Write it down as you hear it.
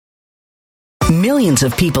Millions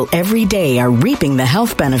of people every day are reaping the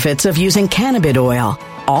health benefits of using cannabis oil,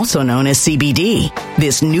 also known as CBD.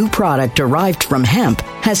 This new product derived from hemp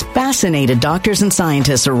has fascinated doctors and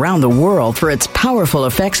scientists around the world for its powerful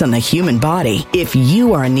effects on the human body. If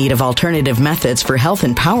you are in need of alternative methods for health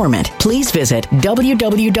empowerment, please visit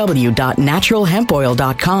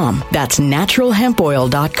www.naturalhempoil.com. That's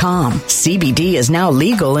naturalhempoil.com. CBD is now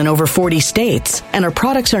legal in over 40 states, and our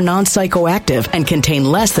products are non-psychoactive and contain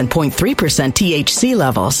less than 0.3% THC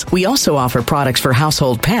levels. We also offer products for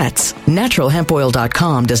household pets.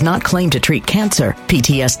 Naturalhempoil.com does not claim to treat cancer,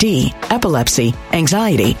 PTSD, epilepsy,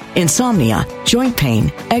 anxiety, insomnia, joint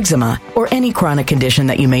pain, eczema, or any chronic condition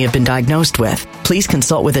that you may have been diagnosed with. Please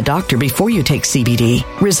consult with a doctor before you take CBD.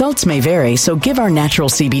 Results may vary, so give our natural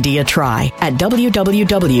CBD a try at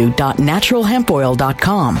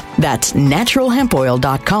www.naturalhempoil.com. That's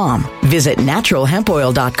naturalhempoil.com. Visit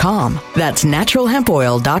naturalhempoil.com. That's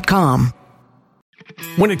naturalhempoil.com.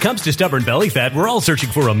 When it comes to stubborn belly fat, we're all searching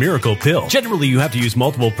for a miracle pill. Generally, you have to use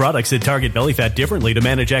multiple products that target belly fat differently to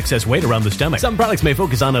manage excess weight around the stomach. Some products may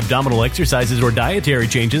focus on abdominal exercises or dietary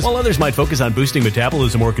changes, while others might focus on boosting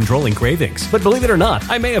metabolism or controlling cravings. But believe it or not,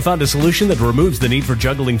 I may have found a solution that removes the need for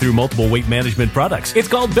juggling through multiple weight management products. It's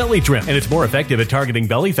called Belly Trim, and it's more effective at targeting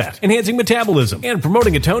belly fat, enhancing metabolism, and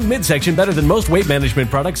promoting a toned midsection better than most weight management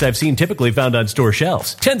products I've seen typically found on store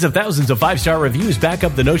shelves. Tens of thousands of 5-star reviews back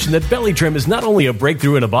up the notion that Belly Trim is not only a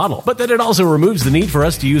breakthrough in a bottle, but that it also removes the need for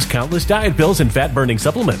us to use countless diet pills and fat-burning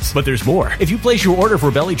supplements. But there's more. If you place your order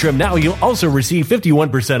for Belly Trim now, you'll also receive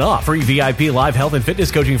 51% off, free VIP live health and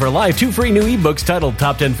fitness coaching for life, 2 free new ebooks titled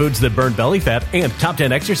Top 10 Foods That Burn Belly Fat and Top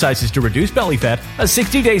 10 Exercises to Reduce Belly Fat, a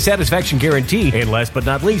 60-day satisfaction guarantee, and last but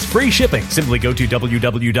not least, free shipping. Simply go to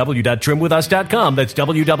www.trimwithus.com. That's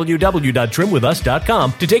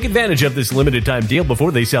www.trimwithus.com to take advantage of this limited time deal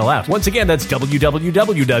before they sell out. Once again, that's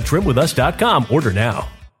www.trimwithus.com. Order now.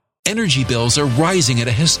 Energy bills are rising at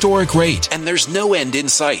a historic rate, and there's no end in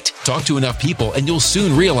sight. Talk to enough people, and you'll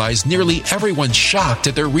soon realize nearly everyone's shocked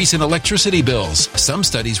at their recent electricity bills. Some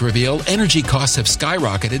studies reveal energy costs have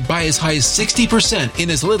skyrocketed by as high as 60%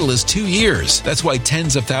 in as little as 2 years. That's why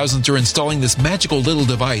tens of thousands are installing this magical little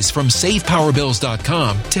device from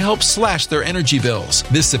SavePowerBills.com to help slash their energy bills.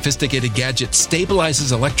 This sophisticated gadget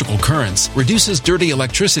stabilizes electrical currents, reduces dirty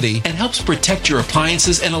electricity, and helps protect your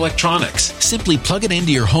appliances and electronics. Simply plug it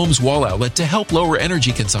into your home's wall outlet to help lower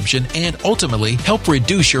energy consumption and ultimately help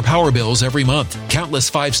reduce your power bills every month.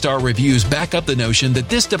 Countless 5-star reviews back up the notion that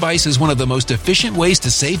this device is one of the most efficient ways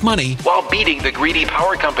to save money while beating the greedy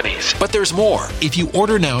power companies. But there's more. If you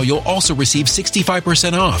order now, you'll also receive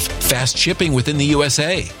 65% off, fast shipping within the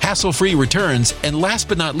USA, hassle-free returns, and last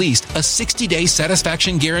but not least, a 60-day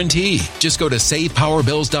satisfaction guarantee. Just go to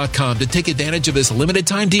SavePowerBills.com to take advantage of this limited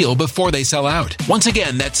time deal before they sell out. Once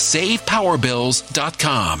again, that's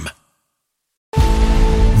SavePowerBills.com.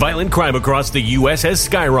 Violent crime across the U.S. has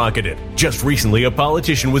skyrocketed. Just recently, a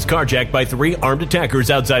politician was carjacked by 3 armed attackers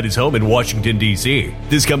outside his home in Washington, D.C.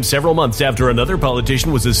 This comes several months after another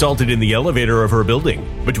politician was assaulted in the elevator of her building.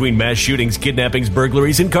 Between mass shootings, kidnappings,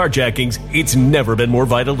 burglaries, and carjackings, it's never been more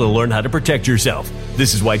vital to learn how to protect yourself.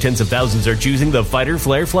 This is why tens of thousands are choosing the Fighter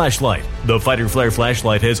Flare flashlight. The Fighter Flare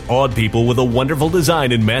flashlight has awed people with a wonderful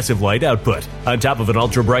design and massive light output. On top of an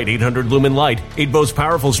ultra-bright 800-lumen light, it boasts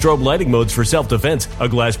powerful strobe lighting modes for self-defense, a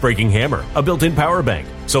glass-breaking hammer, a built-in power bank,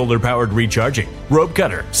 solar-powered recharging, rope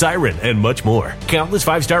cutter, siren, and much more. Countless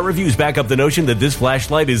 5-star reviews back up the notion that this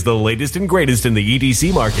flashlight is the latest and greatest in the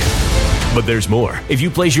EDC market. But there's more. If you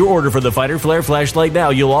place your order for the Fighter Flare flashlight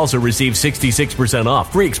now, you'll also receive 66%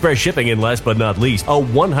 off, free express shipping, and last but not least, a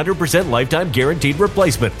 100% lifetime guaranteed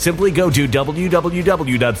replacement. Simply go to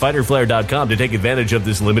www.fighterflare.com to take advantage of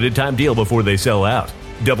this limited time deal before they sell out.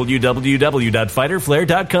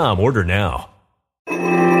 www.fighterflare.com. Order now.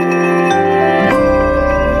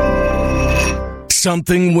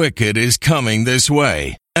 Something wicked is coming this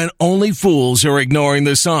way, and only fools are ignoring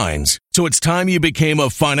the signs. So it's time you became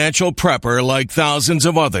a financial prepper like thousands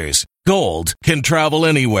of others. Gold can travel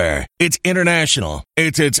anywhere. It's international.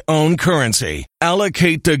 It's its own currency.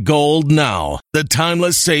 Allocate to gold now, the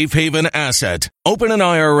timeless safe haven asset. Open an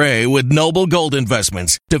IRA with Noble Gold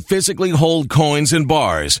Investments to physically hold coins and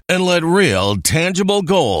bars and let real, tangible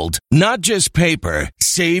gold, not just paper,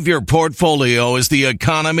 Save your portfolio as the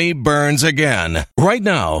economy burns again. Right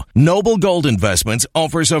now, Noble Gold Investments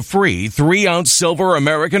offers a free 3-ounce silver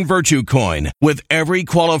American Virtue coin with every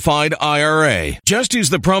qualified IRA. Just use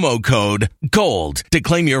the promo code GOLD to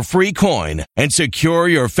claim your free coin and secure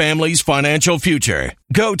your family's financial future.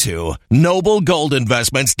 Go to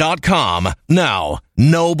noblegoldinvestments.com now.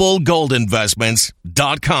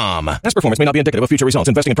 noblegoldinvestments.com. Past performance may not be indicative of future results.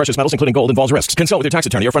 Investing in precious metals, including gold, involves risks. Consult with your tax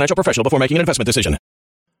attorney or financial professional before making an investment decision.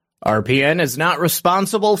 RPN is not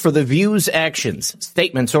responsible for the views, actions,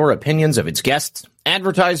 statements, or opinions of its guests,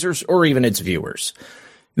 advertisers, or even its viewers.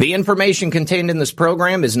 The information contained in this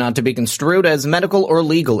program is not to be construed as medical or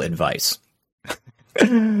legal advice.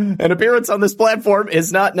 An appearance on this platform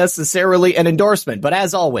is not necessarily an endorsement, but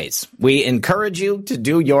as always, we encourage you to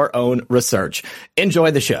do your own research.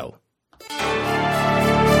 Enjoy the show.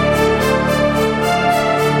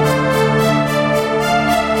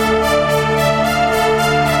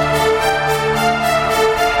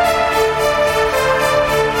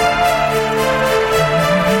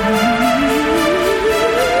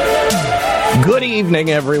 Good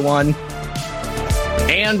evening, everyone,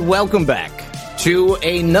 and welcome back to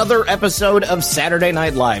another episode of Saturday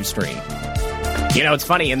Night Livestream. You know, it's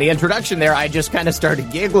funny, in the introduction there, I just kind of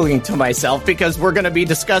started giggling to myself because we're going to be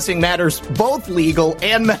discussing matters both legal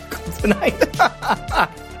and medical tonight.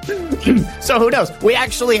 So who knows? We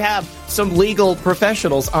actually have some legal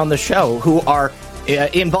professionals on the show who are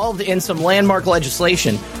involved in some landmark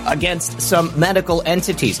legislation against some medical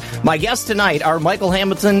entities. My guests tonight are Michael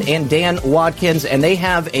Hamilton and Dan Watkins, and they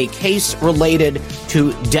have a case related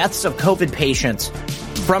to deaths of COVID patients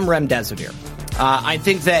from remdesivir. I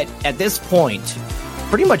think that at this point,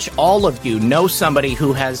 pretty much all of you know somebody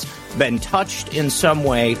who has been touched in some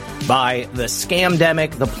way by the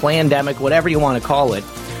scamdemic, the plandemic, whatever you want to call it.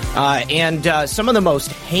 And some of the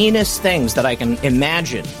most heinous things that I can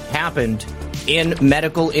imagine happened in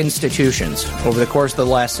medical institutions over the course of the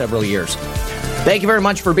last several years. Thank you very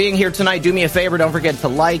much for being here tonight. Do me a favor, don't forget to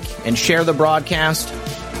like and share the broadcast.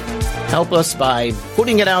 Help us by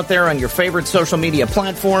putting it out there on your favorite social media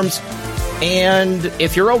platforms. And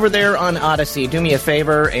if you're over there on Odyssey, do me a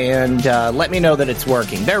favor and let me know that it's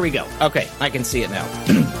working. There we go. Okay, I can see it now.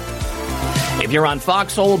 If you're on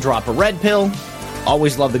Foxhole, drop a red pill.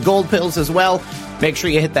 Always love the gold pills as well. Make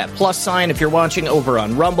sure you hit that plus sign if you're watching over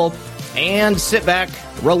on Rumble. And sit back,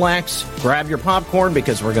 relax, grab your popcorn,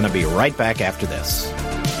 because we're going to be right back after this.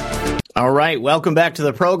 All right, welcome back to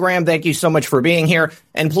the program. Thank you so much for being here.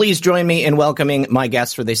 And please join me in welcoming my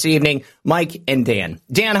guests for this evening, Mike and Dan.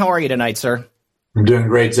 Dan, how are you tonight, sir? I'm doing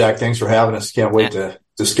great, Zach. Thanks for having us. Can't wait to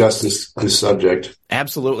discuss this subject.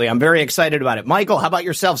 Absolutely. I'm very excited about it. Michael, how about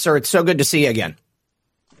yourself, sir? It's so good to see you again.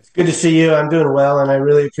 It's good to see you. I'm doing well, and I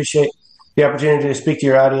really appreciate the opportunity to speak to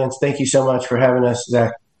your audience. Thank you so much for having us,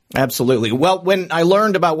 Zach. Absolutely. Well, when I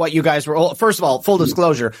learned about what you guys were, first of all, full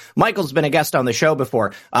disclosure, Michael's been a guest on the show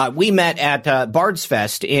before. We met at Bard's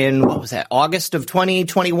Fest in, what was that, August of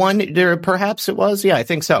 2021, perhaps it was? Yeah, I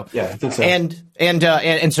think so. Yeah, I think so.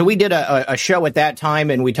 And so we did a show at that time,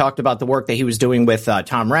 and we talked about the work that he was doing with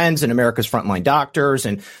Tom Renz and America's Frontline Doctors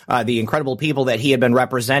and the incredible people that he had been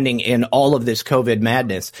representing in all of this COVID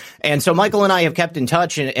madness. And so Michael and I have kept in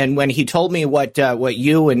touch, and when he told me what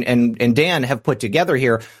you and Dan have put together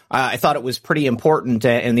here, I thought it was pretty important,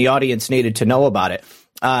 and the audience needed to know about it.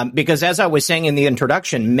 Because as I was saying in the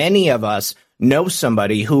introduction, many of us know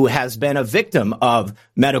somebody who has been a victim of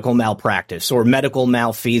medical malpractice or medical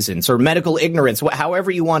malfeasance or medical ignorance,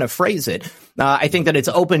 however you want to phrase it. I think that it's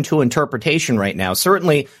open to interpretation right now.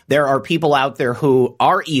 Certainly, there are people out there who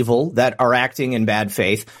are evil, that are acting in bad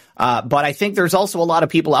faith. But I think there's also a lot of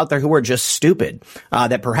people out there who are just stupid,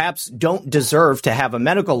 that perhaps don't deserve to have a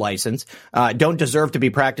medical license, don't deserve to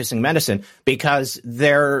be practicing medicine because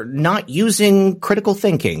they're not using critical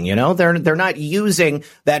thinking. You know, they're not using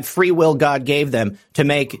that free will God gave them to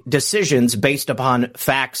make decisions based upon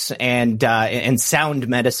facts and sound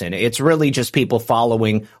medicine. It's really just people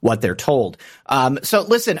following what they're told. So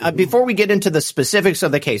listen, before we get into the specifics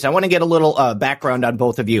of the case, I want to get a little background on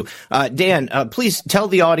both of you. Dan, please tell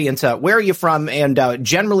the audience where are you from, and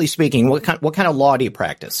generally speaking, what kind of law do you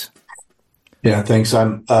practice? Yeah, thanks.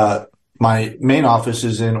 My main office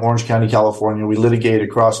is in Orange County, California. We litigate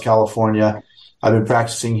across California. I've been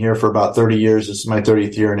practicing here for about 30 years. This is my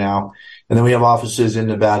 30th year now. And then we have offices in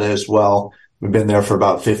Nevada as well. We've been there for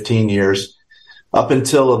about 15 years. Up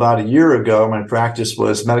until about a year ago, my practice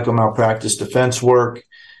was medical malpractice defense work,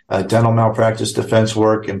 dental malpractice defense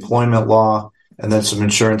work, employment law, and then some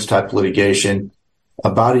insurance type litigation.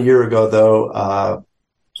 About a year ago, though,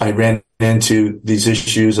 I ran into these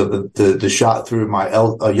issues of the shot through my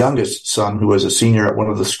youngest son, who was a senior at one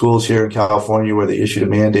of the schools here in California where they issued a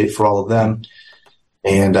mandate for all of them.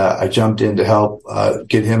 And I jumped in to help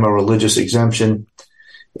get him a religious exemption.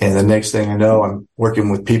 And the next thing I know, I'm working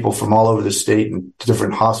with people from all over the state and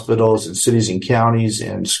different hospitals and cities and counties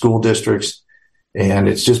and school districts. And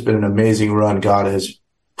it's just been an amazing run. God has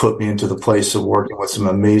put me into the place of working with some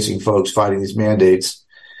amazing folks fighting these mandates.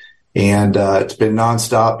 And it's been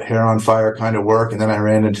nonstop, hair on fire kind of work. And then I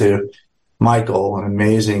ran into Michael, an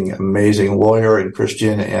amazing, amazing lawyer and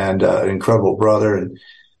Christian and an incredible brother. And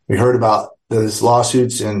we heard about these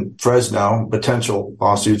lawsuits in Fresno, potential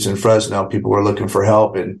lawsuits in Fresno. People were looking for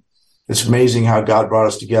help. And it's amazing how God brought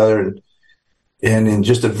us together. And in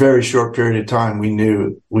just a very short period of time, we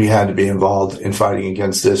knew we had to be involved in fighting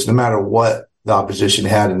against this, no matter what the opposition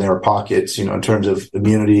had in their pockets, in terms of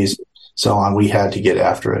immunities, so on. We had to get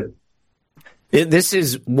after it. This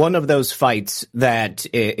is one of those fights that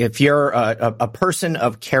if you're a person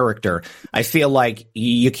of character, I feel like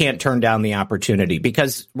you can't turn down the opportunity,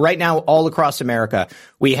 because right now all across America,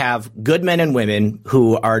 we have good men and women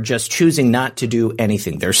who are just choosing not to do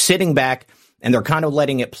anything. They're sitting back and they're kind of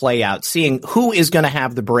letting it play out, seeing who is going to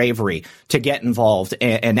have the bravery to get involved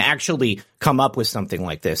and actually come up with something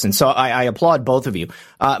like this. And so I applaud both of you.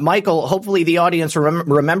 Michael, hopefully the audience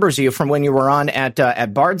remembers you from when you were on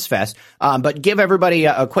at Bard's Fest, but give everybody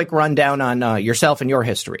a quick rundown on yourself and your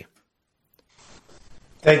history.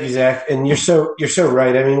 Thank you, Zach. And you're so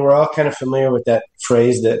right. I mean, we're all kind of familiar with that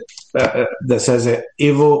phrase that says that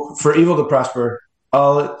for evil to prosper,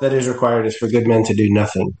 all that is required is for good men to do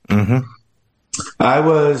nothing. Mm-hmm. I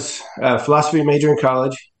was a philosophy major in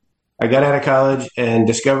college. I got out of college and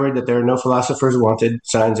discovered that there are no philosophers wanted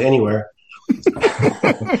signs anywhere.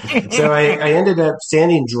 So I ended up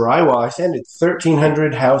sanding drywall. I sanded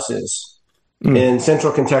 1,300 houses in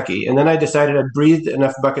central Kentucky. And then I decided I breathed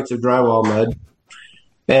enough buckets of drywall mud.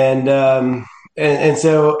 And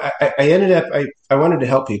so I ended up, I wanted to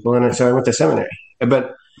help people. And so I went to seminary.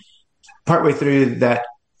 But partway through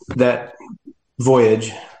that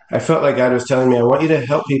voyage, I felt like God was telling me, I want you to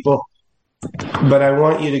help people, but I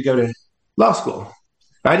want you to go to law school.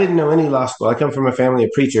 I didn't know any law school. I come from a family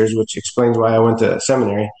of preachers, which explains why I went to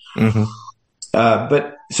seminary. Mm-hmm.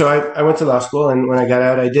 But so I went to law school, and when I got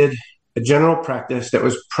out, I did a general practice that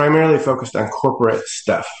was primarily focused on corporate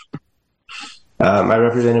stuff. I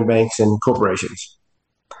represented banks and corporations.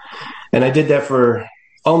 And I did that for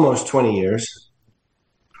almost 20 years.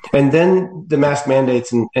 And then the mask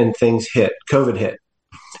mandates and things hit, COVID hit.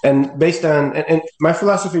 And based on, and my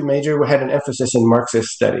philosophy major had an emphasis in Marxist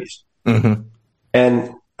studies. Mm-hmm.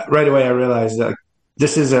 And right away I realized that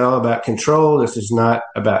this is all about control. This is not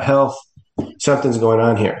about health. Something's going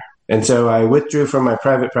on here. And so I withdrew from my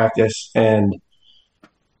private practice and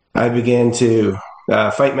I began to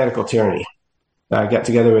fight medical tyranny. I got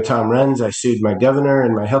together with Tom Renz. I sued my governor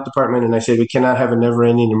and my health department, and I said, we cannot have a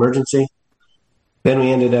never-ending emergency. Then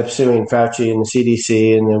we ended up suing Fauci and the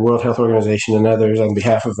CDC and the World Health Organization and others on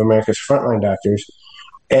behalf of America's frontline doctors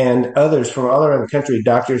and others from all around the country,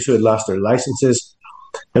 doctors who had lost their licenses.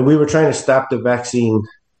 And we were trying to stop the vaccine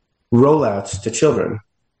rollouts to children.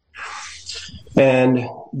 And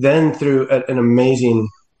then through an amazing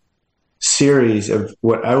series of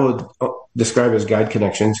what I would describe as God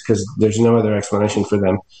connections, because there's no other explanation for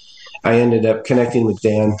them, I ended up connecting with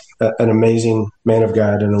Dan, an amazing man of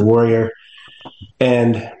God and a warrior.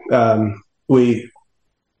 And we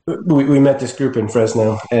met this group in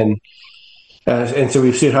Fresno, and so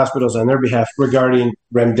we've sued hospitals on their behalf regarding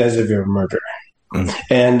remdesivir murder. Mm.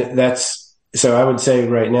 And that's, so I would say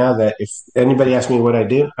right now that if anybody asks me what I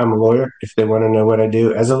do, I'm a lawyer. If they want to know what I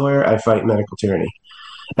do as a lawyer, I fight medical tyranny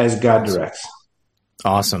as God directs.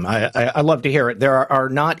 Awesome. I love to hear it. There are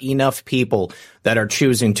not enough people that are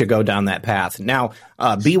choosing to go down that path. Now,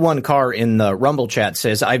 B1 Carr in the Rumble chat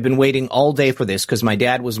says, I've been waiting all day for this because my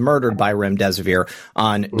dad was murdered by remdesivir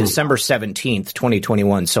on December 17th,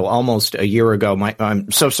 2021. So almost a year ago.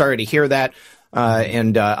 I'm so sorry to hear that.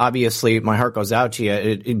 And obviously my heart goes out to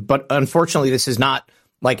you. But unfortunately, this is not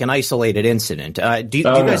like an isolated incident. Do you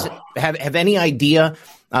guys have any idea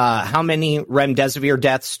how many remdesivir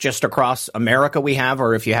deaths just across America we have,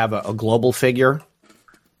 or if you have a global figure?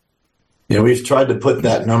 Yeah, we've tried to put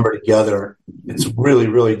that number together. It's really,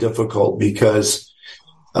 really difficult because,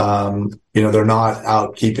 they're not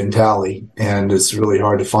out keeping tally, and it's really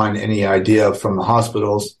hard to find any idea from the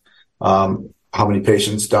hospitals how many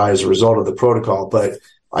patients die as a result of the protocol. But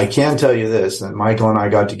I can tell you this, that Michael and I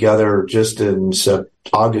got together just in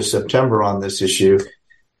August, September on this issue.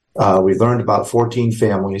 We learned about 14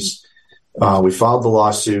 families We filed the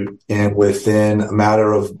lawsuit, and within a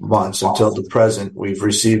matter of months until the present, we've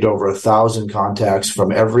received over 1,000 contacts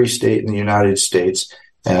from every state in the United States,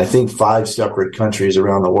 and I think 5 separate countries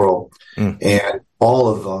around the world. And all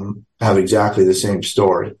of them have exactly the same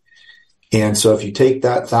story. And so if you take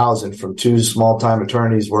that 1,000 from 2 small-time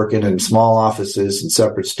attorneys working in small offices in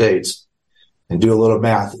separate states and do a little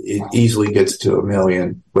math, it easily gets to 1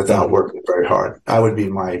 million without working very hard. That would be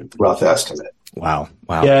my rough estimate. Wow.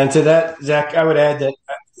 Yeah, and to that, Zach, I would add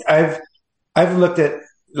that I've looked at,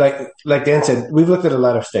 like Dan said, we've looked at a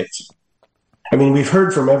lot of states. I mean, we've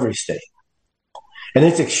heard from every state. And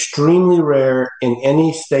it's extremely rare in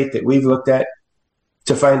any state that we've looked at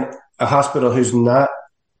to find a hospital who's not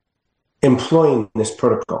employing this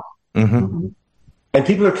protocol. Mm-hmm. And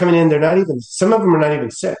people are coming in, some of them are not even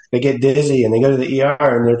sick. They get dizzy and they go to the ER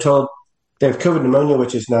and they're told they have COVID pneumonia,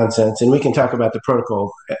 which is nonsense. And we can talk about the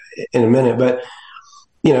protocol in a minute. But,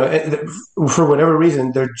 for whatever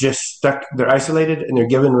reason, they're just stuck. They're isolated and they're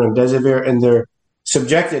given remdesivir and they're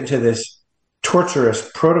subjected to this torturous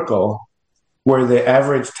protocol where the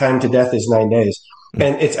average time to death is 9 days.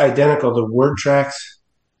 And it's identical. The word tracks,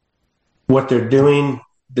 what they're doing,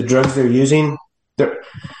 the drugs they're using, they're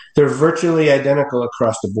virtually identical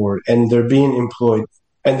across the board. And they're being employed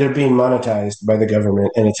and they're being monetized by the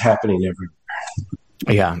government, and it's happening everywhere.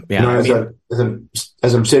 Yeah.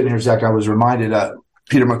 As I'm sitting here, Zach, I was reminded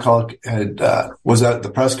Peter McCullough was at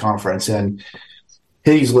the press conference, and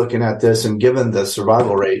he's looking at this, and given the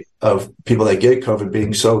survival rate of people that get COVID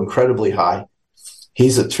being so incredibly high,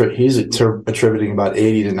 he's attributing about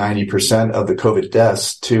 80 to 90% of the COVID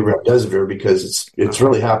deaths to remdesivir, because it's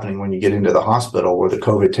really happening when you get into the hospital where the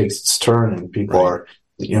COVID takes its turn and people are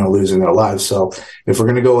losing their lives. So if we're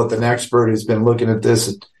going to go with an expert who's been looking at this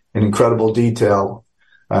in incredible detail,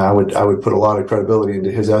 I would put a lot of credibility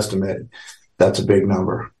into his estimate. That's a big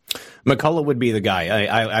number. McCullough would be the guy.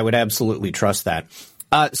 I would absolutely trust that.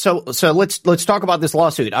 So let's talk about this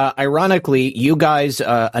lawsuit. Ironically, you guys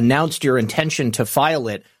announced your intention to file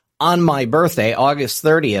it on my birthday, August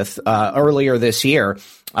 30th, earlier this year.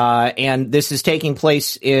 And this is taking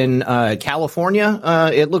place in California,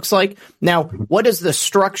 it looks like. Now, what is the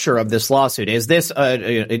structure of this lawsuit? Is this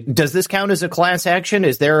does this count as a class action?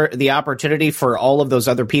 Is there the opportunity for all of those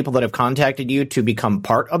other people that have contacted you to become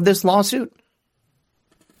part of this lawsuit?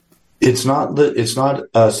 It's not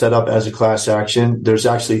set up as a class action. There's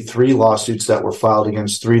actually 3 lawsuits that were filed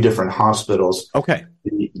against 3 different hospitals. Okay.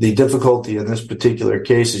 The difficulty in this particular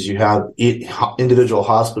case is you have individual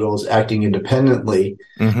hospitals acting independently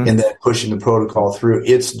and then pushing the protocol through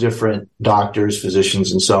its different doctors,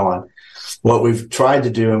 physicians, and so on. What we've tried to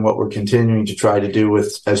do, and what we're continuing to try to do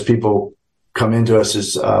as people come into us,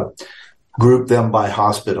 is group them by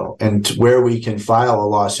hospital, and where we can file a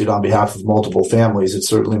lawsuit on behalf of multiple families, it's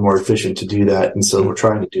certainly more efficient to do that. And so we're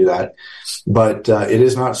trying to do that, but it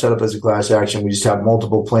is not set up as a class action. We just have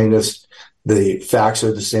multiple plaintiffs. The facts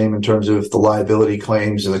are the same in terms of the liability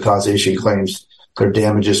claims and the causation claims. Their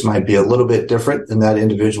damages might be a little bit different, and that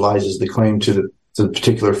individualizes the claim to the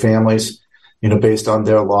particular families, based on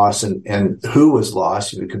their loss and who was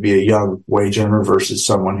lost. It could be a young wage earner versus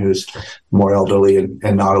someone who's more elderly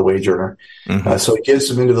and not a wage earner. So it gives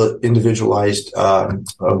some individualized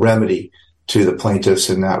remedy to the plaintiffs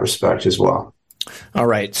in that respect as well. All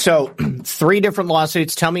right. So 3 different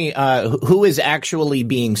lawsuits. Tell me who is actually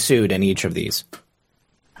being sued in each of these?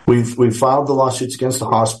 We've filed the lawsuits against the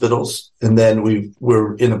hospitals, and then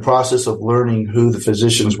we're in the process of learning who the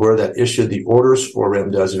physicians were that issued the orders for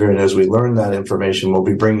remdesivir. And as we learn that information, we'll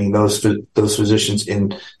be bringing those physicians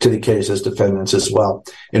into the case as defendants as well.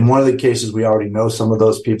 In one of the cases, we already know some of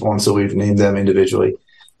those people, and so we've named them individually.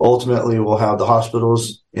 Ultimately, we'll have the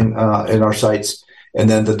hospitals in our sites, and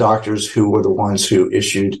then the doctors who were the ones who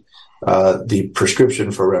issued the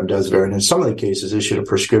prescription for remdesivir, and in some of the cases issued a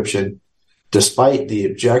prescription despite the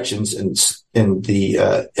objections and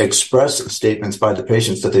the express statements by the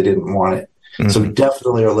patients that they didn't want it. So we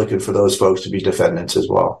definitely are looking for those folks to be defendants as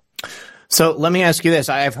well. So let me ask you this.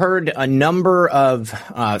 I've heard a number of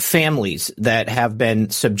families that have been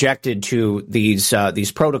subjected to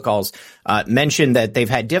these protocols mention that they've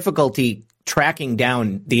had difficulty tracking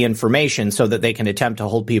down the information so that they can attempt to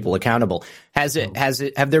hold people accountable. Have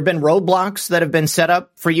there been roadblocks that have been set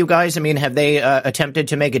up for you guys? I mean, have they attempted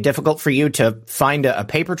to make it difficult for you to find a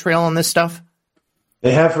paper trail on this stuff?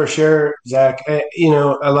 They have, for sure, Zach. A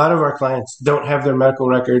lot of our clients don't have their medical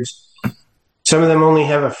records. Some of them only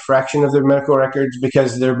have a fraction of their medical records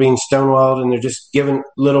because they're being stonewalled and they're just given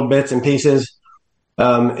little bits and pieces.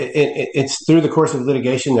 It's through the course of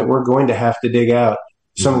litigation that we're going to have to dig out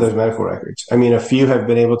some of those medical records. I mean, a few have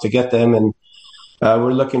been able to get them, and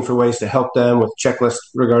We're looking for ways to help them with checklists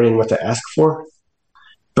regarding what to ask for.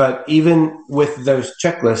 But even with those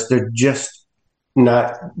checklists, they're just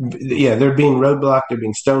not, they're being roadblocked. They're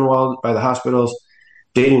being stonewalled by the hospitals.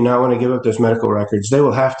 They do not want to give up those medical records. They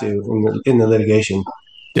will have to in the litigation.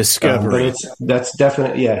 Discovery. But that's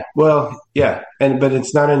definitely, but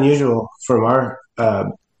it's not unusual from our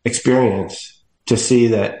experience to see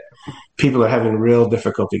that people are having real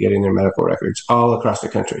difficulty getting their medical records all across the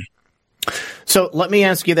country. So let me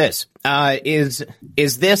ask you this. Is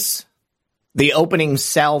this the opening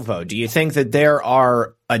salvo? Do you think that there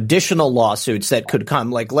are additional lawsuits that could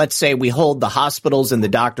come? Like, let's say we hold the hospitals and the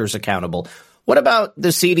doctors accountable. What about the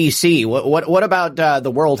CDC? What about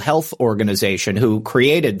the World Health Organization who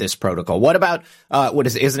created this protocol? What about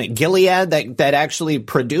isn't it Gilead that actually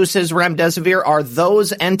produces remdesivir? Are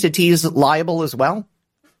those entities liable as well?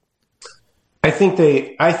 I think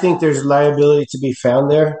there's liability to be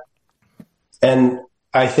found there, and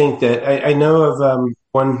I think that I know of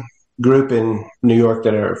one group in New York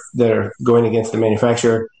that are going against the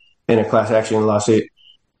manufacturer in a class action lawsuit.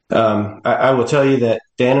 I will tell you that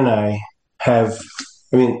Dan and I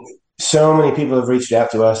so many people have reached out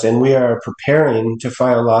to us, and we are preparing to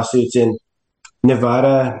file lawsuits in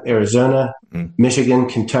Nevada, Arizona, Michigan,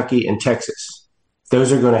 Kentucky, and Texas.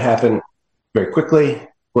 Those are going to happen very quickly.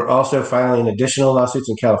 We're also filing additional lawsuits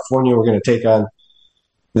in California. We're going to take on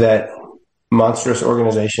that monstrous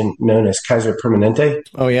organization known as Kaiser Permanente.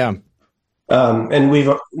 Oh, yeah. And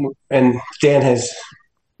Dan has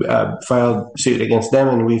filed suit against them,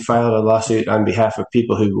 and we filed a lawsuit on behalf of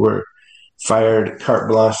people who were fired carte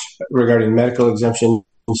blanche regarding medical exemptions.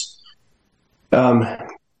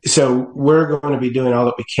 So we're going to be doing all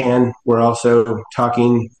that we can. We're also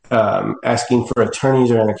talking, asking for attorneys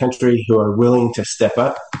around the country who are willing to step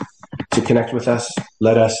up to connect with us,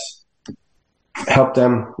 let us help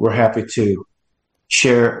them. We're happy to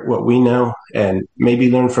share what we know and maybe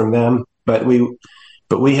learn from them. But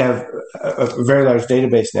we have a very large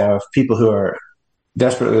database now of people who are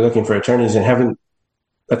desperately looking for attorneys and having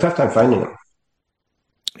a tough time finding them.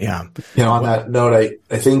 Yeah. On that note,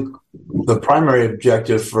 I think the primary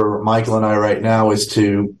objective for Michael and I right now is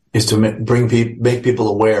to make people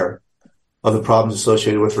aware of the problems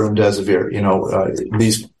associated with remdesivir.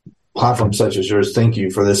 These platforms such as yours, thank you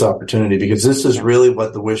for this opportunity, because this is really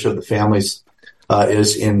what the wish of the families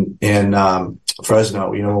is in Fresno.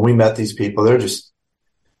 When we met these people, they're just,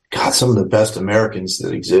 God, some of the best Americans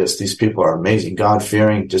that exist. These people are amazing,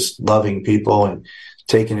 God-fearing, just loving people and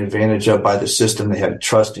taken advantage of by the system. They had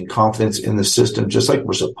trust and confidence in the system, just like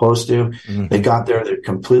we're supposed to. Mm-hmm. They got there, they're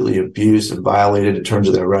completely abused and violated in terms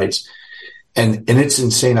of their rights. And it's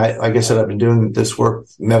insane. Like I said, I've been doing this work,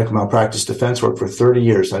 medical malpractice defense work, for 30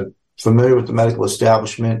 years. I'm familiar with the medical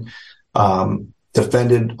establishment,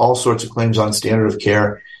 defended all sorts of claims on standard of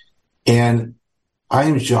care. And I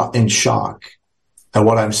am in shock at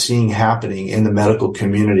what I'm seeing happening in the medical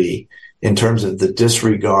community in terms of the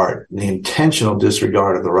disregard, the intentional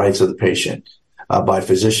disregard of the rights of the patient by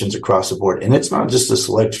physicians across the board. And it's not just a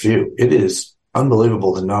select few. It is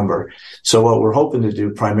unbelievable, the number. So what we're hoping to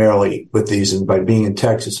do primarily with these, and by being in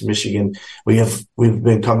Texas, Michigan, we've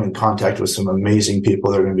been coming in contact with some amazing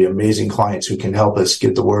people. They're going to be amazing clients who can help us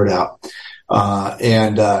get the word out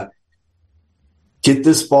and get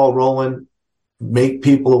this ball rolling, make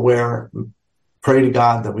people aware. Pray to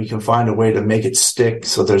God that we can find a way to make it stick,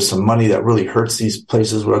 so there's some money that really hurts these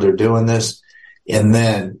places where they're doing this. And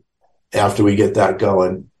then after we get that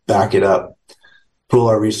going, back it up, pool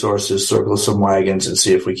our resources, circle some wagons, and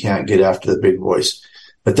see if we can't get after the big boys.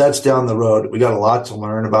 But that's down the road. We got a lot to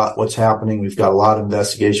learn about what's happening. We've got a lot of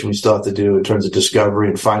investigation we still have to do in terms of discovery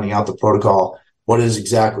and finding out the protocol. What does it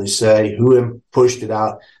exactly say? Who pushed it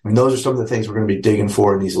out? Those are some of the things we're going to be digging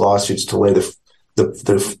for in these lawsuits to lay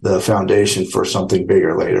the foundation for something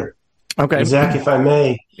bigger later. Okay. Zach, if I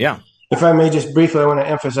may. Yeah. If I may just briefly, I want to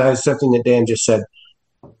emphasize something that Dan just said.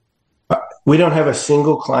 We don't have a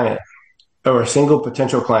single client or a single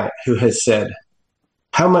potential client who has said,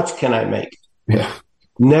 how much can I make? Yeah.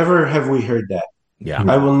 Never have we heard that. Yeah.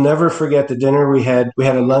 I will never forget the dinner we had. We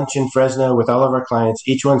had a lunch in Fresno with all of our clients.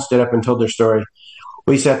 Each one stood up and told their story.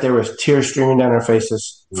 We sat there with tears streaming down our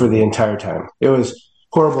faces for the entire time. It was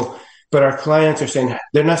horrible. But our clients are saying,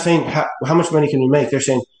 they're not saying how much money can we make? They're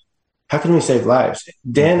saying, how can we save lives?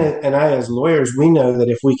 Dan and I, as lawyers, we know that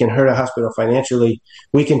if we can hurt a hospital financially,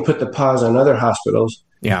 we can put the pause on other hospitals.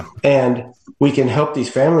 Yeah. And we can help these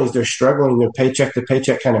families. They're struggling. They're paycheck to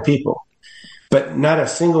paycheck kind of people. But not a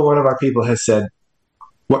single one of our people has said,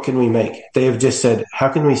 what can we make? They have just said, how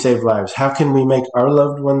can we save lives? How can we make our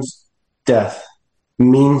loved one's death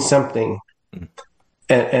mean something?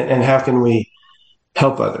 And how can we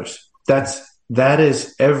help others. That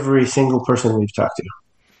is every single person we've talked to.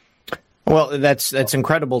 Well, that's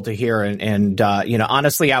incredible to hear, and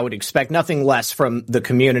honestly, I would expect nothing less from the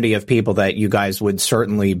community of people that you guys would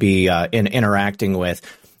certainly be interacting with.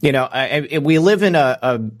 We live in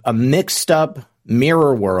a mixed up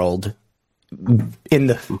mirror world in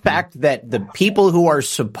the fact that the people who are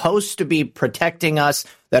supposed to be protecting us,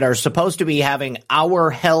 that are supposed to be having our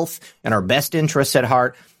health and our best interests at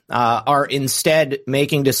heart, are instead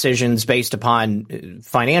making decisions based upon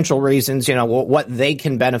financial reasons, what they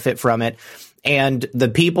can benefit from it. And the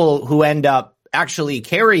people who end up actually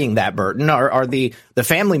carrying that burden are the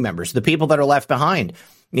family members, the people that are left behind.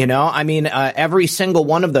 Every single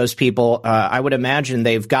one of those people, I would imagine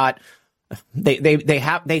they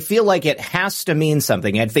feel like it has to mean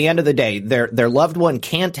something. At the end of the day, their loved one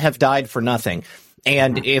can't have died for nothing.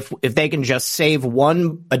 And if they can just save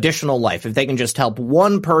one additional life, if they can just help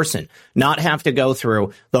one person not have to go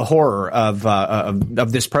through the horror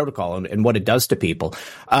of this protocol and what it does to people.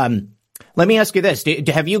 Let me ask you this.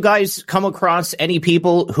 Have you guys come across any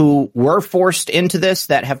people who were forced into this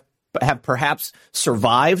that have perhaps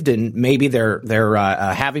survived and maybe they're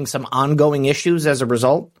having some ongoing issues as a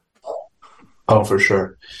result? Oh, for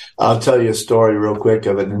sure. I'll tell you a story real quick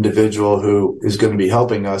of an individual who is going to be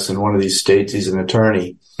helping us in one of these states. He's an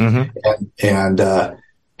attorney, and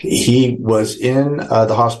he was in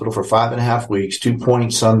the hospital for 5.5 weeks,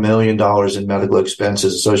 $2 million in medical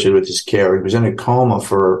expenses associated with his care. He was in a coma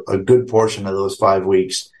for a good portion of those 5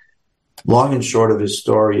 weeks. Long and short of his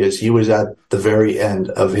story is he was at the very end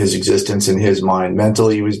of his existence in his mind.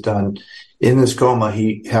 Mentally, he was done. In this coma,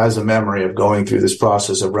 he has a memory of going through this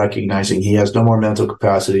process of recognizing he has no more mental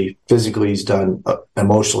capacity. Physically, he's done.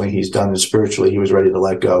 Emotionally, he's done. And spiritually, he was ready to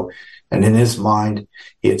let go. And in his mind,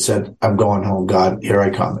 he had said, I'm going home, God, here I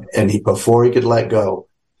come. And before he could let go,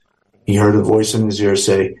 he heard a voice in his ear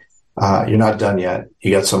say, you're not done yet. You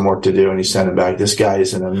got some work to do. And he sent him back. This guy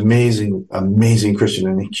is an amazing, amazing Christian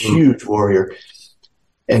and a huge warrior.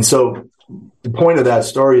 And so the point of that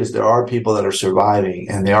story is there are people that are surviving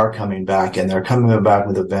and they are coming back, and they're coming back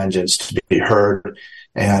with a vengeance to be heard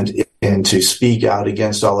and to speak out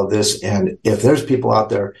against all of this. And if there's people out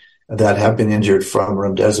there that have been injured from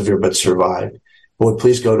remdesivir but survived, well,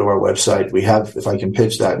 please go to our website. We have, if I can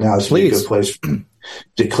pitch that now, it's a good place.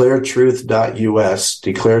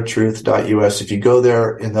 Declaretruth.us. If you go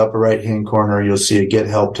there in the upper right-hand corner, you'll see a Get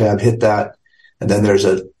Help tab. Hit that. And then there's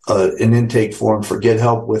an intake form for Get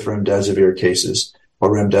Help with remdesivir cases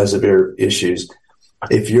or remdesivir issues.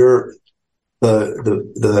 If you're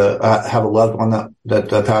have a loved one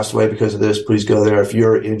that passed away because of this, please go there. If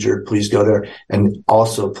you're injured, please go there. And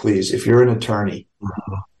also, please, if you're an attorney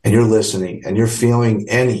and you're listening and you're feeling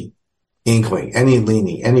any inkling, any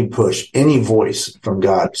leaning, any push, any voice from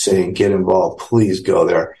God saying get involved, please go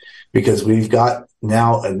there, because we've got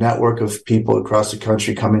now a network of people across the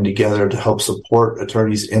country coming together to help support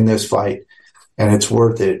attorneys in this fight, and it's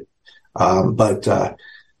worth it. But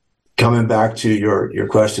coming back to your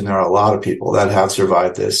question, there are a lot of people that have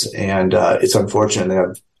survived this, and it's unfortunate they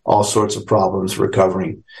have all sorts of problems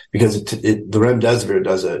recovering because the remdesivir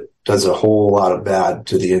does a whole lot of bad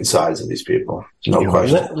to the insides of these people. No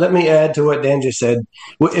question. Let me add to what Dan just said.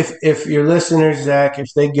 If your listeners, Zach,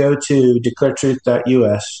 if they go to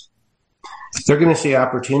declaretruth.us, they're going to see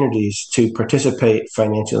opportunities to participate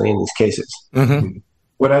financially in these cases. Mm-hmm.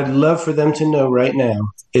 What I'd love for them to know right now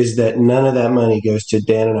is that none of that money goes to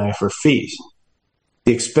Dan and I for fees.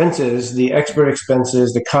 The expenses, the expert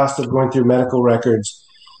expenses, the cost of going through medical records,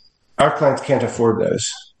 our clients can't afford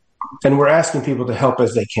those. And we're asking people to help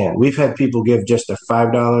as they can. We've had people give just a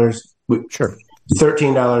 $5,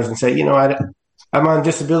 $13 and say, I'm on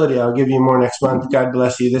disability. I'll give you more next month. God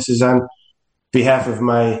bless you. This is on behalf of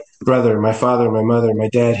my brother, my father, my mother, my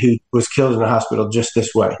dad, who was killed in a hospital just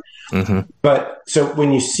this way. Mm-hmm. But so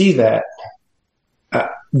when you see that,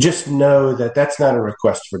 just know that that's not a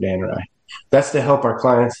request for Dan and I. That's to help our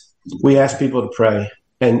clients. We ask people to pray,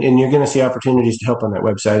 and you're going to see opportunities to help on that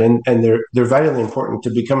website. And they're vitally important to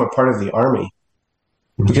become a part of the Army,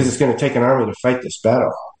 because it's going to take an army to fight this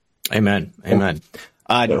battle. Amen.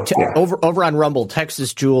 Over on Rumble,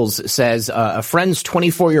 Texas Jules says a friend's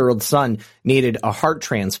 24-year-old son needed a heart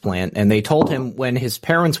transplant, and they told him when his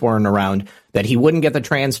parents weren't around that he wouldn't get the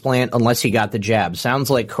transplant unless he got the jab. Sounds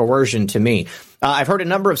like coercion to me. I've heard a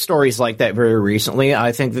number of stories like that very recently.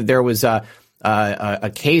 I think that there was a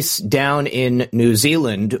case down in New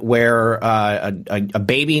Zealand where a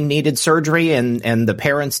baby needed surgery, and the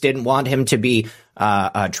parents didn't want him to be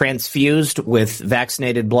transfused with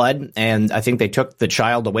vaccinated blood, and I think they took the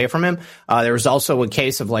child away from him. There was also a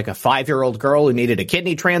case of like a 5-year-old girl who needed a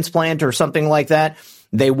kidney transplant or something like that.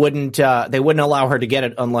 They wouldn't allow her to get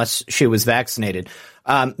it unless she was vaccinated.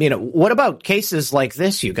 What about cases like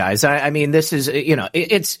this, you guys? I mean, this is,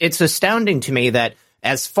 it's astounding to me that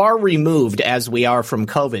as far removed as we are from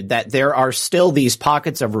COVID, that there are still these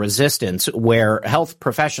pockets of resistance where health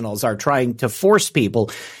professionals are trying to force people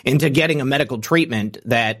into getting a medical treatment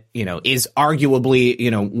that, is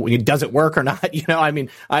arguably, does it work or not? I mean,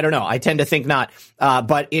 I don't know. I tend to think not.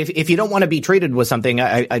 But if you don't want to be treated with something,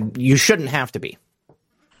 you shouldn't have to be.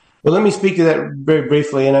 Well, let me speak to that very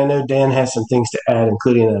briefly. And I know Dan has some things to add,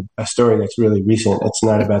 including a story that's really recent. It's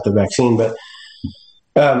not about the vaccine, but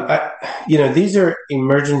these are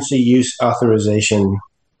emergency use authorization.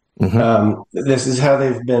 Mm-hmm. This is how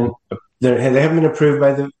they've been. They haven't been approved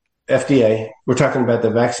by the FDA. We're talking about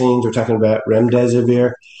the vaccines. We're talking about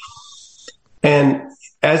remdesivir. And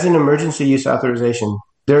as an emergency use authorization,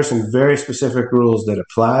 there are some very specific rules that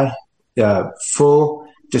apply. Full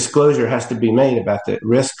disclosure has to be made about the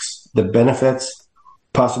risks, the benefits,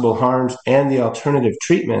 possible harms, and the alternative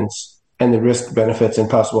treatments, and the risk, benefits, and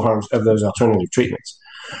possible harms of those alternative treatments.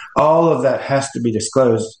 All of that has to be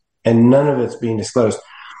disclosed, and none of it's being disclosed.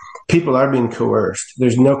 People are being coerced.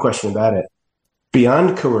 There's no question about it.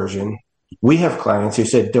 Beyond coercion, we have clients who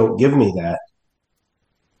said, don't give me that.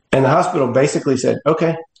 And the hospital basically said,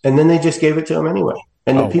 okay. And then they just gave it to them anyway.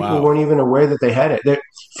 And the people weren't even aware that they had it. They're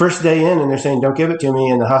first day in, and they're saying, don't give it to me.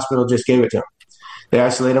 And the hospital just gave it to them. They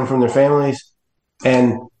isolate them from their families.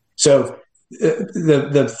 And so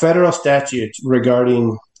the federal statutes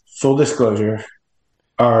regarding full disclosure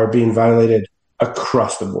are being violated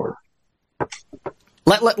across the board.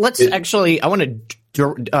 Let's actually, I want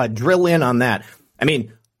to drill in on that. I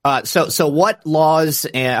mean, so what laws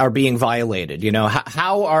are being violated?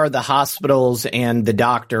 How are the hospitals and the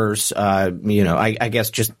doctors, I guess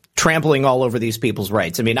just trampling all over these people's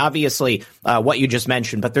rights? I mean, obviously, what you just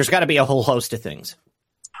mentioned, but there's got to be a whole host of things.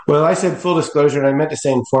 Well, I said full disclosure, and I meant to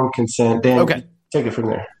say informed consent. Dan, okay, take it from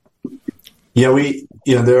there. Yeah,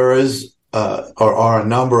 there is or are a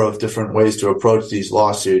number of different ways to approach these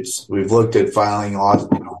lawsuits. We've looked at filing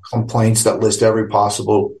complaints that list every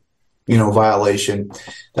possible violation.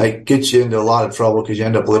 That gets you into a lot of trouble because you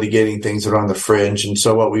end up litigating things that are on the fringe. And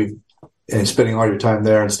so and spending all your time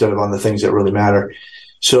there instead of on the things that really matter.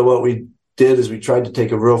 So what we did is we tried to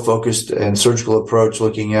take a real focused and surgical approach,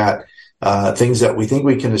 looking at things that we think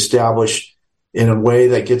we can establish in a way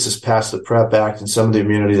that gets us past the PrEP Act and some of the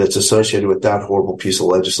immunity that's associated with that horrible piece of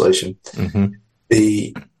legislation.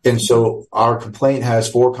 Mm-hmm. And so our complaint has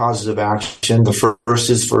 4 causes of action. The first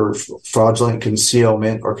is for fraudulent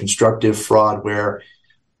concealment or constructive fraud, where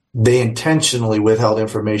they intentionally withheld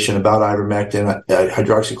information about ivermectin,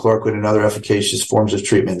 hydroxychloroquine, and other efficacious forms of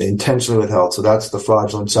treatment. They intentionally withheld. So that's the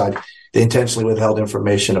fraudulent side. They intentionally withheld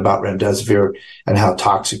information about remdesivir and how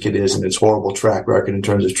toxic it is and its horrible track record in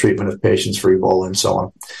terms of treatment of patients for Ebola and so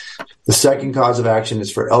on. The second cause of action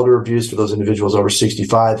is for elder abuse for those individuals over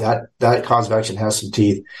 65. That cause of action has some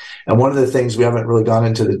teeth. And one of the things, we haven't really gone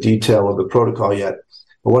into the detail of the protocol yet,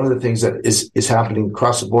 but one of the things that is happening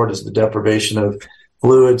across the board is the deprivation of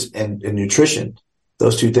fluids and nutrition.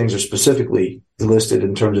 Those 2 things are specifically listed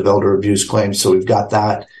in terms of elder abuse claims. So we've got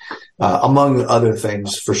that. Among other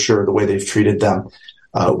things, for sure, the way they've treated them.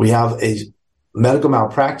 We have a medical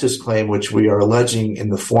malpractice claim, which we are alleging in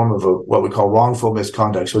the form of what we call wrongful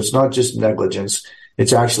misconduct. So it's not just negligence.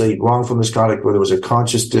 It's actually wrongful misconduct where there was a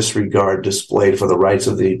conscious disregard displayed for the rights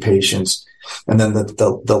of the patients. And then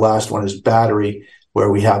the last one is battery, where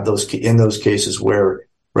we have those cases where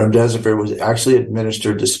remdesivir was actually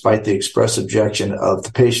administered despite the express objection of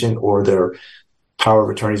the patient or their power of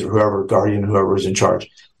attorneys or whoever, guardian, whoever is in charge.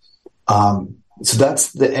 So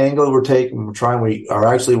that's the angle we're taking. We are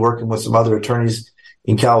actually working with some other attorneys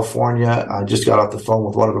in California. I just got off the phone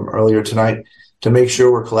with one of them earlier tonight to make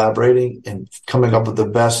sure we're collaborating and coming up with the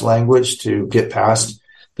best language to get past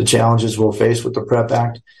the challenges we'll face with the PrEP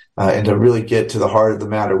Act, and to really get to the heart of the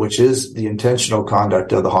matter, which is the intentional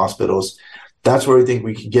conduct of the hospitals. That's where we think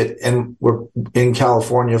we can get. And we're in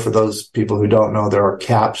California. For those people who don't know, there are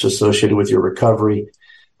caps associated with your recovery.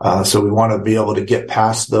 So we want to be able to get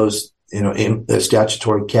past those, the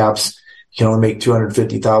statutory caps. You can only make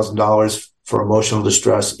 $250,000 for emotional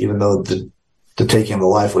distress, even though the taking of the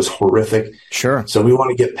life was horrific. Sure. So we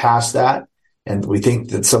want to get past that. And we think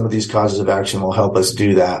that some of these causes of action will help us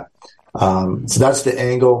do that. So that's the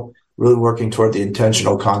angle, really working toward the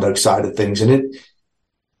intentional conduct side of things. And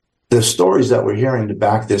the stories that we're hearing to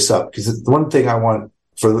back this up, because the one thing I want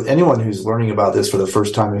for anyone who's learning about this for the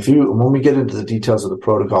first time, when we get into the details of the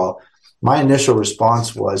protocol, my initial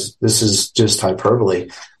response was, this is just hyperbole.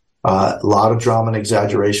 A lot of drama and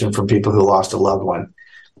exaggeration from people who lost a loved one.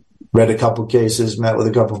 Read a couple cases, met with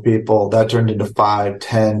a couple of people. That turned into 5,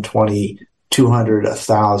 10, 20, 200,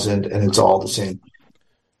 1,000, and it's all the same.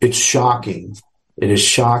 It's shocking. It is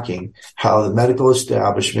shocking how the medical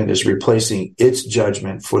establishment is replacing its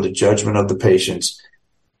judgment for the judgment of the patients.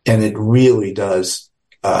 And it really does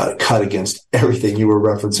cut against everything you were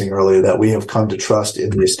referencing earlier that we have come to trust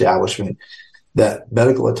in the establishment. That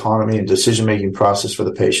medical autonomy and decision-making process for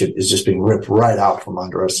the patient is just being ripped right out from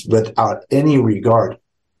under us without any regard.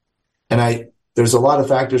 And there's a lot of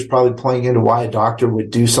factors probably playing into why a doctor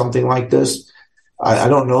would do something like this. I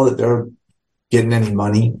don't know that they're getting any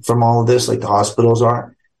money from all of this like the hospitals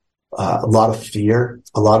are. A lot of fear,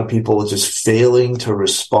 a lot of people just failing to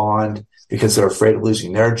respond because they're afraid of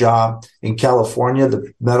losing their job. In California,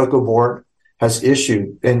 the medical board has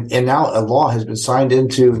issued, and now a law has been signed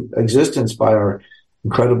into existence by our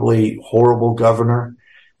incredibly horrible governor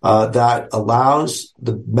that allows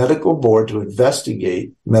the medical board to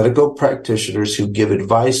investigate medical practitioners who give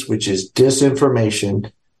advice which is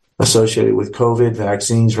disinformation associated with COVID,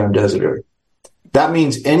 vaccines, remdesivir. That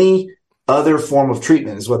means any other form of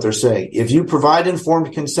treatment is what they're saying. If you provide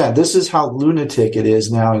informed consent, this is how lunatic it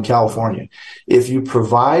is now in California. If you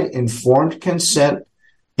provide informed consent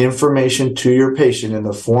information to your patient in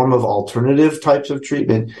the form of alternative types of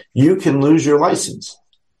treatment, you can lose your license.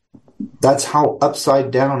 That's how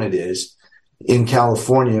upside down it is in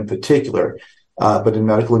California in particular. But in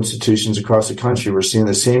medical institutions across the country, we're seeing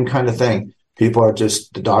the same kind of thing.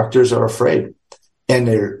 The doctors are afraid, and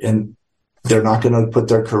they're not going to put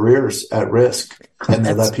their careers at risk, and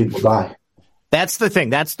they let people die. That's the thing.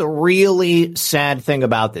 That's the really sad thing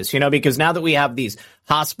about this, because now that we have these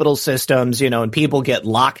hospital systems, and people get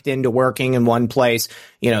locked into working in one place,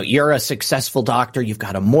 you're a successful doctor. You've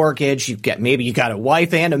got a mortgage. You've got a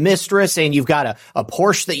wife and a mistress, and you've got a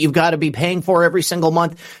Porsche that you've got to be paying for every single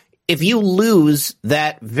month. If you lose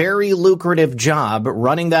that very lucrative job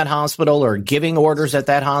running that hospital or giving orders at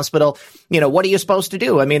that hospital, what are you supposed to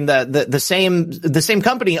do? I mean, the same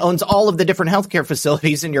company owns all of the different healthcare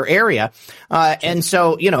facilities in your area. And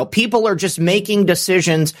so, people are just making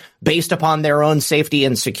decisions based upon their own safety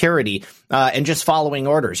and security, and just following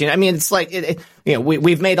orders. It's like,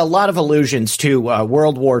 we've made a lot of allusions to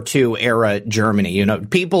World War II era Germany.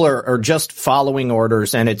 People are just following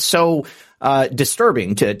orders, and it's so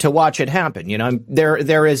disturbing to watch it happen.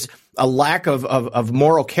 There is a lack of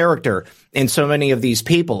moral character in so many of these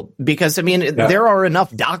people because, there are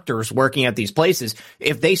enough doctors working at these places.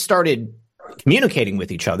 If they started communicating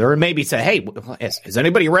with each other and maybe say, hey, has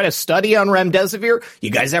anybody read a study on remdesivir? You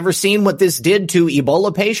guys ever seen what this did to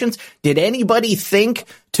Ebola patients? Did anybody think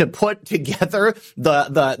to put together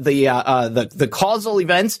the causal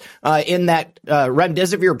events in that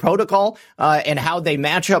remdesivir protocol and how they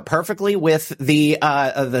match up perfectly with the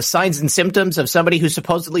signs and symptoms of somebody who's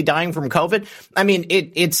supposedly dying from COVID?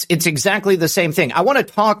 It's exactly the same thing. I want to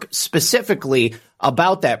talk specifically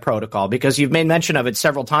about that protocol because you've made mention of it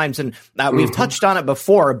several times, and we've touched on it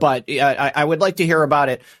before, but I would like to hear about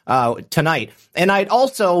it tonight. And I'd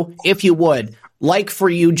also, if you would, like for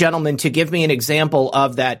you gentlemen to give me an example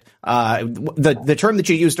of that. The term that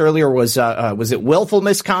you used earlier was it willful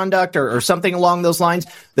misconduct or something along those lines?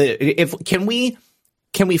 Can we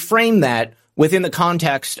frame that within the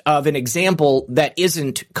context of an example that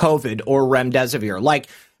isn't COVID or remdesivir, like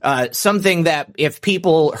something that if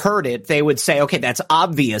people heard it, they would say, okay, that's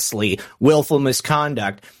obviously willful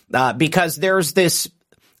misconduct, because there's this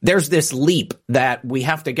leap that we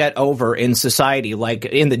have to get over in society. Like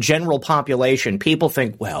in the general population, people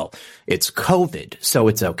think, well, it's COVID, so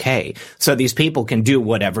it's okay. So these people can do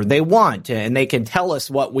whatever they want and they can tell us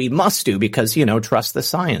what we must do because, trust the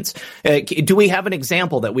science. Do we have an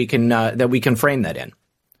example that we can frame that in?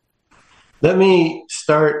 Let me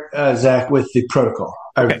start, Zach, with the protocol.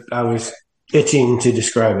 Okay. I was itching to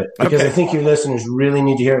describe it because I think your listeners really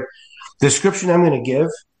need to hear it. The description I'm going to give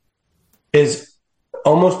is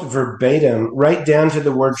almost verbatim, right down to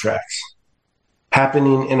the word tracks,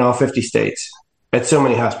 happening in all 50 states at so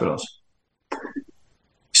many hospitals.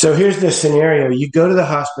 So here's the scenario. You go to the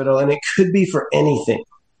hospital, and it could be for anything.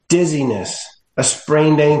 Dizziness, a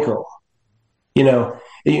sprained ankle,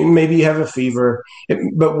 maybe you have a fever.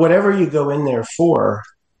 But whatever you go in there for,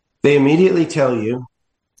 they immediately tell you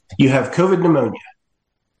have COVID pneumonia.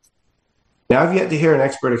 Now, I've yet to hear an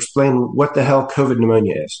expert explain what the hell COVID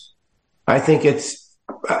pneumonia is. I think it's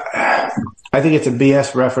a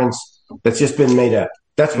BS reference that's just been made up.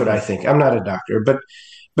 That's what I think. I'm not a doctor, but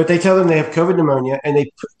But they tell them they have COVID pneumonia, and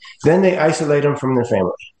then they isolate them from their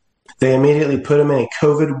family. They immediately put them in a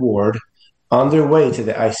COVID ward on their way to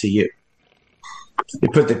the ICU. They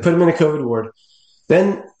put them in a COVID ward.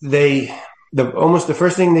 Then almost the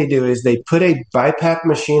first thing they do is they put a BiPAP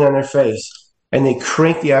machine on their face and they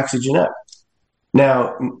crank the oxygen up.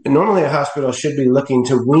 Now, normally a hospital should be looking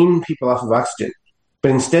to wean people off of oxygen,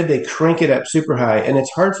 but instead they crank it up super high, and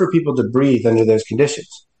it's hard for people to breathe under those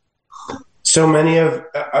conditions. So many of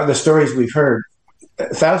the stories we've heard,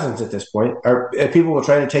 thousands at this point, are people will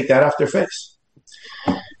try to take that off their face.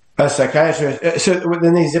 A psychiatrist, so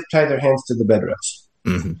then they zip tie their hands to the bed rails.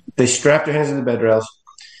 Mm-hmm. They strap their hands to the bed rails.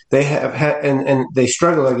 They have had, and they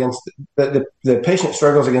struggle against the patient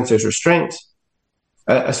struggles against those restraints.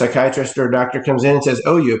 A psychiatrist or a doctor comes in and says,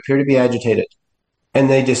 "Oh, you appear to be agitated," and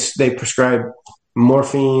they prescribe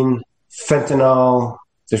morphine, fentanyl.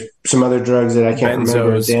 There's some other drugs that I can't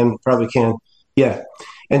remember. Dan probably can. Yeah,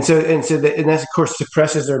 and that of course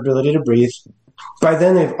suppresses their ability to breathe. By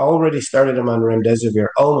then, they've already started them on remdesivir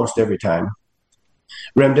almost every time.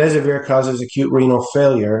 Remdesivir causes acute renal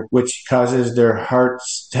failure, which causes their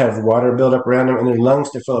hearts to have water build up around them and their lungs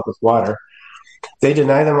to fill up with water. They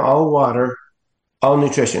deny them all water, all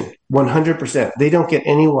nutrition, 100%. They don't get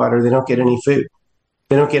any water. They don't get any food.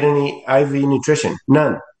 They don't get any IV nutrition,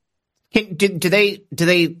 none. Do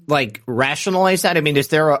they like rationalize that? I mean, is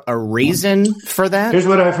there a reason for that? Here's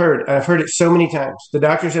what I've heard. I've heard it so many times. The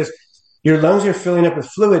doctor says, your lungs are filling up with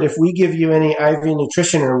fluid. If we give you any IV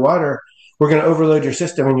nutrition or water, we're going to overload your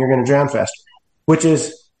system and you're going to drown faster, which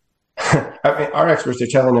is, I mean, our experts are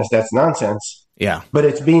telling us that's nonsense. Yeah. But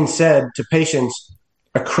it's being said to patients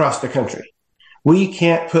across the country. We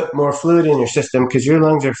can't put more fluid in your system because your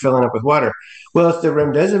lungs are filling up with water. Well, it's the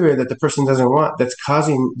remdesivir that the person doesn't want that's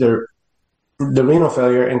causing the renal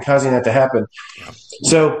failure and causing that to happen. Yeah.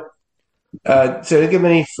 So they don't give them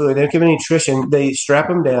any fluid, they don't give them any nutrition. They strap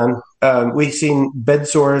them down. We've seen bed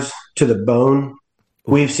sores to the bone.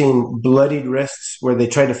 We've seen bloodied wrists where they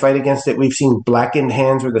tried to fight against it. We've seen blackened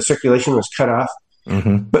hands where the circulation was cut off.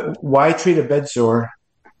 Mm-hmm. But why treat a bed sore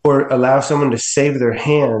or allow someone to save their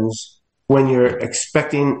hands when you're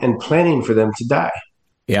expecting and planning for them to die?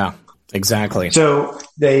 Yeah, exactly. So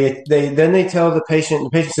they tell the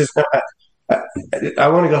patient says, I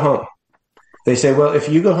want to go home. They say, well, if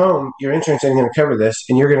you go home, your insurance ain't going to cover this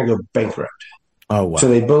and you're going to go bankrupt. Oh, wow. So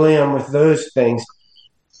they bully them with those things.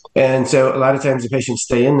 And so a lot of times the patients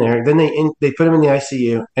stay in there. Then they put them in the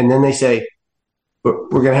ICU, and then they say, we're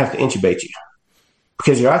going to have to intubate you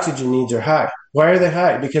because your oxygen needs are high. Why are they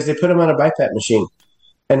high? Because they put them on a BiPAP machine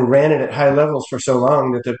and ran it at high levels for so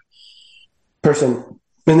long that the person,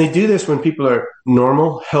 and they do this when people are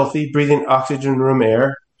normal, healthy, breathing oxygen room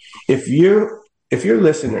air. If your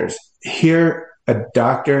listeners hear a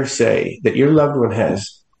doctor say that your loved one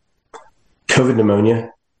has COVID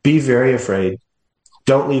pneumonia, be very afraid.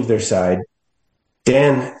 Don't leave their side.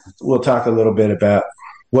 Dan will talk a little bit about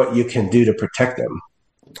what you can do to protect them.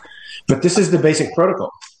 But this is the basic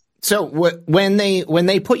protocol. So when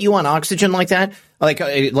they put you on oxygen like that,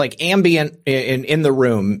 like ambient in the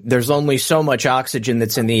room, there's only so much oxygen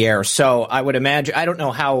that's in the air. So I would imagine, I don't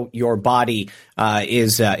know how your body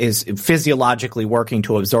is physiologically working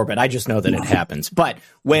to absorb it. I just know that it happens. But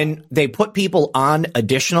when they put people on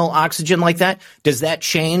additional oxygen like that, does that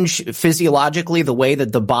change physiologically the way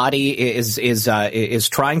that the body is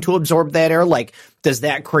trying to absorb that air? Like, does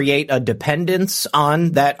that create a dependence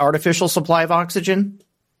on that artificial supply of oxygen?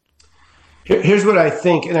 Here's what I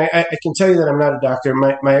think, and I can tell you that I'm not a doctor.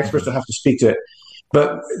 My experts will have to speak to it.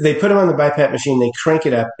 But they put them on the BiPAP machine, they crank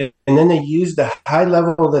it up, and then they use the high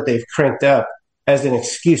level that they've cranked up as an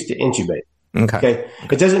excuse to intubate. Okay.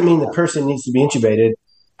 It doesn't mean the person needs to be intubated.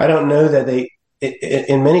 I don't know that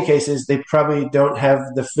in many cases, they probably don't have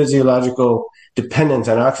the physiological dependence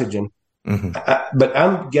on oxygen. Mm-hmm. But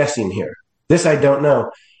I'm guessing here. This I don't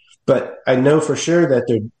know. But I know for sure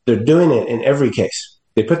that they're doing it in every case.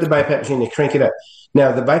 They put the BiPAP machine, they crank it up.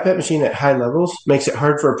 Now, the BiPAP machine at high levels makes it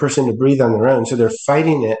hard for a person to breathe on their own, so they're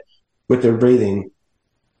fighting it with their breathing.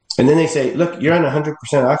 And then they say, look, you're on 100%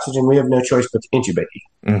 oxygen. We have no choice but to intubate you.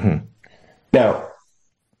 Mm-hmm. Now,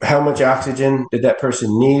 how much oxygen did that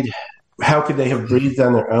person need? How could they have breathed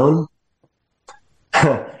on their own?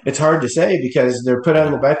 It's hard to say because they're put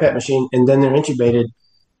on the BiPAP machine and then they're intubated.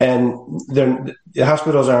 And the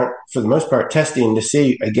hospitals aren't, for the most part, testing to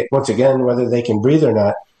see, once again, whether they can breathe or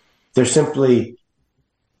not. They're simply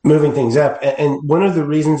moving things up. And one of the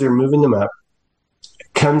reasons they're moving them up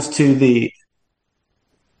comes to the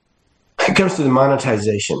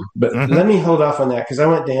monetization. But let me hold off on that because I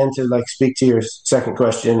want Dan to speak to your second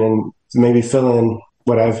question and maybe fill in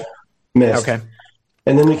what I've missed. Okay.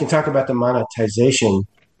 And then we can talk about the monetization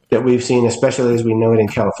that we've seen, especially as we know it in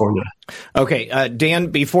California. Okay, Dan,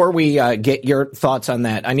 before we get your thoughts on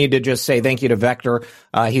that, I need to just say thank you to Vector.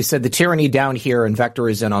 He said the tyranny down here, and Vector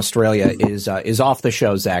is in Australia, is off the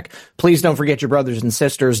show, Zach. Please don't forget your brothers and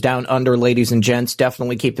sisters down under, ladies and gents.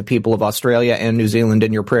 Definitely keep the people of Australia and New Zealand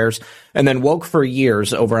in your prayers. And then Woke for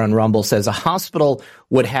Years over on Rumble says a hospital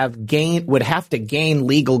would have to gain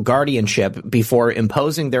legal guardianship before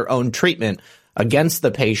imposing their own treatment against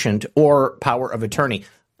the patient or power of attorney.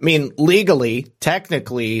 I mean, legally,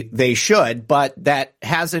 technically, they should, but that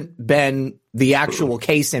hasn't been the actual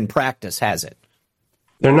case in practice, has it?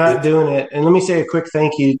 They're not doing it. And let me say a quick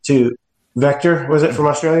thank you to Vector. Was it from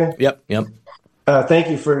Australia? Yep. Thank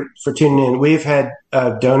you for tuning in. We've had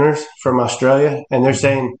donors from Australia, and they're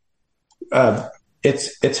saying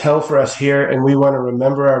it's hell for us here, and we want to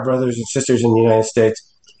remember our brothers and sisters in the United States.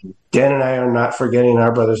 Dan and I are not forgetting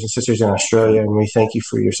our brothers and sisters in Australia, and we thank you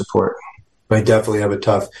for your support. I definitely have it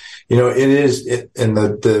tough. And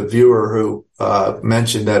the viewer who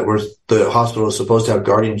mentioned that the hospital is supposed to have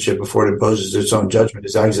guardianship before it imposes its own judgment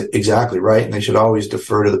is exactly right. And they should always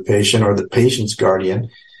defer to the patient or the patient's guardian.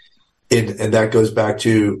 And that goes back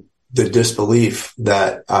to the disbelief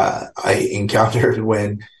that I encountered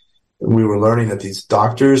when we were learning that these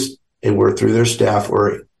doctors, through their staff,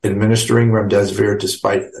 were administering remdesivir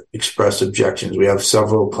despite express objections. We have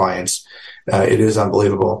several clients. It is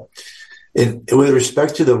unbelievable. With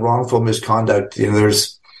respect to the wrongful misconduct,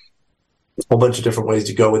 there's a whole bunch of different ways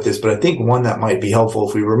to go with this, but I think one that might be helpful,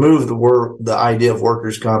 if we remove the idea of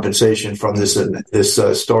workers' compensation from this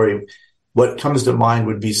story, what comes to mind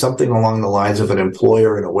would be something along the lines of an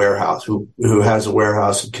employer in a warehouse who has a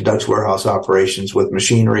warehouse and conducts warehouse operations with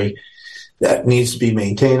machinery that needs to be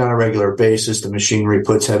maintained on a regular basis. The machinery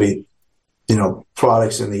puts heavy,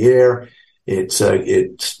 products in the air.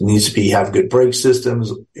 It needs to have good brake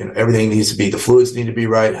systems. Everything needs to be, the fluids need to be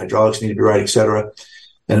right, hydraulics need to be right, et cetera.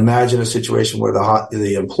 And imagine a situation where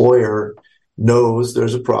the employer knows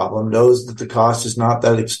there's a problem, knows that the cost is not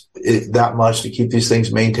that much to keep these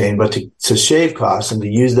things maintained, but to shave costs and to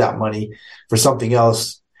use that money for something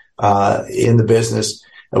else in the business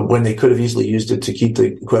when they could have easily used it to keep the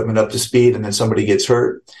equipment up to speed, and then somebody gets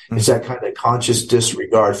hurt. Mm-hmm. It's that kind of conscious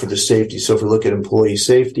disregard for the safety. So if we look at employee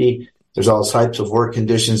safety, there's all types of work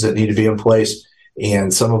conditions that need to be in place,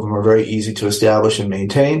 and some of them are very easy to establish and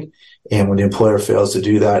maintain. And when the employer fails to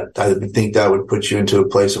do that, I think that would put you into a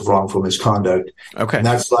place of wrongful misconduct. Okay. And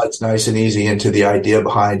that slides nice and easy into the idea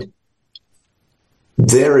behind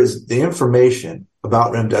there is the information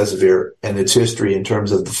about remdesivir and its history in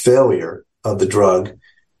terms of the failure of the drug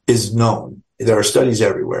is known. There are studies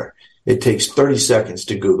everywhere. It takes 30 seconds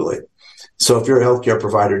to Google it. So if you're a healthcare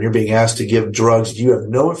provider and you're being asked to give drugs you have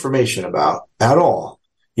no information about at all,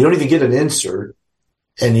 you don't even get an insert,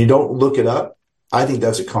 and you don't look it up, I think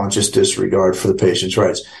that's a conscious disregard for the patient's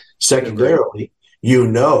rights. Secondarily,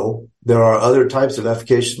 there are other types of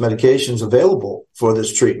efficacious medications available for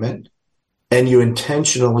this treatment, and you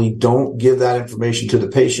intentionally don't give that information to the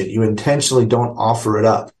patient. You intentionally don't offer it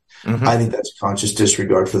up. Mm-hmm. I think that's conscious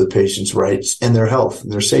disregard for the patient's rights and their health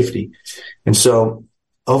and their safety. And so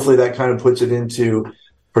hopefully that kind of puts it into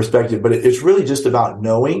perspective, but it's really just about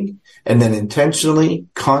knowing and then intentionally,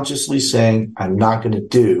 consciously saying, I'm not going to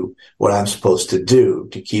do what I'm supposed to do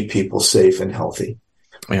to keep people safe and healthy.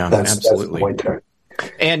 Yeah, that's absolutely. That's the point there.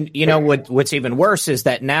 And what's even worse is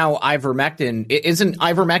that now isn't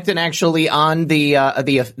ivermectin actually on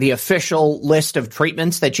the official list of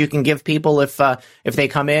treatments that you can give people if they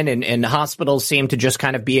come in, and hospitals seem to just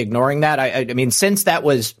kind of be ignoring that. I mean, since that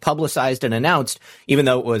was publicized and announced, even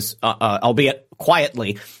though it was albeit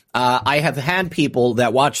quietly, I have had people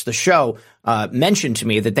that watch the show mention to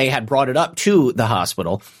me that they had brought it up to the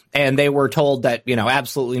hospital, and they were told that,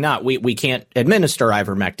 absolutely not. We can't administer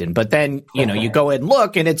ivermectin. But then, you go and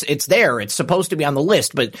look, and it's there. It's supposed to be on the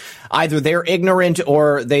list, but either they're ignorant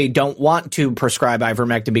or they don't want to prescribe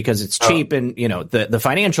ivermectin because it's cheap, and, the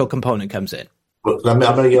financial component comes in. Well, I'm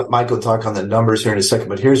going to get Michael to talk on the numbers here in a second,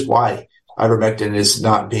 but here's why ivermectin is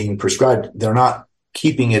not being prescribed. They're not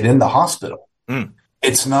keeping it in the hospital. Mm.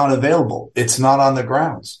 It's not available. It's not on the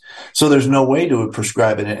grounds. So there's no way to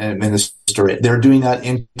prescribe it and administer it. They're doing that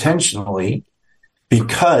intentionally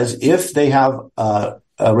because if they have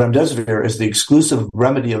remdesivir as the exclusive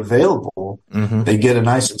remedy available, mm-hmm. they get a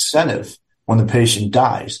nice incentive when the patient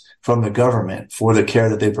dies from the government for the care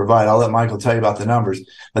that they provide. I'll let Michael tell you about the numbers,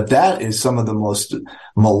 but that is some of the most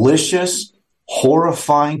malicious,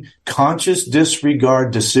 horrifying, conscious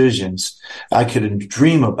disregard decisions I could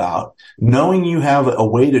dream about, knowing you have a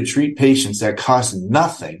way to treat patients that costs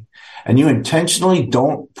nothing and you intentionally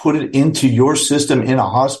don't put it into your system in a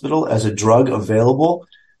hospital as a drug available,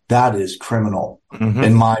 that is criminal,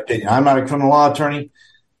 in my opinion. I'm not a criminal law attorney.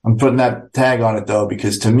 I'm putting that tag on it, though,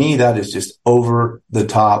 because to me, that is just over the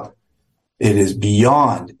top. It is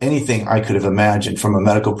beyond anything I could have imagined from a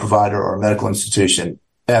medical provider or a medical institution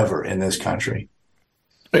ever in this country.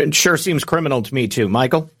 It sure seems criminal to me, too.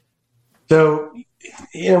 Michael? So,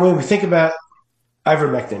 when we think about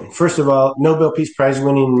ivermectin, first of all, Nobel Peace Prize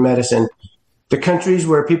winning medicine, the countries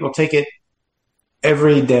where people take it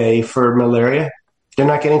every day for malaria, they're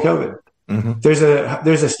not getting COVID.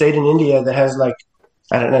 There's a state in India that has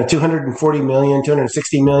 240 million,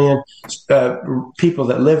 260 million people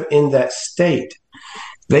that live in that state.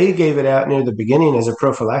 They gave it out near the beginning as a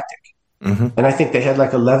prophylactic. And I think they had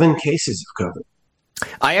 11 cases of COVID.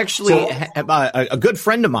 I actually have a good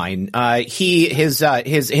friend of mine. His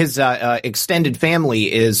extended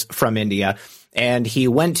family is from India, and he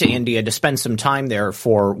went to India to spend some time there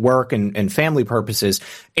for work and family purposes.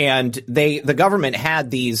 And the government had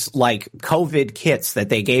these COVID kits that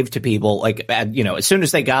they gave to people as soon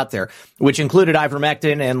as they got there, which included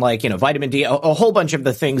ivermectin and vitamin D, a whole bunch of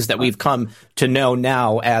the things that we've come to know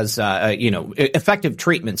now as effective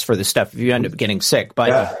treatments for this stuff if you end up getting sick.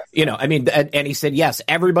 But and he said, yes,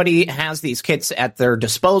 everybody has these kits at their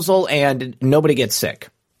disposal and nobody gets sick.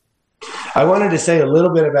 I wanted to say a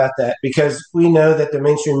little bit about that because we know that the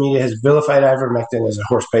mainstream media has vilified ivermectin as a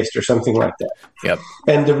horse paste or something like that. Yep.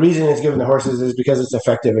 And the reason it's given to horses is because it's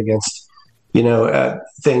effective against,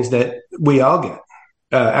 things that we all get.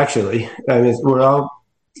 Actually, I mean, we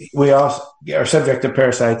all are subject to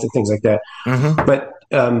parasites and things like that. But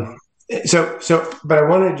but I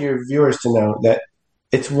wanted your viewers to know that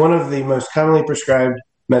it's one of the most commonly prescribed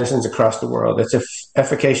medicines across the world. It's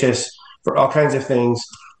efficacious for all kinds of things.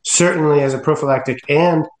 Certainly as a prophylactic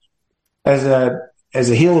and as a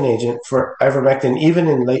healing agent for ivermectin, even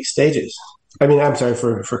in late stages. For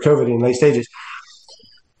COVID in late stages.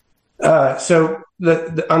 So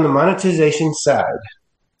on the monetization side,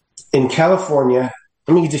 in California,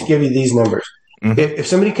 let me just give you these numbers. If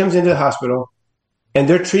somebody comes into the hospital and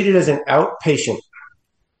they're treated as an outpatient,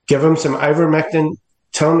 give them some ivermectin,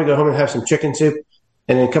 tell them to go home and have some chicken soup,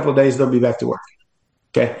 and in a couple of days they'll be back to work.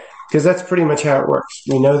 Okay. Because that's pretty much how it works.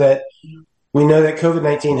 We know that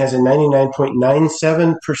COVID-19 has a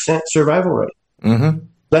 99.97% survival rate.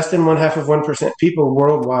 Less than 0.5% people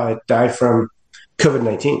worldwide die from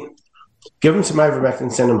COVID-19. Give them some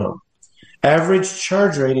ivermectin, send them home. Average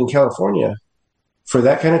charge rate in California for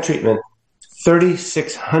that kind of treatment,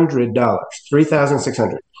 $3,600,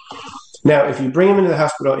 $3,600. Now, if you bring them into the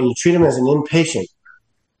hospital and you treat them as an inpatient,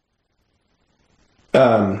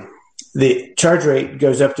 the charge rate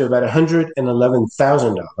goes up to about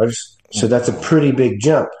 $111,000. So that's a pretty big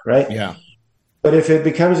jump, right? Yeah. But if it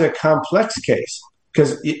becomes a complex case,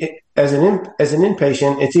 because as an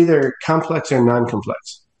inpatient, it's either complex or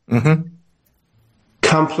non-complex.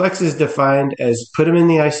 Complex is defined as put them in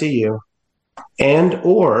the ICU and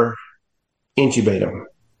or intubate them.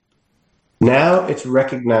 Now it's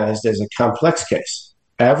recognized as a complex case.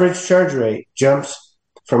 Average charge rate jumps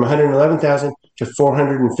from $111,000 to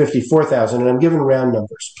 $454,000, and I'm giving round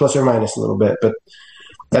numbers, plus or minus a little bit, but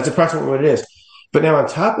that's approximately what it is. But now on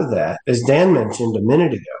top of that, as Dan mentioned a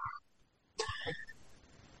minute ago,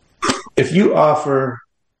 if you offer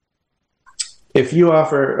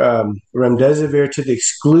remdesivir to the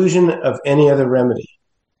exclusion of any other remedy,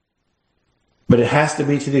 but it has to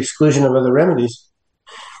be to the exclusion of other remedies.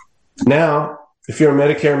 Now, if you're a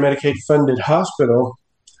Medicare and Medicaid funded hospital,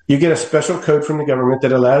 you get a special code from the government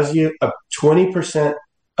that allows you a 20%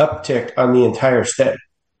 uptick on the entire stay.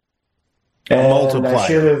 And multiply. I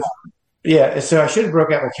should have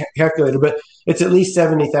broke out my calculator, but it's at least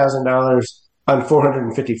 $70,000 on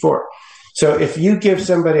 454. So if you give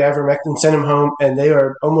somebody ivermectin, send them home, and they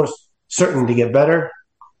are almost certain to get better,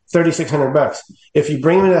 $3,600. If you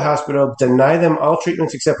bring them to the hospital, deny them all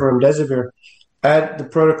treatments except for remdesivir, add the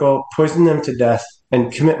protocol, poison them to death,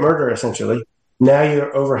 and commit murder, essentially, now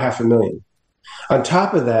you're over $500,000. On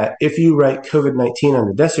top of that, if you write COVID-19 on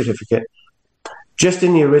the death certificate, just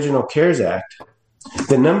in the original CARES Act,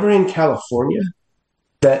 the number in California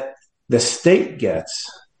that the state gets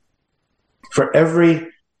for every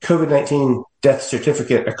COVID-19 death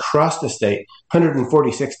certificate across the state,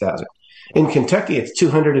 146,000. In Kentucky, it's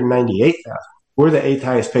 298,000. We're the 8th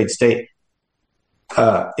highest paid state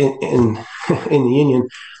in the union.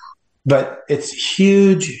 But it's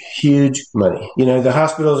huge, huge money. The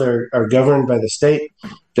hospitals are governed by the state.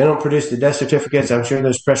 They don't produce the death certificates. I'm sure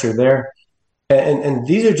there's pressure there. And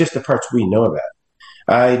these are just the parts we know about.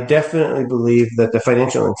 I definitely believe that the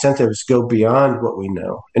financial incentives go beyond what we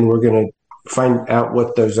know, and we're going to find out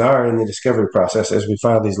what those are in the discovery process as we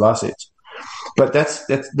file these lawsuits. But that's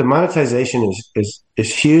the monetization is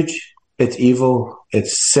huge. It's evil.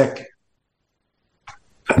 It's sick.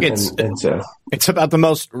 It's about the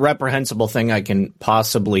most reprehensible thing I can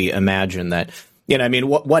possibly imagine. That, I mean,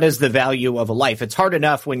 what is the value of a life? It's hard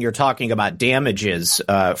enough when you're talking about damages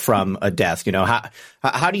from a death.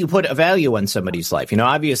 How do you put a value on somebody's life?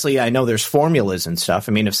 Obviously, I know there's formulas and stuff.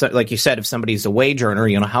 I mean, like you said, if somebody's a wage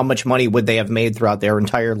earner, how much money would they have made throughout their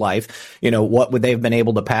entire life? What would they have been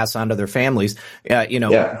able to pass on to their families?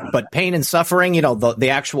 But pain and suffering, the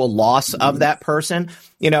actual loss of that person,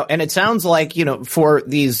 and it sounds like, for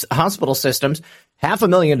these hospital systems,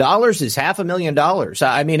 $500,000 is $500,000.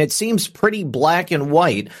 I mean, it seems pretty black and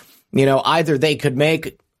white. Either they could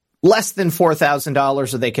make less than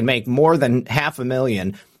 $4,000 or they can make more than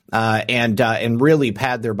 $500,000 and really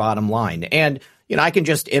pad their bottom line. And, I can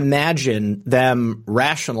just imagine them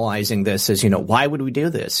rationalizing this as, why would we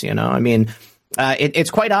do this? I mean,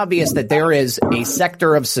 it's quite obvious that there is a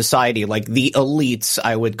sector of society, like the elites,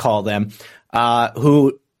 I would call them,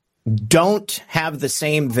 who don't have the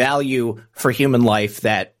same value for human life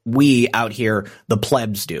that we out here, the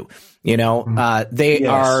plebs, do. They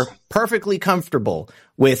are perfectly comfortable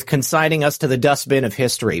with consigning us to the dustbin of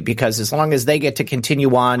history, because as long as they get to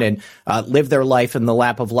continue on and live their life in the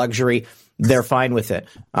lap of luxury, they're fine with it.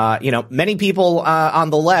 Many people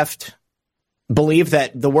on the left believe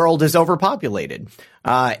that the world is overpopulated.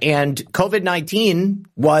 And COVID-19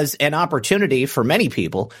 was an opportunity for many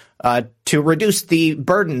people to reduce the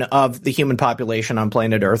burden of the human population on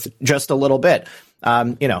planet Earth just a little bit.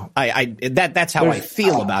 That's how I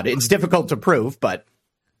feel about it. It's difficult to prove, but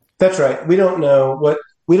that's right. We don't know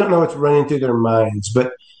what's running through their minds,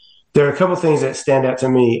 but there are a couple of things that stand out to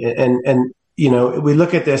me. And we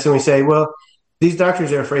look at this and we say, well, these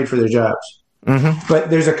doctors are afraid for their jobs. Mm-hmm.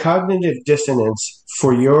 But there's a cognitive dissonance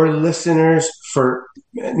for your listeners,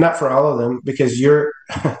 not for all of them, because you're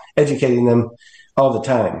educating them all the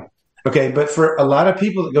time. Okay, but for a lot of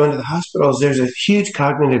people that go into the hospitals, there's a huge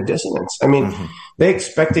cognitive dissonance. I mean, They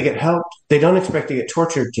expect to get helped. They don't expect to get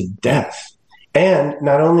tortured to death. And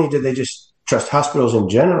not only do they just trust hospitals in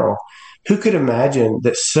general, who could imagine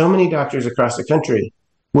that so many doctors across the country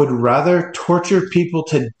would rather torture people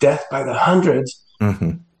to death by the hundreds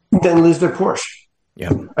than lose their Porsche?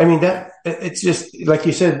 Yeah. I mean, it's just like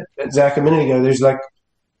you said, Zach, a minute ago, there's like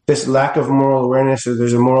this lack of moral awareness, or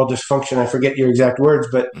there's a moral dysfunction. I forget your exact words,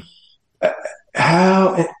 but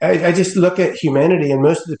I just look at humanity, and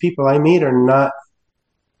most of the people I meet are not,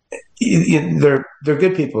 they're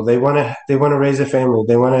good people. They want to raise a family.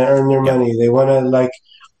 They want to earn their money. They want to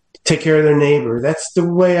take care of their neighbor. That's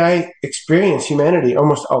the way I experience humanity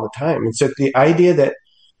almost all the time. And so the idea that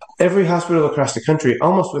every hospital across the country,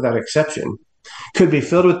 almost without exception, could be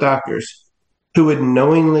filled with doctors who would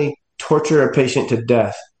knowingly torture a patient to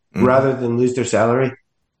death rather than lose their salary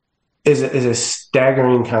is a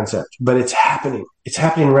staggering concept. But it's happening. It's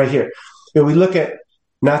happening right here. We look at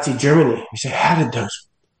Nazi Germany. We say, how did those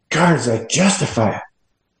guards justify it?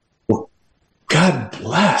 Well, God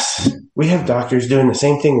bless. We have doctors doing the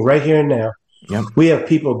same thing right here and now. Yep. We have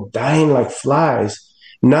people dying like flies,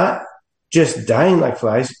 not just dying like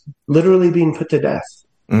flies, literally being put to death.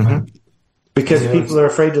 Because people are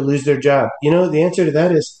afraid to lose their job. The answer to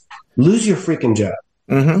that is lose your freaking job.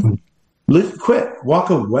 Quit, walk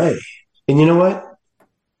away. And you know what?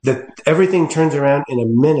 Everything turns around in a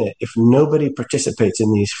minute if nobody participates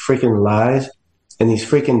in these freaking lies and these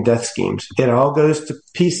freaking death schemes. It all goes to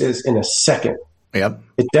pieces in a second. Yep.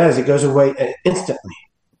 It does. It goes away instantly,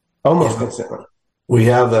 almost instantly. We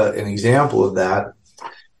have an example of that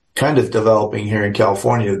kind of developing here in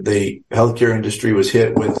California. The healthcare industry was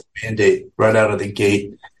hit with mandate right out of the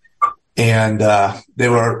gate, and they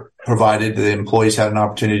were provided, the employees had an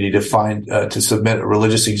opportunity to submit a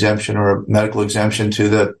religious exemption or a medical exemption to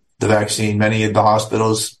the vaccine. Many of the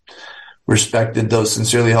hospitals respected those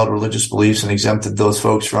sincerely held religious beliefs and exempted those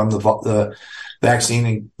folks from the vaccine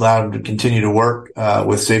and allowed them to continue to work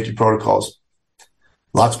with safety protocols.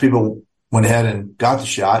 Lots of people went ahead and got the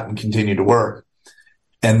shot and continued to work.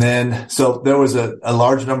 And then, so there was a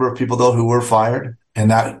large number of people, though, who were fired,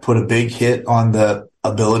 and that put a big hit on the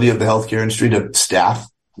ability of the healthcare industry to staff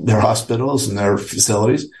their hospitals and their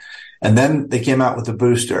facilities. And then they came out with a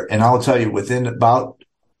booster. And I'll tell you, within about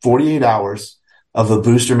 48 hours of the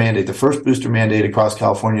booster mandate, the first booster mandate across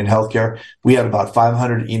California in healthcare, we had about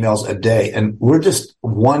 500 emails a day. And we're just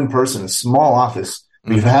one person, a small office.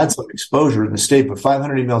 We've had some exposure in the state, but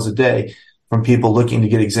 500 emails a day from people looking to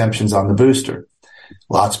get exemptions on the booster.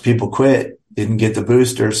 Lots of people quit didn't get the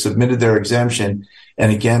booster, submitted their exemption,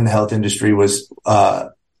 and again, the health industry was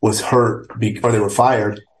hurt, or they were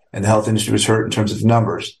fired, and the health industry was hurt in terms of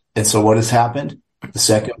numbers. And so what has happened? The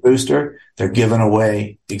second booster, they're giving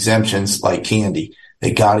away exemptions like candy.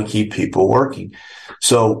 They got to keep people working.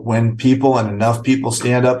 So when people and enough people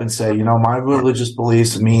stand up and say, my religious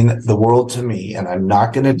beliefs mean the world to me, and I'm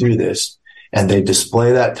not going to do this, and they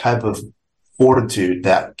display that type of fortitude,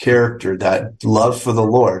 that character, that love for the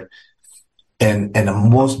Lord, and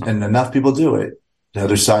enough people do it, the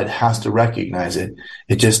other side has to recognize it.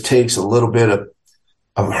 It just takes a little bit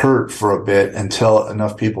of hurt for a bit until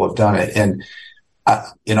enough people have done it. And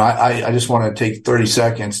I just want to take 30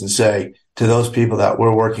 seconds and say to those people that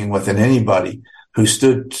we're working with, and anybody who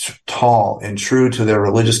stood tall and true to their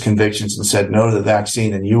religious convictions and said no to the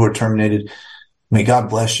vaccine, and you were terminated, may God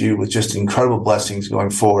bless you with just incredible blessings going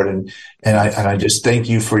forward. And I just thank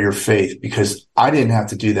you for your faith, because I didn't have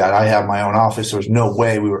to do that. I have my own office. There was no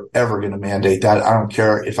way we were ever going to mandate that. I don't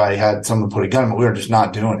care if I had someone put a gun, but we were just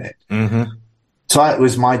not doing it. Mm-hmm. So it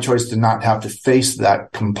was my choice to not have to face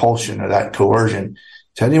that compulsion or that coercion.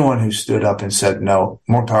 To anyone who stood up and said no,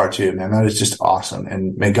 more power to you, man. That is just awesome.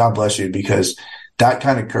 And may God bless you, because that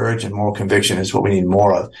kind of courage and moral conviction is what we need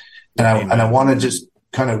more of. And I want to just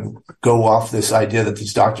kind of go off this idea that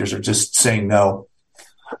these doctors are just saying no,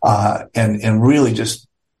 and really just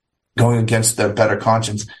going against their better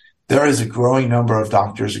conscience. There is a growing number of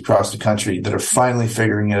doctors across the country that are finally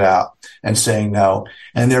figuring it out and saying no,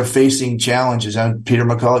 and they're facing challenges. And Peter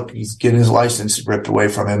McCullough, he's getting his license ripped away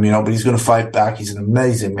from him, but he's going to fight back. He's an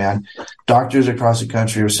amazing man. Doctors across the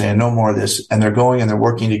country are saying no more of this, and they're going and they're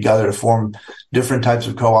working together to form different types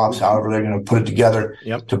of co-ops, however they're going to put it together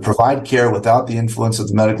to provide care without the influence of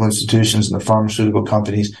the medical institutions and the pharmaceutical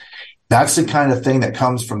companies. That's the kind of thing that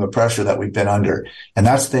comes from the pressure that we've been under. And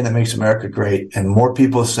that's the thing that makes America great. And more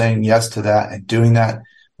people saying yes to that and doing that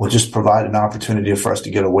will just provide an opportunity for us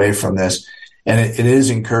to get away from this. And it is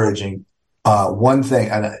encouraging. One thing,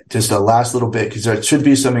 and just a last little bit, because there should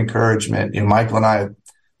be some encouragement. Michael and I have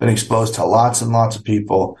been exposed to lots and lots of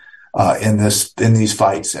people in these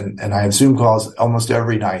fights. And I have Zoom calls almost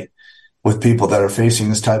every night with people that are facing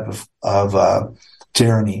this type of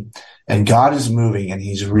tyranny. And God is moving, and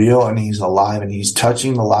he's real, and he's alive, and he's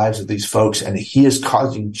touching the lives of these folks, and he is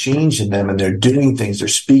causing change in them, and they're doing things. They're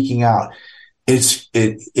speaking out.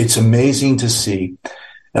 It's amazing to see.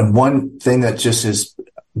 And one thing that just is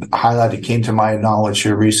highlighted, came to my knowledge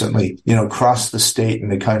here recently, across the state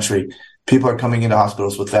and the country, people are coming into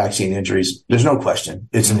hospitals with vaccine injuries. There's no question.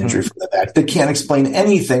 It's an injury from the vaccine. They can't explain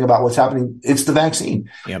anything about what's happening. It's the vaccine.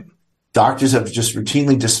 Yep. Doctors have just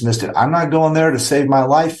routinely dismissed it. I'm not going there to save my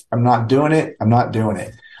life. I'm not doing it. I'm not doing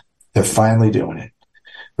it. They're finally doing it.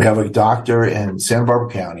 We have a doctor in Santa Barbara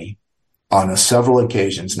County on several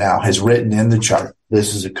occasions now has written in the chart,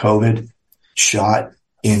 this is a COVID shot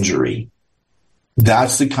injury.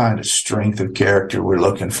 That's the kind of strength of character we're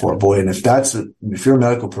looking for, boy. And if you're a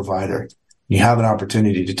medical provider, you have an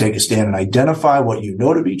opportunity to take a stand and identify what you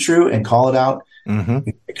know to be true and call it out. Mm-hmm.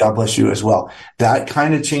 God bless you as well. That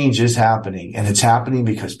kind of change is happening, and it's happening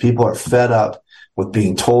because people are fed up with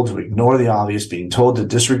being told to ignore the obvious, being told to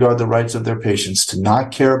disregard the rights of their patients, to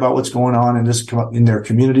not care about what's going on in their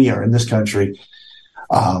community or in this country,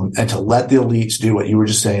 and to let the elites do what you were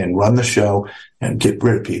just saying, run the show and get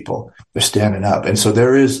rid of people. They're standing up, and so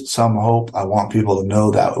there is some hope. I want people to know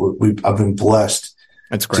that I've been blessed.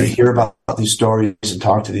 That's great to hear about these stories and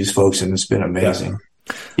talk to these folks, and it's been amazing.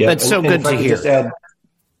 Yeah, that's so good to hear. Zach,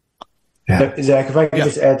 if I could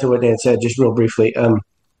just add to what Dan said, just real briefly,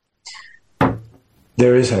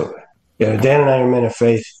 there is hope. Dan and I are men of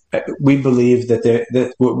faith. We believe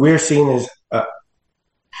that what we're seeing is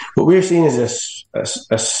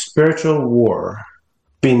a spiritual war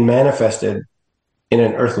being manifested in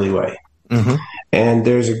an earthly way. Mm-hmm. And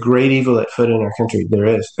there's a great evil at foot in our country. There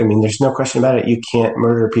is. I mean, there's no question about it. You can't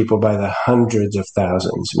murder people by the hundreds of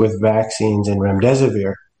thousands with vaccines and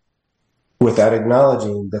remdesivir without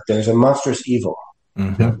acknowledging that there's a monstrous evil.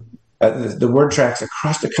 Mm-hmm. The word tracks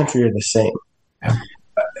across the country are the same. Yeah.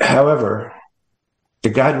 However, the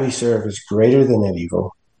God we serve is greater than that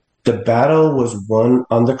evil. The battle was won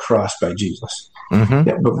on the cross by Jesus. Mm-hmm.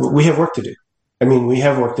 Yeah, but we have work to do. I mean, we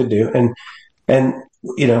have work to do. And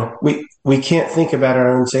we can't think about our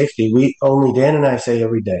own safety. Dan and I say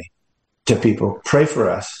every day to people, pray for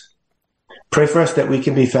us. Pray for us that we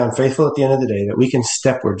can be found faithful at the end of the day, that we can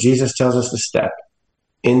step where Jesus tells us to step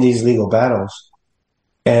in these legal battles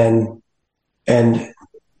and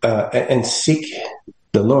seek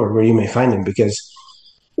the Lord where you may find him, because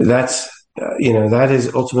that's, that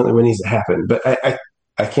is ultimately what needs to happen. But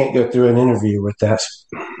I can't go through an interview with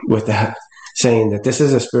that saying that this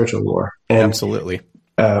is a spiritual war. And, absolutely.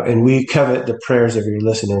 And we covet the prayers of your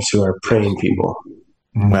listeners who are praying people.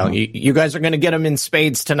 Well, you guys are going to get them in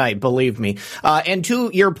spades tonight, believe me. And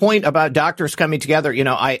to your point about doctors coming together,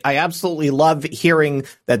 I absolutely love hearing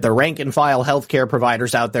that the rank and file healthcare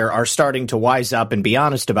providers out there are starting to wise up and be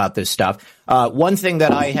honest about this stuff. One thing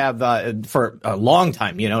that I have for a long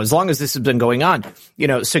time, as long as this has been going on,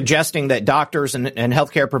 suggesting that doctors and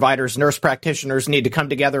healthcare providers, nurse practitioners need to come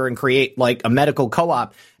together and create like a medical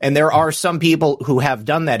co-op. And there are some people who have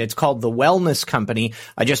done that. It's called the Wellness Company.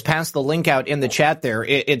 I just passed the link out in the chat there.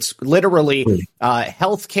 It's literally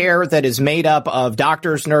healthcare that is made up of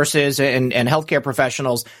doctors, nurses, and healthcare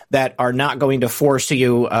professionals that are not going to force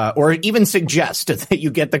you or even suggest that you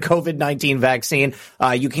get the COVID-19 vaccine.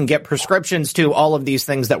 You can get prescriptions to all of these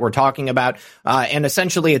things that we're talking about. And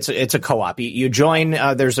essentially, it's a co-op. You join,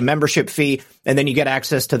 there's a membership fee, and then you get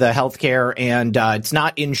access to the healthcare. And it's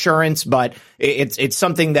not insurance, but it's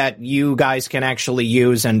something that you guys can actually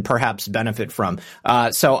use and perhaps benefit from.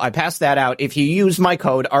 So I passed that out. If you use my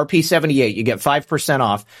code RP78, you get 5%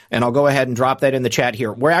 off, and I'll go ahead and drop that in the chat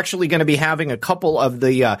here. We're actually going to be having a couple of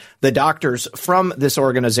the doctors from this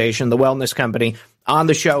organization, the Wellness Company, on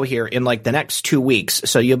the show here in like the next 2 weeks.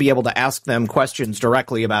 So you'll be able to ask them questions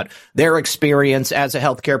directly about their experience as a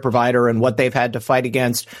healthcare provider and what they've had to fight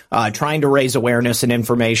against, trying to raise awareness and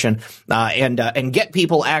information, and get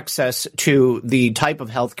people access to the type of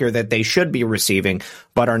healthcare that they should be receiving,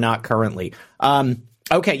 but are not currently.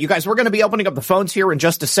 Okay, you guys, we're going to be opening up the phones here in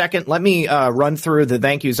just a second. Let me run through the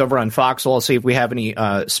thank yous over on Foxhole. I'll see if we have any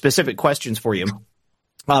specific questions for you.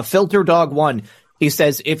 Filter Dog 1. He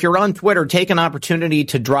says, if you're on Twitter, take an opportunity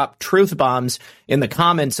to drop truth bombs in the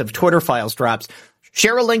comments of Twitter Files drops.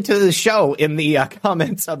 Share a link to the show in the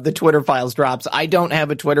comments of the Twitter Files drops. I don't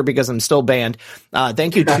have a Twitter because I'm still banned.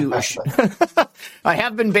 Thank you to I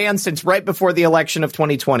have been banned since right before the election of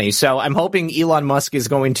 2020, so I'm hoping Elon Musk is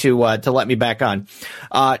going to let me back on.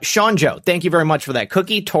 Sean Joe, thank you very much for that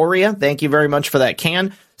cookie. Toria, thank you very much for that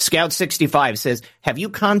can. Scout65 says, have you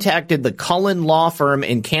contacted the Cullen Law Firm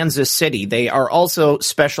in Kansas City? They are also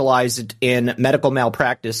specialized in medical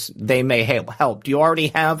malpractice. They may help. Do you already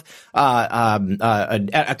have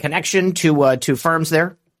a connection to firms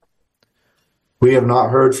there? We have not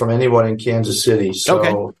heard from anyone in Kansas City, so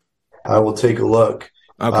okay. I will take a look.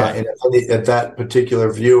 Okay. And if that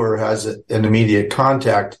particular viewer has an immediate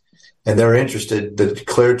contact and they're interested, the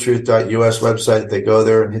declaretruth.us website, they go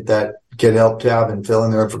there and hit that Get Help tab and fill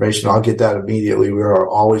in their information. I'll get that immediately. We are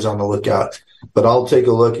always on the lookout. But I'll take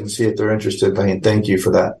a look and see if they're interested. And thank you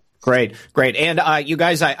for that. Great. And you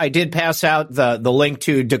guys, I did pass out the link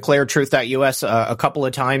to declaretruth.us a couple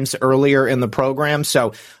of times earlier in the program.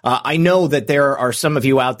 So I know that there are some of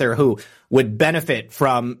you out there who would benefit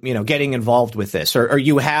from, getting involved with this, or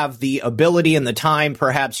you have the ability and the time.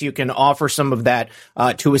 Perhaps you can offer some of that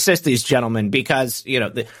to assist these gentlemen, because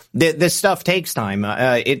this stuff takes time.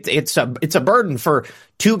 It's a burden for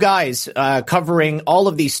two guys covering all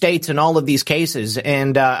of these states and all of these cases,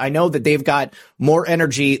 and I know that they've got more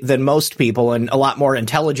energy than most people and a lot more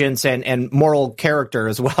intelligence and moral character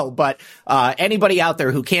as well. But anybody out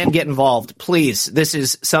there who can get involved, please, this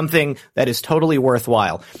is something that is totally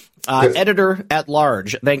worthwhile. Editor at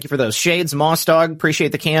large, thank you for those shades. Moss Dog,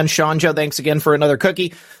 appreciate the can. Sean Joe, thanks again for another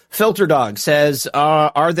cookie. Filter Dog says,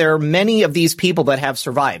 are there many of these people that have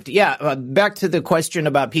survived? Yeah, back to the question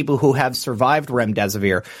about people who have survived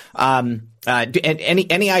remdesivir.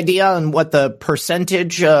 Any idea on what the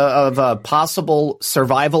percentage of possible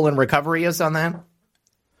survival and recovery is on that?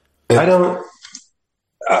 I don't.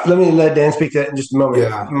 Let me let Dan speak to that in just a moment.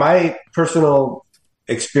 Yeah. My personal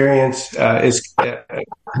experience is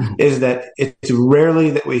that it's rarely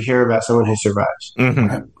that we hear about someone who survives.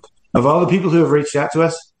 Mm-hmm. Of all the people who have reached out to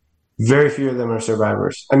us, very few of them are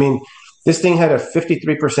survivors. I mean, this thing had a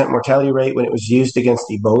 53% mortality rate when it was used against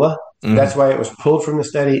Ebola. Mm-hmm. That's why it was pulled from the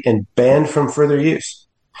study and banned from further use.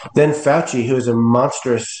 Then Fauci, who is a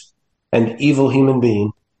monstrous and evil human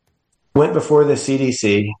being, went before the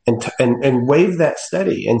CDC and waived that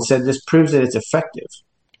study and said this proves that it's effective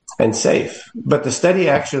and safe. But the study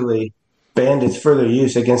actually banned its further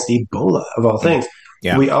use against Ebola, of all things.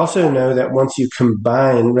 Yeah. We also know that once you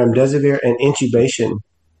combine remdesivir and intubation,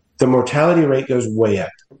 the mortality rate goes way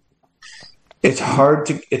up. It's hard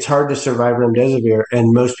to survive remdesivir,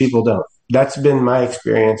 and most people don't. That's been my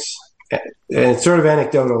experience. And it's sort of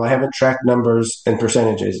anecdotal. I haven't tracked numbers and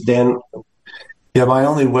percentages. Dan? Yeah, my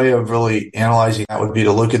only way of really analyzing that would be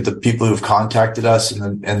to look at the people who've contacted us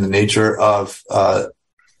and the nature of the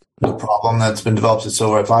problem that's been developed.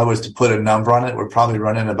 So if I was to put a number on it, we're probably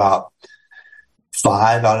running about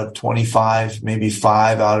 5 out of 25, maybe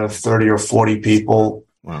 5 out of 30 or 40 people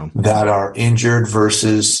that are injured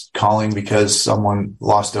versus calling because someone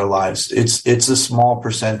lost their lives. It's a small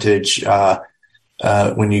percentage.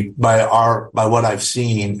 When you by what I've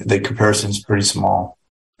seen, the comparison is pretty small.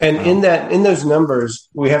 And in those numbers,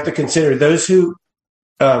 we have to consider those who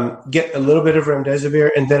get a little bit of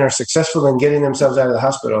remdesivir and then are successful in getting themselves out of the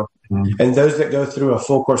hospital, and those that go through a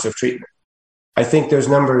full course of treatment. I think those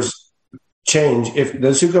numbers change. If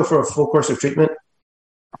those who go for a full course of treatment,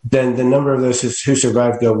 then the number of those who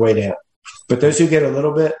survive go way down. But those who get a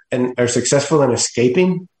little bit and are successful in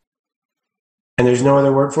escaping, and there's no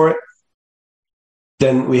other word for it,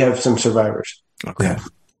 then we have some survivors. Okay. Yeah.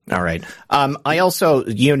 All right. I also,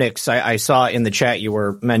 Unix, I saw in the chat you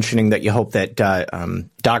were mentioning that you hope that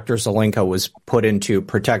Dr. Zelenko was put into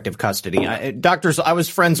protective custody. I was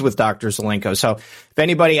friends with Dr. Zelenko, so if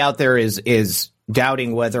anybody out there is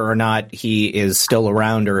doubting whether or not he is still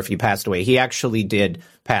around or if he passed away, he actually did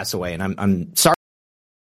pass away, and I'm sorry.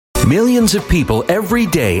 Millions of people every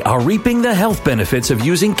day are reaping the health benefits of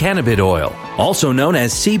using cannabis oil, also known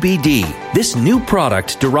as CBD. This new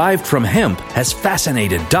product derived from hemp has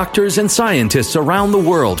fascinated doctors and scientists around the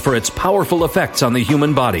world for its powerful effects on the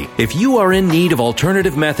human body. If you are in need of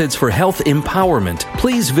alternative methods for health empowerment,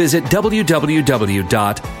 please visit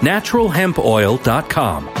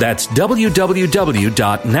www.naturalhempoil.com. That's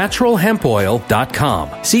www.naturalhempoil.com.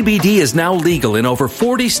 CBD is now legal in over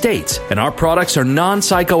 40 states, and our products are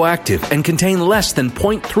non-psychoactive and contain less than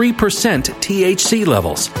 0.3% THC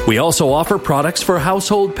levels. We also offer products for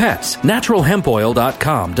household pets.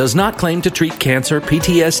 NaturalHempOil.com does not claim to treat cancer,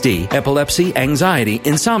 PTSD, epilepsy, anxiety,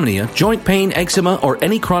 insomnia, joint pain, eczema, or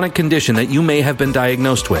any chronic condition that you may have been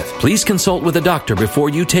diagnosed with. Please consult with a doctor before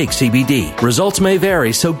you take CBD. Results may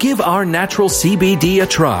vary, so give our natural CBD a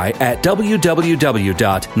try at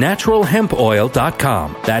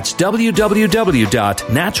www.naturalhempoil.com. That's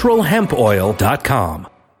www.naturalhempoil.com.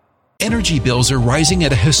 Energy bills are rising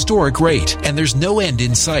at a historic rate, and there's no end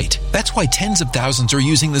in sight. That's why tens of thousands are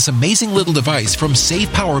using this amazing little device from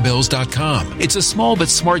SavePowerBills.com. It's a small but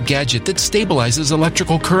smart gadget that stabilizes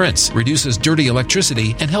electrical currents, reduces dirty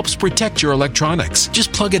electricity, and helps protect your electronics.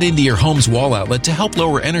 Just plug it into your home's wall outlet to help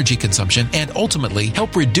lower energy consumption and ultimately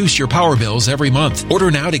help reduce your power bills every month. Order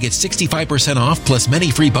now to get 65% off plus many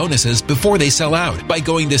free bonuses before they sell out by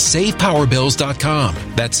going to SavePowerBills.com.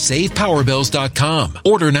 That's SavePowerBills.com.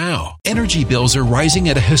 Order now. Energy bills are rising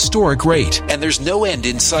at a historic rate, and there's no end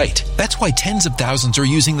in sight. That's why tens of thousands are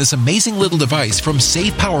using this amazing little device from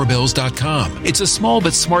SavePowerBills.com. It's a small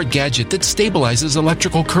but smart gadget that stabilizes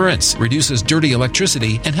electrical currents, reduces dirty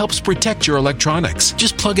electricity, and helps protect your electronics.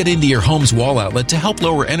 Just plug it into your home's wall outlet to help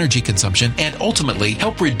lower energy consumption and ultimately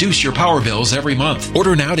help reduce your power bills every month.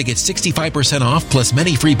 Order now to get 65% off plus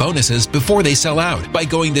many free bonuses before they sell out by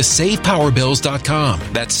going to SavePowerBills.com.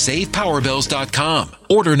 That's SavePowerBills.com.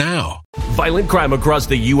 Order now. Violent crime across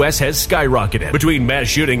the U.S. has skyrocketed. Between mass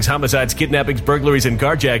shootings, homicides, kidnappings, burglaries, and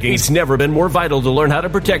carjackings, it's never been more vital to learn how to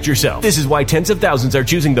protect yourself. This is why tens of thousands are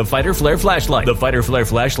choosing the Fighter Flare flashlight. The Fighter Flare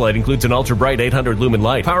flashlight includes an ultra-bright 800 lumen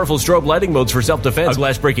light, powerful strobe lighting modes for self-defense, a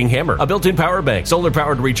glass-breaking hammer, a built-in power bank,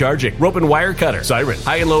 solar-powered recharging, rope and wire cutter, siren,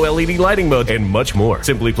 high and low LED lighting mode, and much more.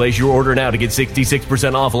 Simply place your order now to get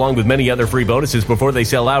 66% off along with many other free bonuses before they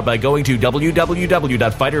sell out by going to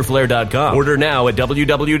www.fighterflare.com. Order now at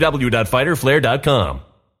www.fighterflare.com.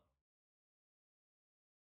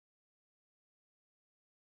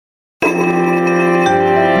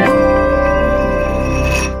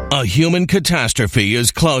 A human catastrophe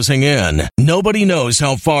is closing in. Nobody knows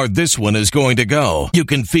how far this one is going to go. You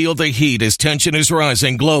can feel the heat as tension is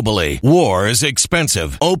rising globally. War is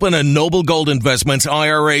expensive. Open a Noble Gold Investments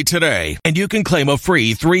IRA today, and you can claim a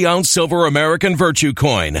free 3-ounce silver American Virtue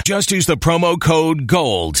coin. Just use the promo code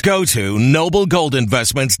GOLD. Go to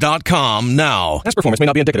noblegoldinvestments.com now. Past performance may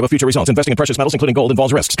not be indicative of future results. Investing in precious metals, including gold,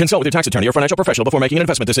 involves risks. Consult with your tax attorney or financial professional before making an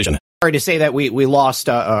investment decision. Sorry to say that we lost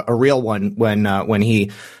a real one when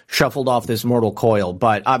he shuffled off this mortal coil,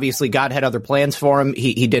 but obviously God had other plans for him.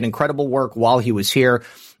 He did incredible work while he was here,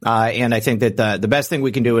 and I think that the best thing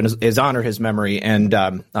we can do is honor his memory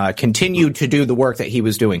and continue to do the work that he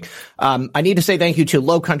was doing. I need to say thank you to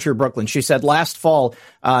Low Country Brooklyn. She said last fall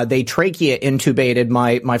they trachea intubated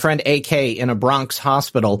my friend AK in a Bronx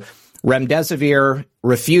hospital. Remdesivir,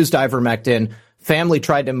 refused ivermectin. Family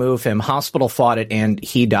tried to move him. Hospital fought it, and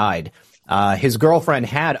he died. His girlfriend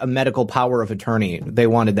had a medical power of attorney. They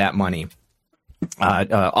wanted that money.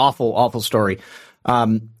 Awful story.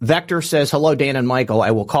 Vector says, hello, Dan and Michael.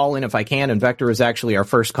 I will call in if I can. And Vector is actually our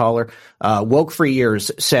first caller. Woke for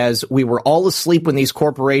Years says, we were all asleep when these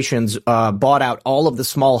corporations bought out all of the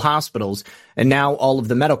small hospitals and now all of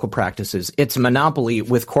the medical practices. It's a monopoly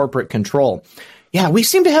with corporate control. Yeah, we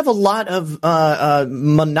seem to have a lot of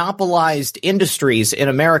monopolized industries in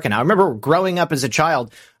America now. I remember growing up as a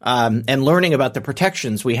child and learning about the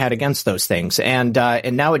protections we had against those things. And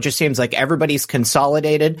now it just seems like everybody's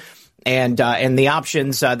consolidated. And the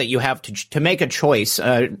options that you have to make a choice,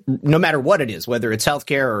 no matter what it is, whether it's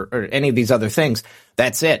healthcare or any of these other things,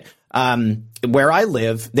 that's it. Where I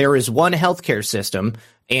live, there is one healthcare system,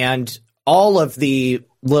 and all of the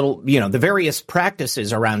little, the various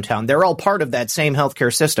practices around town, they're all part of that same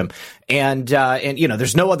healthcare system. And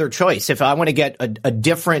there's no other choice. If I want to get a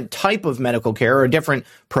different type of medical care or a different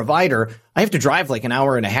provider, I have to drive like an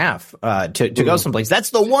hour and a half to go someplace.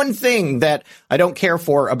 That's the one thing that I don't care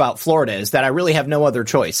for about Florida, is that I really have no other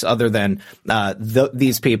choice other than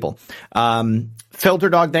these people. Filter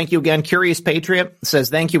Dog, thank you again. Curious Patriot says,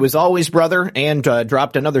 thank you as always, brother, and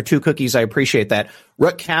dropped another 2 cookies. I appreciate that.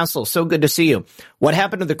 Rook Castle, so good to see you. What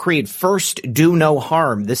happened to the creed? First, do no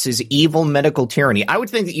harm. This is evil medical tyranny. I would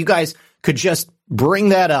think that you guys could just bring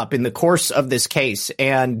that up in the course of this case,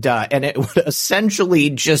 and it would essentially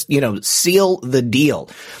just, seal the deal.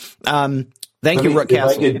 Thank you, Rook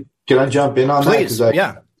Castle. Can I jump in on Please, that?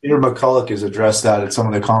 Yeah. Peter McCulloch has addressed that at some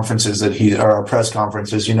of the conferences our press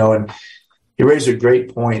conferences, and he raised a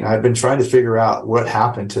great point. I've been trying to figure out what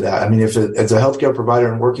happened to that. I mean, if it's a healthcare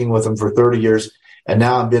provider and working with them for 30 years, and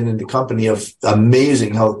now I've been in the company of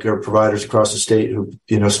amazing healthcare providers across the state who,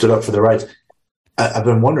 stood up for their rights. I've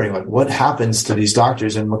been wondering, what happens to these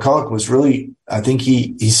doctors? And McCulloch was really, I think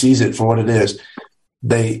he sees it for what it is.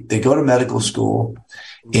 They go to medical school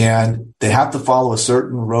and they have to follow a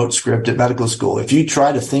certain rote script at medical school. If you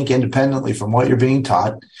try to think independently from what you're being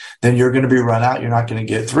taught, then you're going to be run out. You're not going to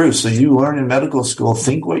get through. So you learn in medical school,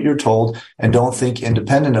 think what you're told and don't think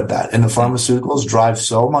independent of that. And the pharmaceuticals drive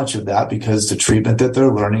so much of that because the treatment that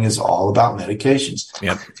they're learning is all about medications.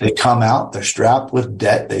 Yep. They come out, they're strapped with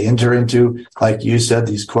debt. They enter into, like you said,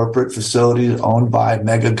 these corporate facilities owned by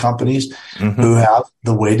mega companies who have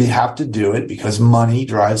the way they have to do it because money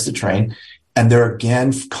drives the train. And they're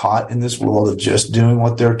again caught in this world of just doing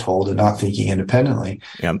what they're told and not thinking independently.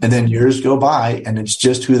 Yep. And then years go by and it's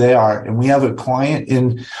just who they are. And we have a client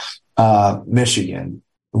in Michigan,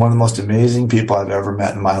 one of the most amazing people I've ever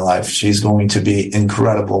met in my life. She's going to be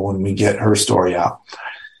incredible when we get her story out.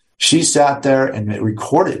 She sat there and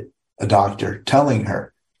recorded a doctor telling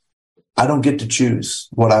her, I don't get to choose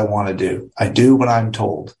what I want to do. I do what I'm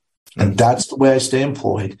told. And that's the way I stay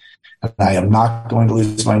employed. And I am not going to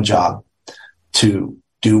lose my job to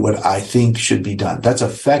do what I think should be done. That's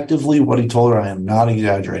effectively what he told her. I am not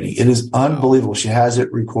exaggerating. It is unbelievable. She has it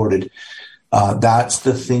recorded. That's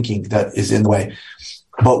the thinking that is in the way.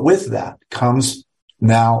 But with that comes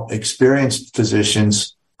now experienced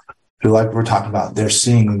physicians who, like we're talking about, they're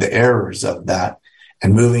seeing the errors of that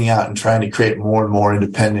and moving out and trying to create more and more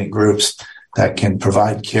independent groups that can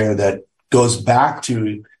provide care that goes back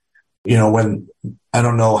to, when I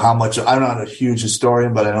don't know how much, I'm not a huge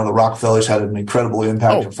historian, but I know the Rockefellers had an incredible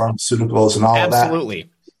impact on pharmaceuticals and all of that. Absolutely.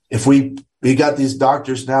 If we got these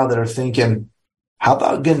doctors now that are thinking, how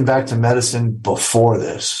about getting back to medicine before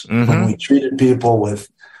this, when we treated people with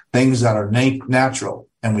things that are natural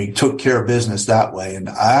and we took care of business that way? And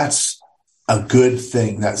that's a good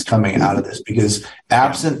thing that's coming out of this, because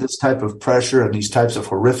absent this type of pressure and these types of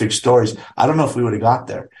horrific stories, I don't know if we would have got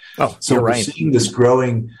there. Oh, so we're seeing this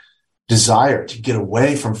growing desire to get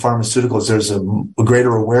away from pharmaceuticals. There's a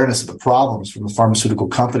greater awareness of the problems from the pharmaceutical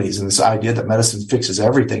companies, and this idea that medicine fixes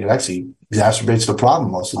everything. It actually exacerbates the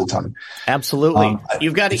problem most of the time. Absolutely.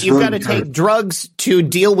 You've got to take drugs to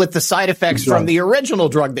deal with the side effects from the original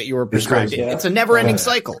drug that you were prescribed. It's a never-ending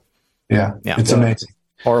cycle. Yeah. It's amazing.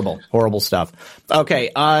 Horrible stuff.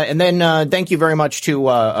 Okay, and then thank you very much to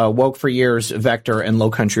Woke for Years, Vector, and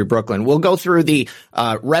Low Country Brooklyn. We'll go through the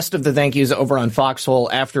rest of the thank yous over on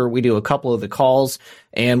Foxhole after we do a couple of the calls,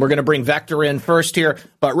 and we're going to bring Vector in first here.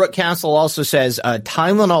 But Rook Castle also says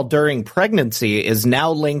Tylenol during pregnancy is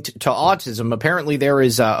now linked to autism. Apparently there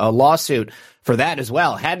is a lawsuit for that as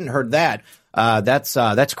well. Hadn't heard that.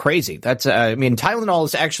 That's crazy. Tylenol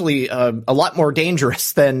is actually a lot more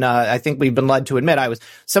dangerous than I think we've been led to admit.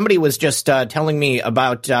 Somebody was just telling me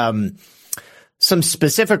about some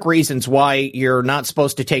specific reasons why you're not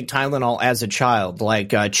supposed to take Tylenol as a child,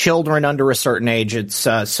 like children under a certain age. It's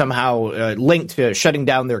somehow linked to shutting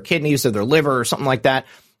down their kidneys or their liver or something like that.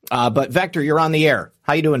 But Vector, you're on the air.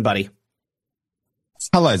 How you doing, buddy?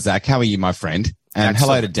 Hello, Zach. How are you, my friend? And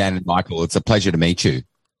hello to Dan and Michael. It's a pleasure to meet you.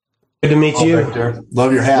 Good to meet you. Victor.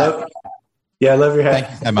 Love your hat. I love your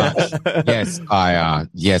hat. Thank you so much.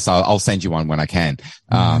 Yes, I'll send you one when I can.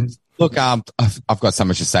 Look, I've got so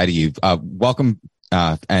much to say to you. Welcome.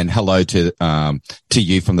 And hello to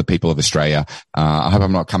you from the people of Australia. I hope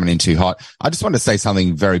I'm not coming in too hot. I just wanted to say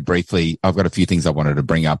something very briefly. I've got a few things I wanted to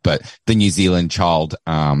bring up, but the New Zealand child,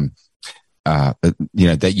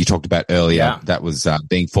 that you talked about earlier, that was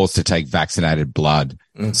being forced to take vaccinated blood.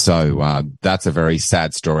 So that's a very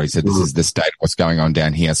sad story. So this is the state of what's going on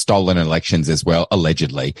down here. Stolen elections as well,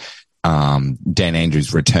 allegedly. Dan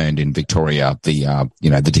Andrews returned in Victoria, the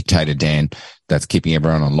dictator Dan that's keeping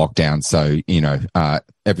everyone on lockdown. So,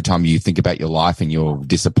 every time you think about your life and you're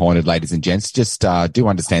disappointed, ladies and gents, just do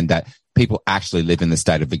understand that people actually live in the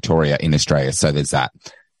state of Victoria in Australia. So there's that.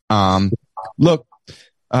 Look,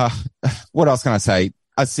 what else can I say?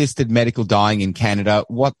 Assisted medical dying in Canada.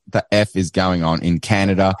 What the F is going on in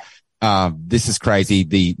Canada? This is crazy.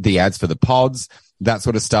 The ads for the pods, that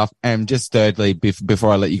sort of stuff. And just thirdly,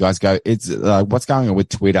 before I let you guys go, it's what's going on with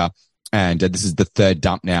Twitter. And this is the third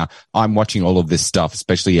dump now. I'm watching all of this stuff,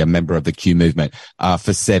 especially a member of the Q movement,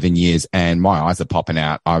 for 7 years, and my eyes are popping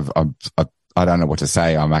out. I don't know what to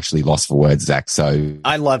say. I'm actually lost for words, Zach. So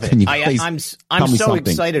I love it. I'm so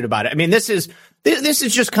excited about it. I mean, this is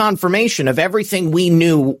just confirmation of everything we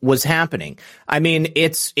knew was happening. I mean,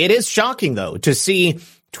 it is shocking though to see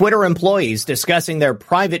Twitter employees discussing their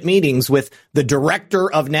private meetings with the Director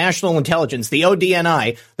of National Intelligence, the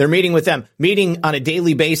ODNI. They're meeting with them, meeting on a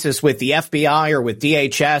daily basis with the FBI or with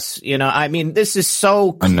DHS. I mean, this is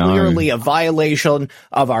so clearly a violation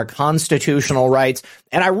of our constitutional rights.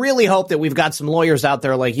 And I really hope that we've got some lawyers out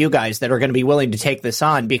there like you guys that are going to be willing to take this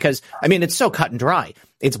on because, I mean, it's so cut and dry.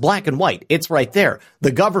 It's black and white. It's right there.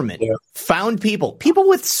 The government found people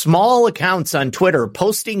with small accounts on Twitter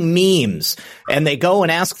posting memes, and they go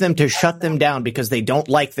and ask them to shut them down because they don't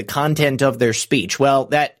like the content of their speech.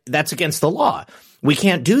 Well, that's against the law. We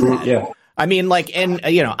can't do that. Yeah. I mean,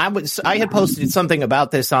 I had posted something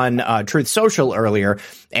about this on Truth Social earlier,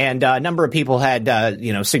 and a number of people had,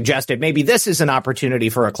 suggested maybe this is an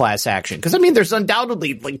opportunity for a class action. Because, I mean, there's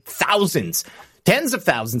undoubtedly tens of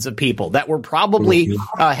thousands of people that were probably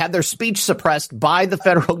had their speech suppressed by the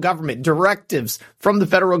federal government, directives from the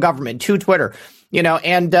federal government to Twitter.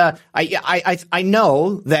 And I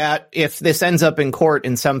know that if this ends up in court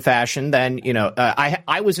in some fashion, then,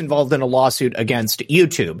 I was involved in a lawsuit against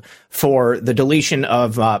YouTube for the deletion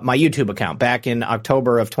of my YouTube account back in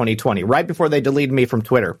October of 2020, right before they deleted me from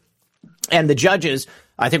Twitter. And the judges,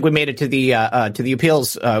 I think we made it to the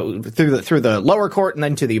appeals through the lower court and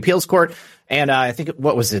then to the appeals court. And I think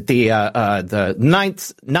what was it? The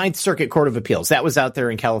Ninth Circuit Court of Appeals. That was out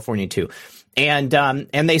there in California too. And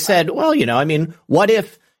they said, well, what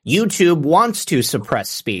if YouTube wants to suppress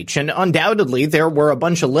speech? And undoubtedly there were a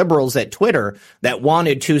bunch of liberals at Twitter that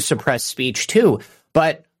wanted to suppress speech too.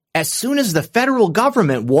 But as soon as the federal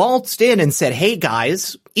government waltzed in and said, hey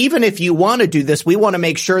guys, even if you want to do this, we want to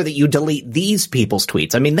make sure that you delete these people's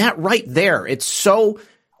tweets. I mean, that right there, it's so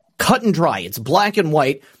cut and dry. It's black and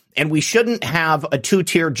white. And we shouldn't have a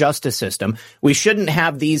two-tier justice system. We shouldn't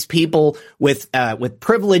have these people with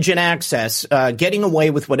privilege and access getting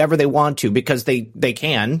away with whatever they want to because they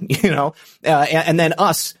can, and then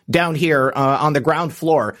us down here on the ground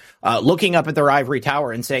floor looking up at their ivory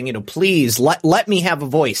tower and saying, please let me have a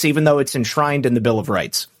voice, even though it's enshrined in the Bill of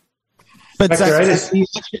Rights. But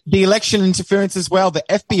the election interference as well, the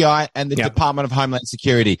FBI and the Department of Homeland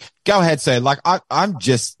Security. Go ahead, sir. I'm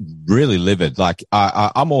just really livid.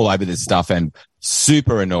 I'm all over this stuff and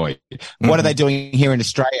super annoyed. Mm-hmm. What are they doing here in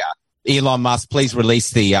Australia? Elon Musk, please release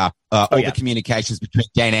the communications between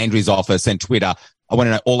Dan Andrews' office and Twitter. I want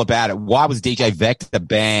to know all about it. Why was DJ Vector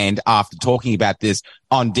banned after talking about this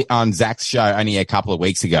on Zach's show only a couple of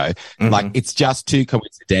weeks ago? Mm-hmm. It's just too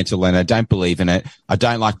coincidental, and I don't believe in it. I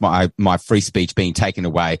don't like my free speech being taken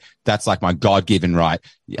away. That's like my God-given right,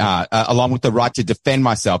 along with the right to defend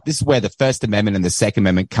myself. This is where the First Amendment and the Second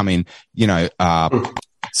Amendment come in.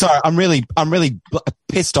 So I'm really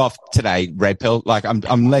pissed off today, Red Pill.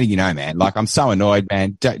 I'm letting you know, man. I'm so annoyed,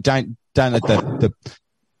 man. Don't let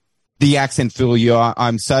the accent fool you.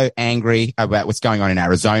 I'm so angry about what's going on in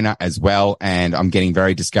Arizona as well, and I'm getting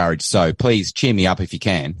very discouraged. So please cheer me up if you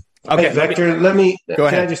can. Okay, hey, Vector, let me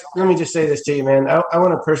just say this to you, man. I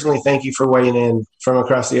want to personally thank you for weighing in from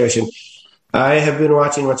across the ocean. I have been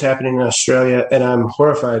watching what's happening in Australia, and I'm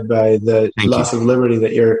horrified by the loss of liberty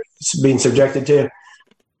that you're being subjected to.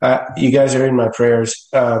 You guys are in my prayers,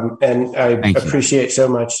 and I appreciate so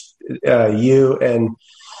much you and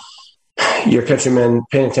your countrymen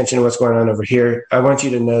paying attention to what's going on over here. I want you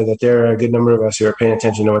to know that there are a good number of us who are paying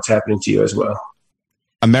attention to what's happening to you as well.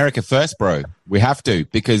 America first, bro. We have to,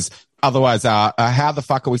 because otherwise, how the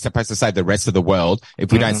fuck are we supposed to save the rest of the world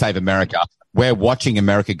if we don't save America? We're watching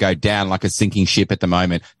America go down like a sinking ship at the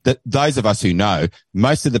moment. Those of us who know,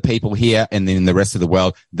 most of the people here and in the rest of the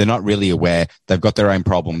world, they're not really aware. They've got their own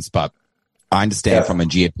problems, but I understand from a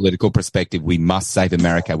geopolitical perspective, we must save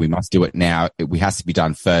America. We must do it now. It has to be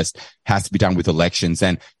done first, has to be done with elections.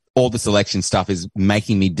 And all this election stuff is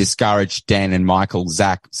making me discouraged. Dan and Michael,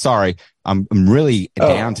 Zach, sorry, I'm really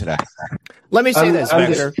down today. Let me say this,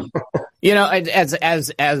 Vector. You know,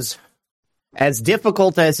 as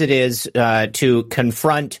difficult as it is to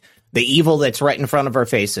confront the evil that's right in front of our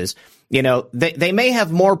faces, you know, they may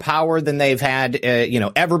have more power than they've had,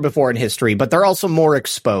 ever before in history, but they're also more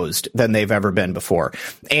exposed than they've ever been before.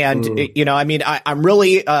 And, you know, I mean, I'm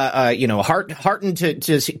really, heartened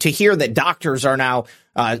to hear that doctors are now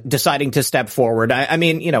deciding to step forward. I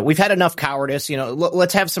mean, you know, we've had enough cowardice, you know,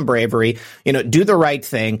 let's have some bravery, you know, do the right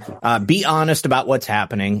thing, be honest about what's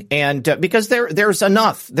happening. And because there's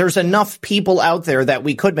enough people out there that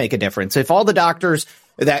we could make a difference. If all the doctors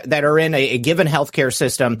that are in a given healthcare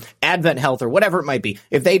system, Advent Health or whatever it might be,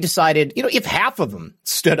 if they decided, you know, if half of them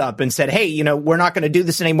stood up and said, hey, you know, we're not going to do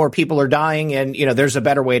this anymore, people are dying, and, you know, there's a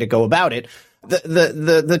better way to go about it,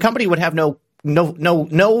 the company would have no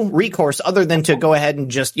recourse other than to go ahead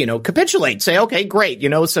and just, you know, capitulate, say, okay, great. You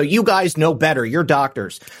know, so you guys know better. You're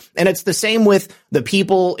doctors. And it's the same with the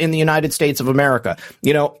people in the United States of America.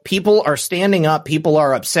 You know, people are standing up. People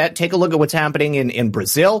are upset. Take a look at what's happening in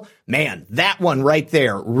Brazil. Man, that one right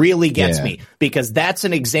there really gets me, because that's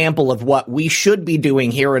an example of what we should be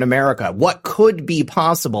doing here in America. What could be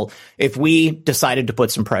possible if we decided to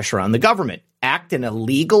put some pressure on the government, act in a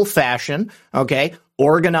legal fashion, okay,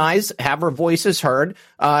 organize, have our voices heard,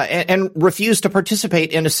 and refuse to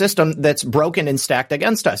participate in a system that's broken and stacked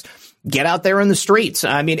against us. Get out there in the streets.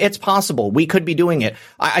 I mean, it's possible. We could be doing it.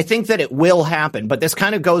 I think that it will happen, but this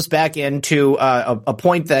kind of goes back into a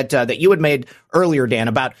point that you had made earlier, Dan,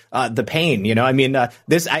 about the pain. You know, I mean,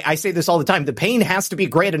 I say this all the time. The pain has to be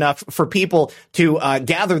great enough for people to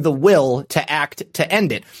gather the will to act to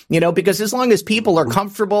end it. You know, because as long as people are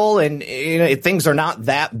comfortable and, you know, if things are not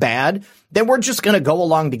that bad, then we're just going to go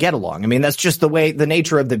along to get along. I mean, that's just the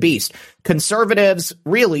nature of the beast. Conservatives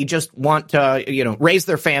really just want to, you know, raise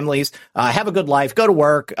their families, have a good life, go to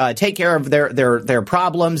work, take care of their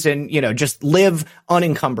problems, and, you know, just live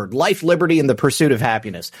unencumbered. Life, liberty, and the pursuit of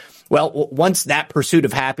happiness. Well, once that pursuit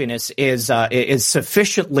of happiness is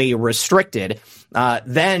sufficiently restricted,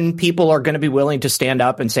 then people are going to be willing to stand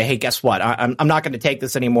up and say, hey, guess what? I'm not going to take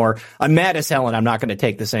this anymore. I'm mad as hell, and I'm not going to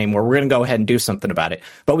take this anymore. We're going to go ahead and do something about it.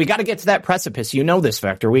 But we got to get to that precipice. You know this,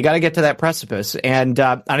 Vector. We got to get to that precipice. And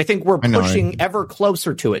I think we're pushing ever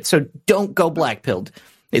closer to it. So don't go black-pilled.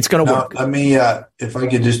 It's going to work. Let me, if I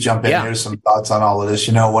could just jump in, here's some thoughts on all of this.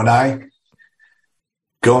 You know,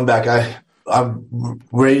 going back, I'm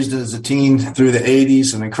raised as a teen through the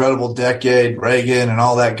 80s, an incredible decade, Reagan and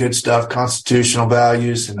all that good stuff, constitutional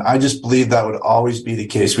values. And I just believe that would always be the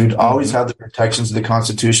case. We'd always have the protections of the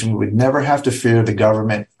Constitution. We would never have to fear the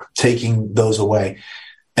government taking those away.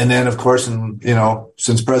 And then, of course,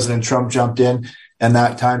 since President Trump jumped in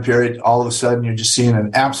that time period, all of a sudden you're just seeing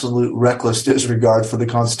an absolute reckless disregard for the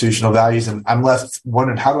constitutional values. And I'm left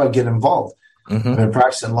wondering, how do I get involved? I've been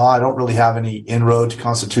practicing law. I don't really have any inroad to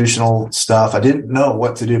constitutional stuff. I didn't know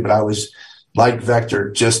what to do, but I was like Vector,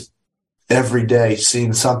 just every day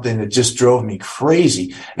seeing something that just drove me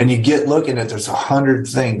crazy. And you get looking at, there's 100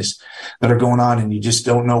 things that are going on and you just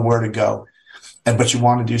don't know where to go. But you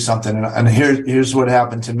want to do something. And here's what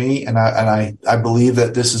happened to me. And I believe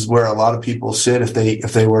that this is where a lot of people sit if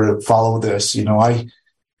they were to follow this. You know, I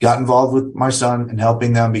got involved with my son and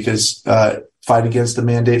helping them because, fight against the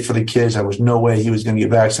mandate for the kids. There was no way he was going to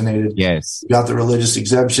get vaccinated. Yes. We got the religious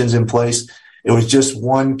exemptions in place. It was just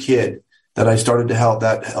one kid that I started to help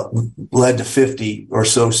that led to 50 or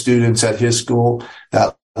so students at his school.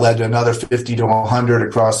 That led to another 50 to 100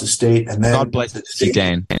 across the state. And then God bless you,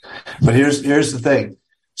 Dan. But here's the thing.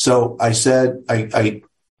 So I said,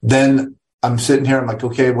 then I'm sitting here. I'm like,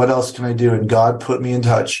 okay, what else can I do? And God put me in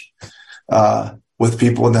touch with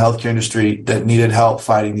people in the healthcare industry that needed help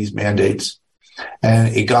fighting these mandates.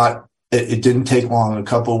 And it didn't take long, a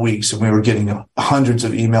couple of weeks, and we were getting hundreds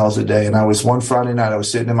of emails a day. And one Friday night, I was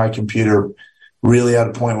sitting at my computer really at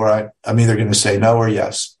a point where I'm either going to say no or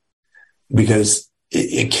yes, because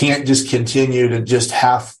it can't just continue to just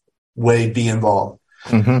halfway be involved.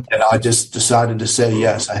 And I just decided to say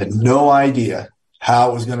yes. I had no idea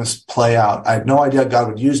how it was going to play out. I had no idea God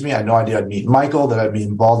would use me. I had no idea I'd meet Michael, that I'd be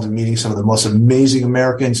involved in meeting some of the most amazing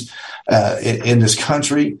Americans in this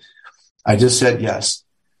country. I just said yes.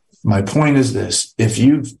 My point is this. If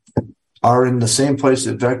you are in the same place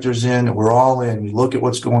that Vector's in, we're all in, we look at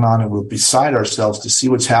what's going on, and we're beside ourselves to see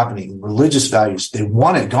what's happening. Religious values, they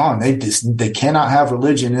want it gone. They cannot have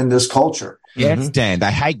religion in this culture. Yes, Dan.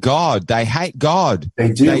 They hate God. They hate God.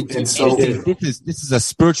 They do. And so this is a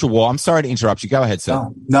spiritual war. I'm sorry to interrupt you. Go ahead, sir.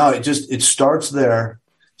 No, it starts there,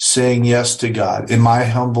 saying yes to God. In my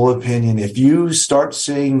humble opinion, if you start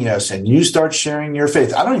saying yes and you start sharing your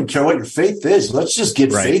faith, I don't even care what your faith is. Let's just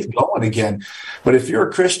get faith going again. But if you're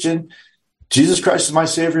a Christian, Jesus Christ is my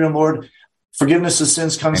Savior and Lord. Forgiveness of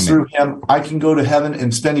sins comes through him. I can go to heaven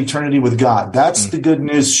and spend eternity with God. That's the good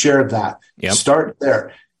news. Share that. Yep. Start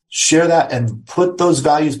there. Share that and put those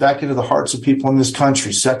values back into the hearts of people in this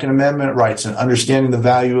country. Second Amendment rights and understanding the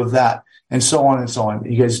value of that, and so on and so on.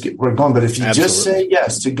 You guys we're going. But if you just say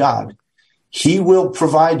yes to God, he will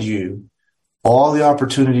provide you all the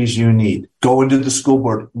opportunities you need. Go into the school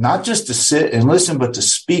board, not just to sit and listen, but to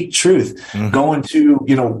speak truth. Go into,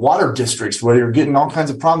 water districts where you're getting all kinds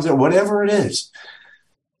of problems there, whatever it is.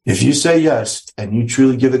 If you say yes and you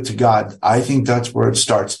truly give it to God, I think that's where it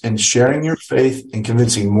starts. And sharing your faith and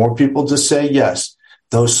convincing more people to say yes,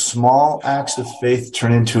 those small acts of faith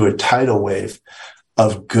turn into a tidal wave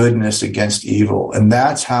of goodness against evil. And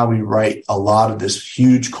that's how we right a lot of this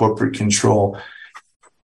huge corporate control.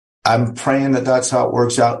 I'm praying that that's how it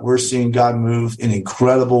works out. We're seeing God move in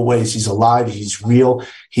incredible ways. He's alive. He's real.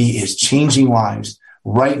 He is changing lives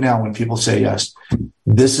right now when people say yes.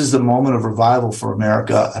 This is the moment of revival for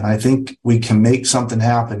America, and I think we can make something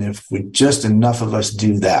happen if we just enough of us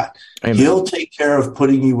do that. Amen. He'll take care of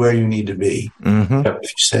putting you where you need to be if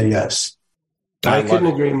you say yes. I couldn't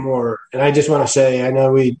agree more. And I just want to say, I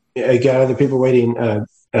know we got other people waiting,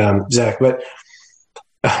 Zach, but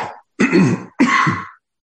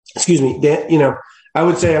excuse me, Dan, I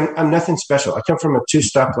would say I'm nothing special. I come from a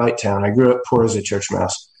 2-stoplight town. I grew up poor as a church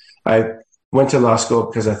mouse. I went to law school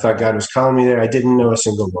because I thought God was calling me there. I didn't know a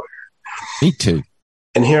single lawyer. Me too.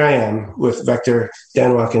 And here I am with Vector,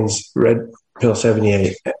 Dan Watkins, Red Pill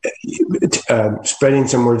 78, spreading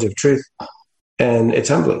some words of truth. And it's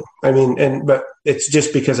humbling. I mean, but it's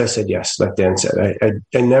just because I said yes, like Dan said.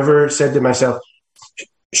 I never said to myself,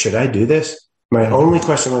 should I do this? My only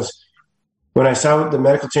question was, when I saw the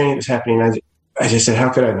medical training that was happening, I just said, how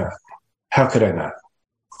could I not? How could I not?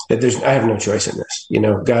 I have no choice in this.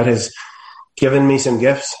 God has given me some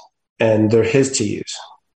gifts, and they're his to use.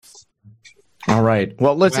 All right.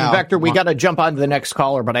 Well, listen, Vector, we got to jump on to the next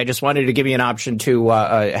caller, but I just wanted to give you an option to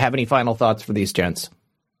have any final thoughts for these gents.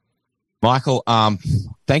 Michael,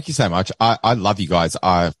 thank you so much. I love you guys.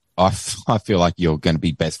 I feel like you're going to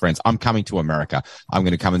be best friends. I'm coming to America. I'm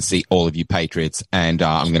going to come and see all of you patriots, and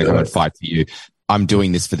I'm going to come and fight for you. I'm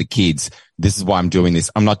doing this for the kids. This is why I'm doing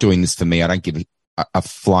this. I'm not doing this for me. I don't give a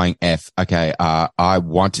flying F. Okay. I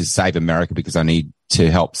want to save America because I need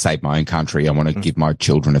to help save my own country. I want to give my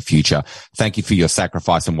children a future. Thank you for your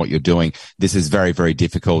sacrifice and what you're doing. This is very, very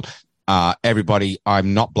difficult. Everybody,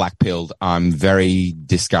 I'm not black-pilled. I'm very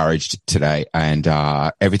discouraged today, and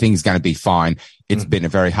everything's going to be fine. It's been a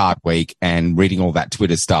very hard week, and reading all that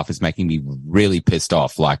Twitter stuff is making me really pissed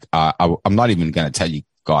off. Like, I'm not even going to tell you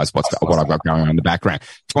guys what I've got going on in the background.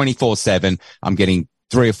 24/7, I'm getting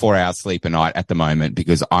 3 or 4 hours sleep a night at the moment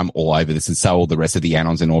because I'm all over this, and so all the rest of the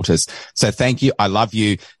Anons and Autists. So thank you. I love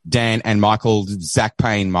you, Dan and Michael, Zach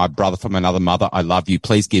Payne, my brother from another mother. I love you.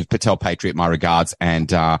 Please give Patel Patriot my regards, and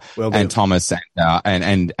Thomas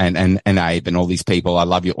and Abe and all these people. I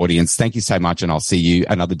love your audience. Thank you so much, and I'll see you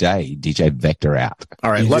another day. DJ Vector out.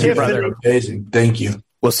 All right. Love you, brother. Amazing. Thank you.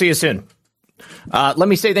 We'll see you soon. Let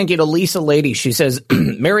me say thank you to Lisa Lady. She says,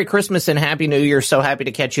 Merry Christmas and Happy New Year. So happy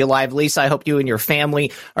to catch you live. Lisa, I hope you and your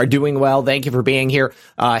family are doing well. Thank you for being here.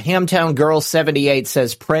 Hamtown Girl 78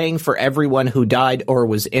 says, praying for everyone who died or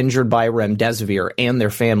was injured by remdesivir and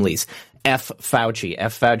their families. F.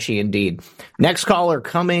 Fauci indeed. Next caller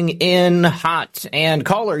coming in hot. And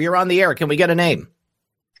caller, you're on the air. Can we get a name?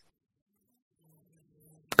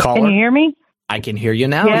 Caller? Can you hear me? I can hear you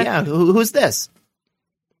now. Yes. Yeah. Who's this?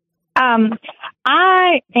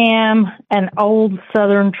 I am an old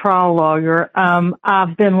Southern trial lawyer.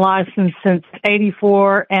 I've been licensed since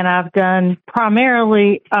 '84, and I've done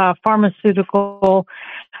primarily pharmaceutical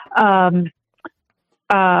products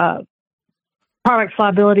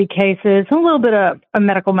liability cases, a little bit of a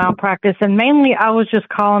medical malpractice, and mainly I was just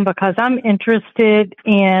calling because I'm interested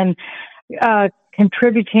in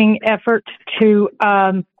contributing effort to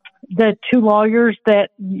the 2 lawyers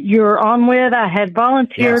that you're on with. I had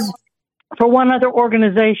volunteered for one other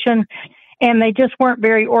organization, and they just weren't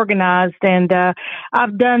very organized. And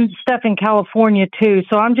I've done stuff in California too,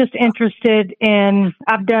 so I'm just interested in.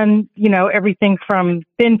 I've done, everything from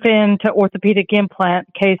fin to orthopedic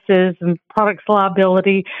implant cases and products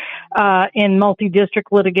liability in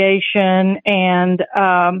multi-district litigation and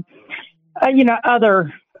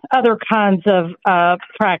other kinds of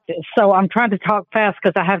practice. So I'm trying to talk fast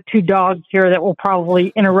because I have two dogs here that will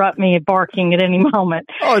probably interrupt me barking at any moment.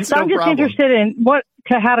 Oh, it's so no I'm just problem. interested in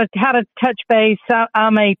how to touch base.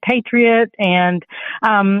 I'm a patriot, and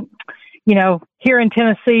here in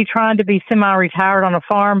Tennessee, trying to be semi-retired on a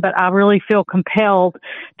farm, but I really feel compelled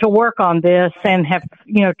to work on this and have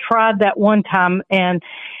tried that one time and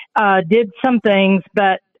did some things,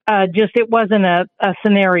 but it wasn't a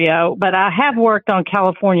scenario. But I have worked on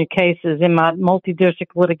California cases in my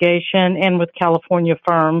multi-district litigation and with California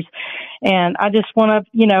firms. And I just want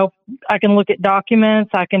to, I can look at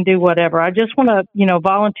documents, I can do whatever. I just want to,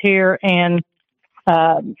 volunteer and,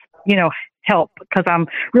 help, because I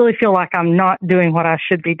really feel like I'm not doing what I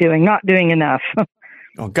should be doing, not doing enough.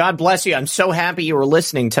 Oh, God bless you. I'm so happy you were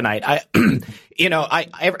listening tonight.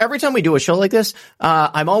 Every time we do a show like this,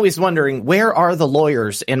 I'm always wondering, where are the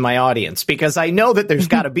lawyers in my audience? Because I know that there's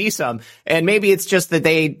got to be some, and maybe it's just that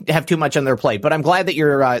they have too much on their plate. But I'm glad that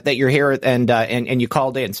you're here and you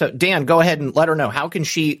called in. So, Dan, go ahead and let her know. How can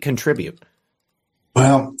she contribute?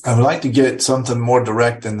 Well, I would like to get something more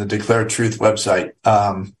direct than the Declare Truth website.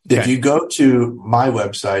 If you go to my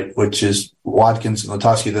website, which is Watkins and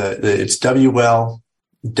Latosky, it's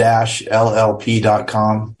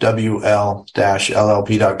WL-LLP.com,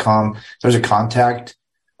 WL-LLP.com. There's a contact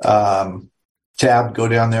tab. Go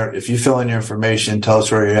down there. If you fill in your information, tell us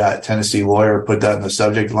where you're at, Tennessee lawyer, put that in the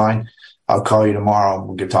subject line. I'll call you tomorrow and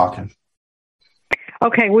we'll get talking.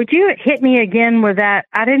 Okay, would you hit me again with that?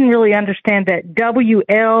 I didn't really understand that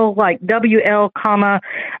WL, like WL,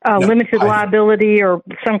 limited liability or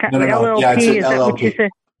some kind of LLP. Yeah, it's is LLP. That what you said?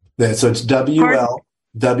 Yeah, so it's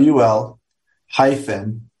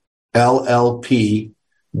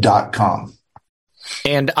WL-LLP.com.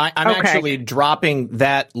 And I'm actually dropping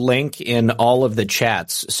that link in all of the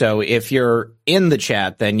chats. So if you're in the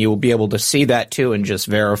chat, then you will be able to see that too and just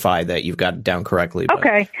verify that you've got it down correctly.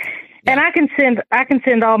 Okay. And I can send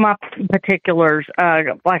all my particulars.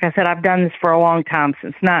 Like I said, I've done this for a long time,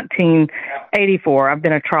 since 1984. I've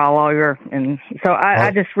been a trial lawyer, and so I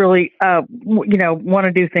just really, want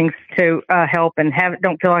to do things to help and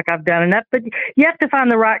don't feel like I've done enough. But you have to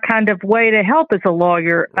find the right kind of way to help as a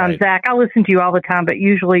lawyer. Right. Zach, I listen to you all the time, but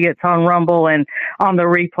usually it's on Rumble and on the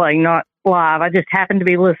replay, not live. I just happened to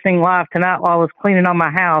be listening live tonight while I was cleaning on my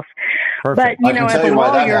house. Perfect. But as a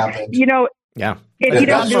lawyer, yeah. If you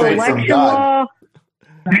don't do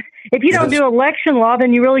election law,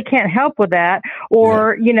 then you really can't help with that.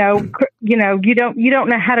 Or you don't know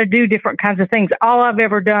how to do different kinds of things. All I've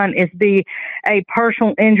ever done is be a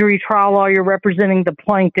personal injury trial lawyer representing the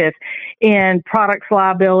plaintiff in products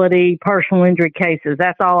liability, personal injury cases.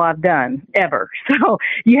 That's all I've done ever. So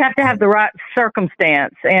you have to have the right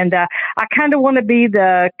circumstance. And I kind of want to be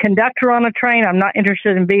the conductor on a train. I'm not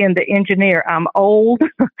interested in being the engineer. I'm old.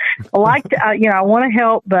 I like to, I want to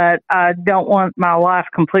help, but I don't want my life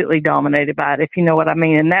completely dominated by it, if you know what I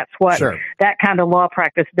mean. And that's what that kind of law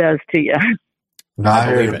practice does to you. No, I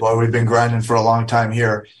hear you, boy. We've been grinding for a long time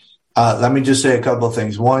here. Let me just say a couple of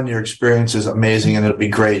things. One, your experience is amazing, and it'll be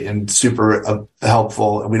great and super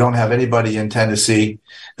helpful. We don't have anybody in Tennessee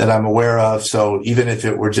that I'm aware of, so even if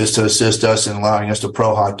it were just to assist us and allowing us to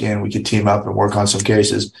pro hoc in, we could team up and work on some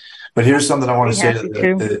cases. But here's something I want to say to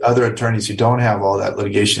the other attorneys who don't have all that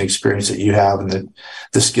litigation experience that you have and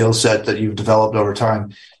the skill set that you've developed over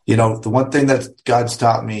time. The one thing that God's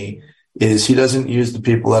taught me is he doesn't use the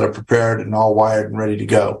people that are prepared and all wired and ready to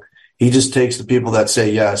go. He just takes the people that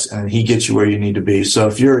say yes, and he gets you where you need to be. So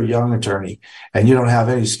if you're a young attorney and you don't have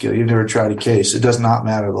any skill, you've never tried a case, it does not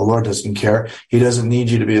matter. The Lord doesn't care. He doesn't need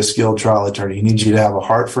you to be a skilled trial attorney. He needs you to have a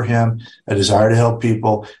heart for him, a desire to help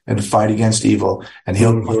people, and to fight against evil. And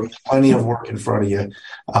he'll put plenty of work in front of you,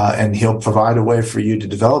 and he'll provide a way for you to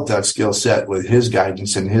develop that skill set with his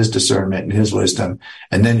guidance and his discernment and his wisdom.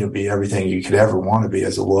 And then you'll be everything you could ever want to be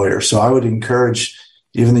as a lawyer. So I would encourage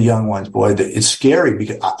even the young ones, boy, it's scary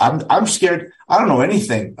because I'm scared. I don't know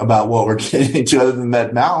anything about what we're getting into other than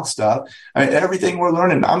med mal stuff. I mean, everything we're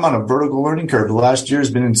learning, I'm on a vertical learning curve. The last year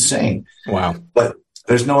has been insane. Wow. But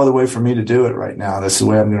there's no other way for me to do it right now. That's the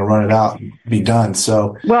way I'm going to run it out and be done.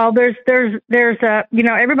 So, well, there's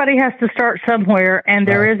everybody has to start somewhere, and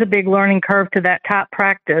there is a big learning curve to that type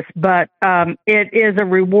practice, but it is a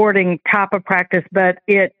rewarding type of practice, but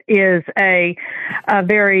it is a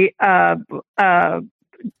very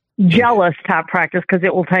jealous type practice because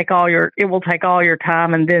it will take all your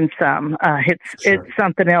time and then some. It's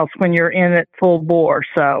something else when you're in it full bore.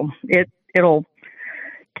 So it'll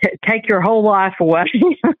take your whole life away.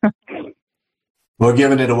 We're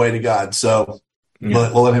giving it away to God, so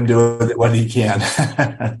we'll let him do it when he can.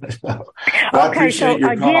 Okay, so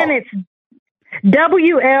again, it's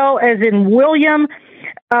WL as in William,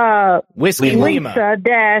 Whiskey Lima Lisa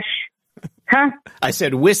dash, I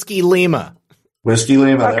said Whiskey Lima. Whiskey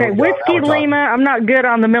Lima. Okay, Whiskey Lima. I'm not good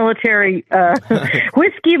on the military.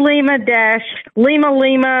 Whiskey Lima dash Lima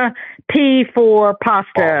Lima P for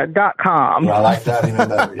pasta.com. I like that even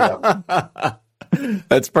better. Yeah.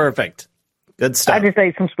 That's perfect. Good stuff. I just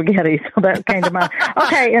ate some spaghetti, so that came to mind.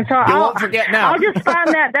 Okay, and so won't forget now. I'll just find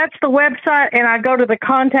that. That's the website, and I go to the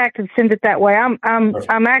contact and send it that way. I'm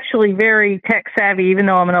actually very tech savvy, even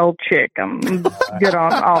though I'm an old chick. I'm good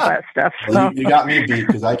on all that stuff. So. Well, you got me beat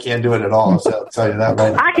because I can't do it at all. So I'll tell you that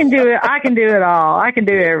right now. I can do it. I can do it all. I can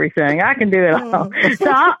do everything. I can do it all.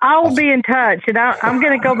 So I will be in touch, and I'm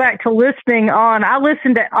going to go back to listening on. I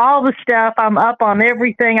listened to all the stuff. I'm up on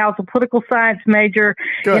everything. I was a political science major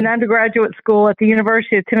in undergraduate school at the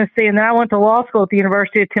University of Tennessee, and then I went to law school at the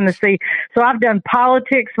University of Tennessee. So I've done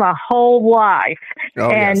politics my whole life,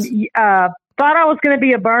 thought I was going to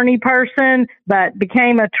be a Bernie person, but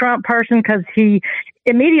became a Trump person because he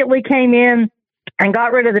immediately came in and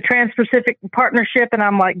got rid of the Trans-Pacific Partnership, and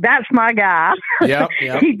I'm like, that's my guy. Yep.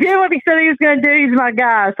 He did what he said he was going to do. He's my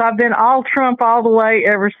guy. So I've been all Trump all the way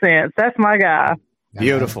ever since. That's my guy.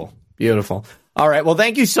 Beautiful. All right. Well,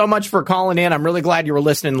 thank you so much for calling in. I'm really glad you were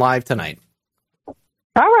listening live tonight.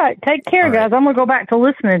 All right. Take care, guys. I'm going to go back to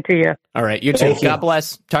listening to you. All right. You too. God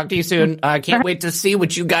bless. Talk to you soon. I can't wait to see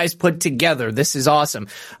what you guys put together. This is awesome.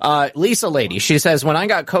 Lisa Lady, she says, when I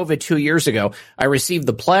got COVID 2 years ago, I received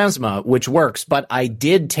the plasma, which works, but I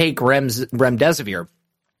did take remdesivir.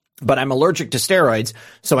 But I'm allergic to steroids,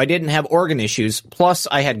 so I didn't have organ issues. Plus,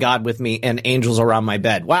 I had God with me and angels around my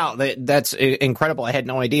bed. Wow, that's incredible. I had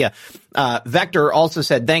no idea. Vector also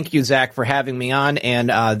said, thank you, Zach, for having me on.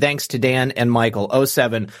 And thanks to Dan and Michael.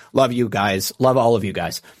 07, love you guys. Love all of you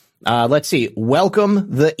guys. Let's see.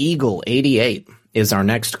 Welcome the Eagle 88 is our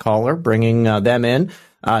next caller, bringing them in.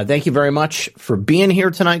 Thank you very much for being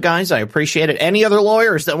here tonight, guys. I appreciate it. Any other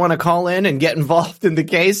lawyers that want to call in and get involved in the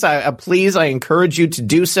case, please, I encourage you to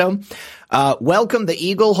do so. Welcome the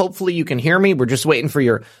Eagle. Hopefully you can hear me. We're just waiting for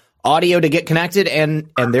your audio to get connected,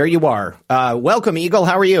 and there you are. Welcome, Eagle.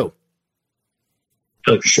 How are you?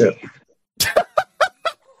 Oh, shit.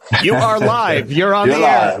 You are live. You're on the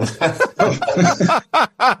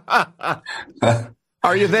air.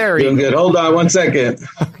 Are you there? Doing good. Hold on one second.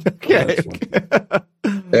 Okay.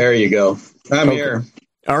 There you go. I'm here.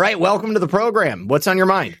 All right. Welcome to the program. What's on your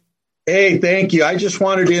mind? Hey, thank you. I just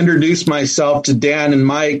wanted to introduce myself to Dan and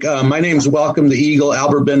Mike. My name's Welcome the Eagle,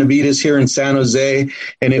 Albert Benavides here in San Jose.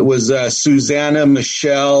 And it was Susanna,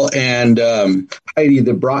 Michelle, and Heidi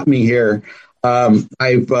that brought me here.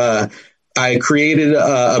 I created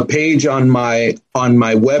a page on my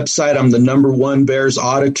website. I'm the #1 Bears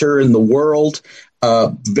auditor in the world,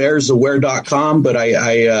 bearsaware.com. But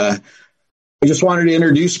I just wanted to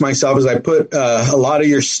introduce myself as I put a lot of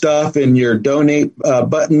your stuff in your donate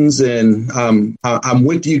buttons, and I'm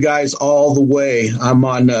with you guys all the way. I'm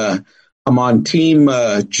on team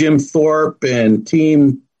Jim Thorpe and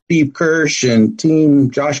team Steve Kirsch and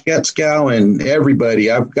team Josh Getskow and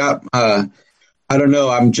everybody. I've got I don't know.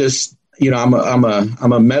 I'm just I'm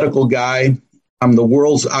a medical guy. I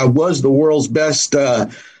was the world's best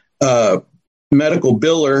medical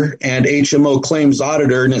biller and HMO claims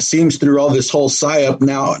auditor, and it seems through all this whole PSYOP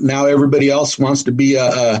now everybody else wants to be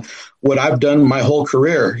what I've done my whole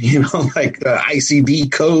career, like ICD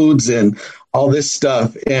codes and all this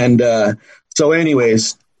stuff. And so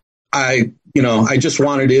anyways, I just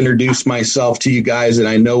wanted to introduce myself to you guys, and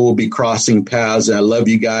I know we'll be crossing paths, and I love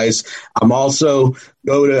you guys. I'm also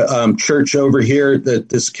go to church over here at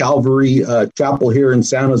this Calvary Chapel here in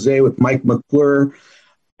San Jose with Mike McClure.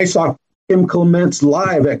 I saw Kim Clements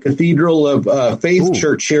live at Cathedral of Faith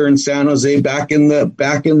Church here in San Jose back in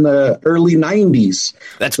the early 90s.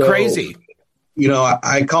 That's crazy.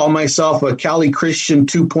 I call myself a Cali Christian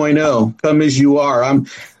 2.0. Come as you are.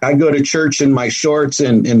 I go to church in my shorts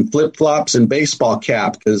and flip flops and baseball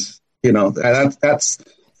cap because that's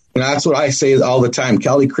what I say all the time.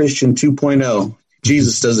 Cali Christian 2.0.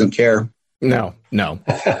 Jesus doesn't care. No.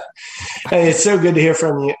 Hey, it's so good to hear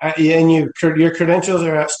from you. And your credentials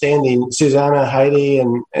are outstanding. Susanna, Heidi,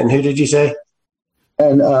 and who did you say?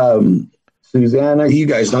 And Susanna, you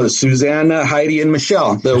guys know the Susanna, Heidi, and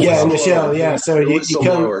Michelle. Michelle. Yeah. So you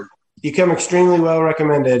You come extremely well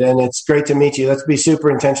recommended, and it's great to meet you. Let's be super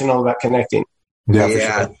intentional about connecting.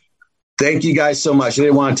 Yeah. Sure. Thank you guys so much. I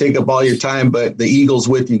didn't want to take up all your time, but the Eagle's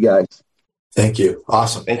with you guys. Thank you.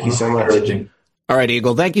 Awesome. Thank you so much. All right,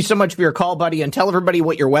 Eagle. Thank you so much for your call, buddy. And tell everybody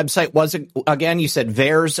what your website was again. You said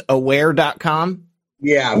VersAware.com?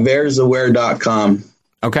 Yeah, VersAware.com.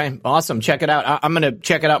 Okay, awesome. Check it out. I'm going to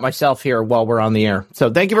check it out myself here while we're on the air.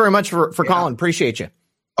 So thank you very much for calling. Appreciate you.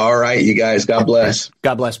 All right, you guys. God bless.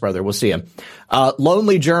 God bless, brother. We'll see you.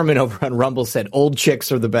 Lonely German over on Rumble said, old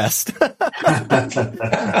chicks are the best.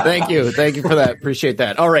 Thank you. Thank you for that. Appreciate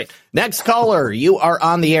that. All right. Next caller, you are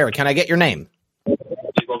on the air. Can I get your name?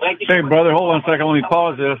 Hey, brother, hold on a second. Let me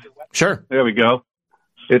pause this. Sure. There we go.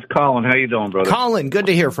 It's Colin. How you doing, brother? Colin, good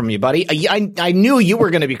to hear from you, buddy. I knew you were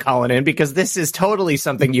going to be calling in because this is totally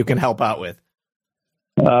something you can help out with.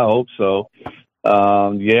 I hope so.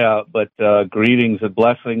 But greetings and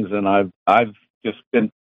blessings, and I've just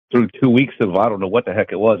been through 2 weeks of, I don't know what the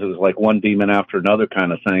heck it was. It was like one demon after another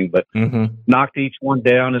kind of thing, but knocked each one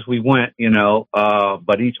down as we went,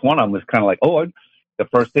 but each one of them was kind of like, the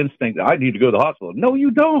first instinct, I need to go to the hospital. No,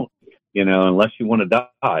 you don't, unless you want to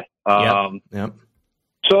die. Yep.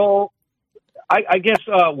 So I guess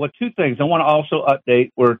two things. I want to also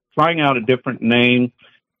update. We're trying out a different name.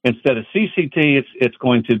 Instead of CCT, it's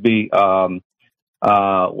going to be,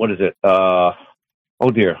 what is it? Oh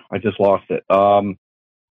dear, I just lost it.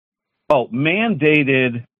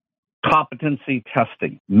 Mandated competency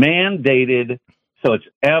testing. Mandated, so it's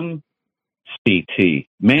MCT,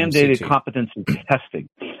 mandated MCT. competency testing.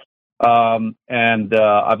 And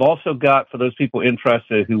I've also got, for those people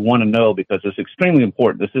interested who want to know, because it's extremely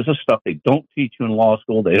important, this is the stuff they don't teach you in law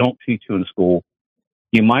school, they don't teach you in school.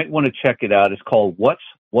 You might want to check it out. It's called What's,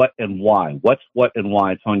 What, and Why. What's, What, and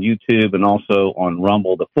Why. It's on YouTube and also on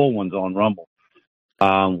Rumble. The full one's on Rumble.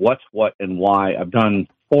 What's, What, and Why. I've done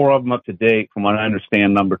 4 of them up to date. From what I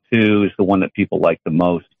understand, number 2 is the one that people like the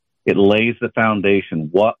most. It lays the foundation.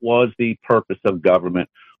 What was the purpose of government?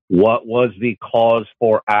 What was the cause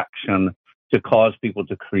for action to cause people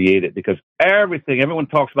to create it? Because everyone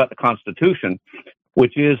talks about the Constitution,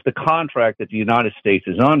 which is the contract that the United States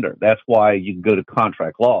is under. That's why you can go to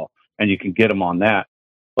contract law and you can get them on that.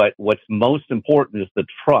 But what's most important is the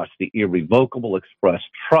trust, the irrevocable express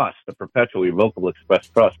trust, the perpetual irrevocable express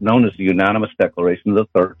trust, known as the Unanimous Declaration of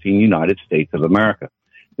the 13 United States of America.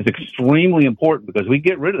 It's extremely important because we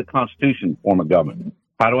get rid of the Constitution form of government.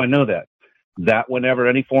 How do I know that? That whenever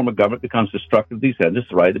any form of government becomes destructive of these ends, it's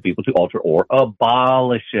the right of the people to alter or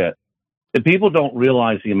abolish it. And people don't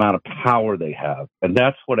realize the amount of power they have. And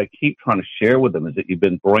that's what I keep trying to share with them, is that you've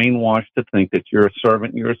been brainwashed to think that you're a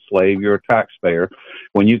servant, you're a slave, you're a taxpayer,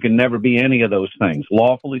 when you can never be any of those things.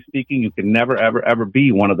 Lawfully speaking, you can never, ever, ever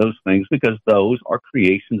be one of those things, because those are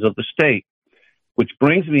creations of the state. Which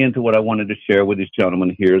brings me into what I wanted to share with this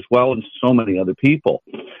gentleman here as well, and so many other people.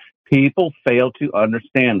 People fail to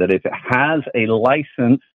understand that if it has a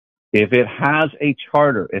license, if it has a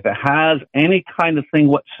charter, if it has any kind of thing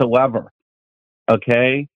whatsoever,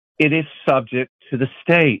 okay, it is subject to the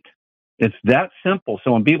state. It's that simple.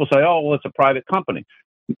 So when people say, it's a private company.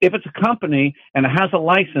 If it's a company and it has a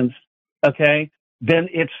license, okay, then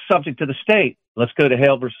it's subject to the state. Let's go to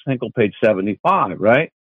Hale versus Hinkle, page 75,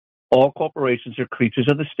 right? All corporations are creatures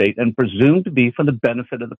of the state and presumed to be for the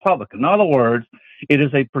benefit of the public. In other words, it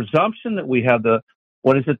is a presumption that we have the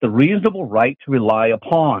reasonable right to rely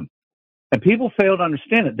upon. And people fail to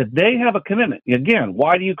understand it, that they have a commitment. Again,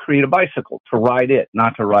 why do you create a bicycle? To ride it,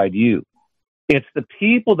 not to ride you. It's the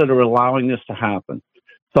people that are allowing this to happen.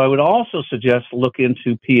 So I would also suggest look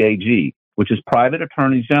into PAG, which is Private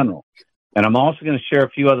Attorney General. And I'm also going to share a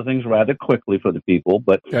few other things rather quickly for the people,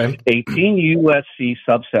 but 18 U.S.C.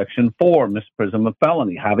 subsection 4, misprism of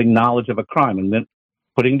felony, having knowledge of a crime, and then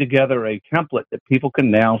putting together a template that people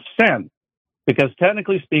can now send. Because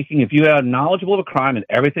technically speaking, if you are knowledgeable of a crime and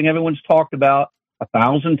everything everyone's talked about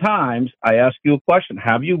 1,000 times, I ask you a question.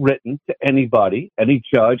 Have you written to anybody, any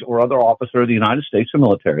judge or other officer of the United States or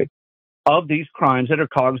military, of these crimes that are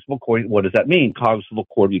cognizable court? What does that mean? Cognizable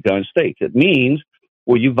court of the United States. It means,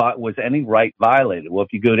 was any right violated? Well,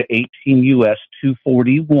 if you go to 18 U.S.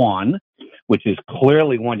 241, which is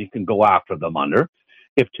clearly one you can go after them under,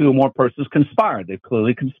 if 2 or more persons conspired, they've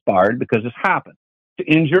clearly conspired because this happened. To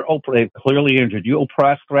injure, they've clearly injured you,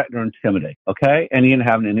 oppress, threaten, or intimidate, okay? Any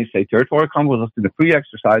inhabitant in any state, territory, or commonwealth in the free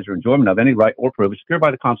exercise or enjoyment of any right or privilege secured by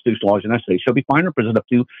the Constitution, laws of the United States shall be fined or imprisoned up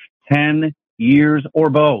to 10 years or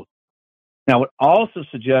both. Now, I would also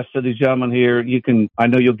suggest to these gentlemen here, I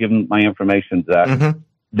know you'll give them my information, Zach,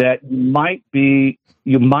 that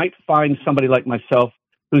you might find somebody like myself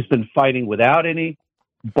who's been fighting without any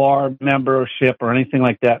bar membership or anything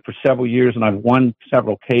like that for several years, and I've won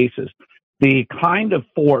several cases. The kind of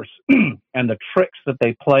force and the tricks that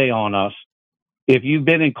they play on us, if you've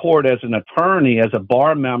been in court as an attorney, as a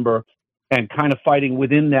bar member, and kind of fighting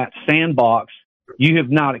within that sandbox, you have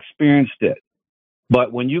not experienced it.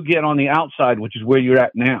 But when you get on the outside, which is where you're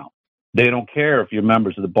at now, they don't care if you're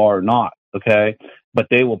members of the bar or not, okay? But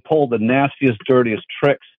they will pull the nastiest, dirtiest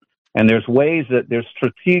tricks. And there's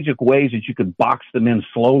strategic ways that you can box them in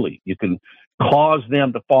slowly. You can cause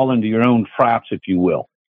them to fall into your own traps, if you will.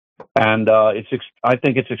 And I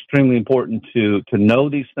think it's extremely important to know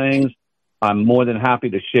these things. I'm more than happy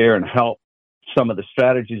to share and help some of the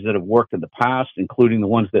strategies that have worked in the past, including the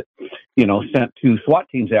ones that, sent 2 SWAT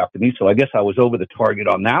teams after me. So I guess I was over the target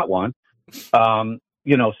on that one.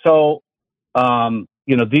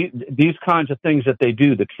 These kinds of things that they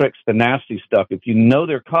do, the tricks, the nasty stuff, if you know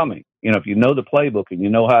they're coming, if you know the playbook and you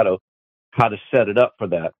know how to set it up for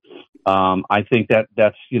that, I think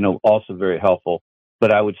that's also very helpful.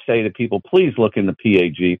 But I would say to people, please look in the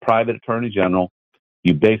PAG, Private Attorney General.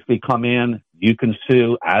 You basically come in, you can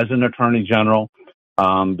sue as an Attorney General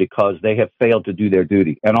because they have failed to do their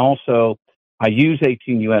duty. And also, I use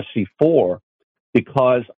 18 U.S.C. 4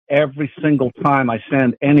 because every single time I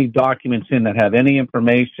send any documents in that have any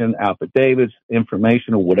information, affidavits,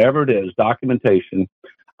 information, or whatever it is, documentation,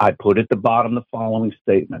 I put at the bottom the following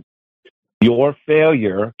statement. Your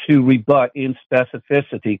failure to rebut in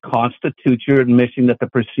specificity constitutes your admission that the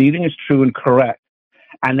proceeding is true and correct,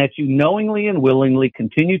 and that you knowingly and willingly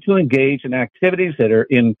continue to engage in activities that are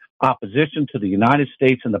in opposition to the United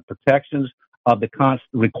States and the protections of the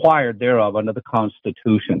required thereof under the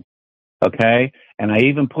Constitution. Okay? And I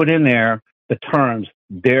even put in there the terms,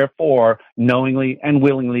 therefore, knowingly and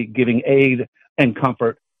willingly giving aid and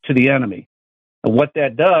comfort to the enemy. And what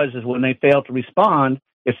that does is when they fail to respond,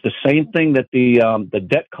 it's the same thing that the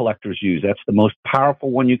debt collectors use. That's the most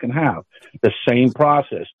powerful one you can have. The same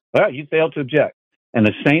process. All right, you failed to object. And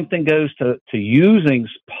the same thing goes to using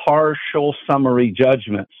partial summary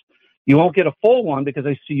judgments. You won't get a full one because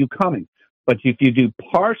they see you coming. But if you do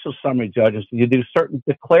partial summary judgments, you do certain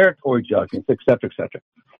declaratory judgments, et cetera, et cetera.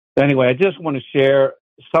 So anyway, I just want to share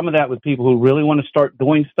some of that with people who really want to start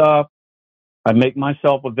doing stuff. I make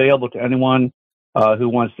myself available to anyone who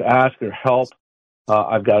wants to ask or help.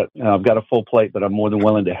 I've got a full plate, but I'm more than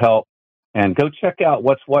willing to help. And go check out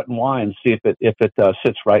what's what and why, and see if it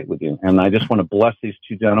sits right with you. And I just want to bless these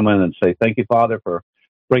 2 gentlemen and say thank you, Father, for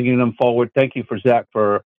bringing them forward. Thank you for Zach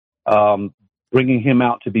for bringing him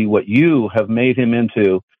out to be what you have made him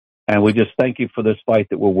into. And we just thank you for this fight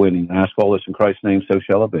that we're winning. I ask all this in Christ's name, so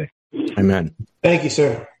shall it be. Amen. Thank you,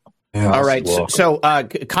 sir. Yeah, all right. So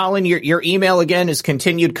Colin, your email again is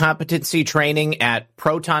continued competency training at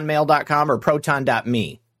protonmail.com or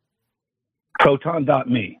proton.me.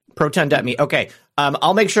 Proton.me. Proton.me. Okay.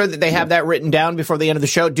 I'll make sure that they have that written down before the end of the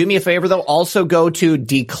show. Do me a favor, though. Also go to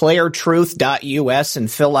declaretruth.us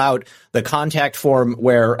and fill out the contact form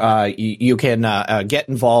where you can get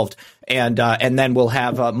involved. And then we'll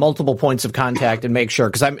have multiple points of contact and make sure,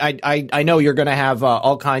 because I know you're going to have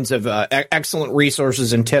all kinds of excellent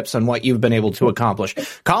resources and tips on what you've been able to accomplish.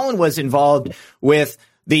 Colin was involved with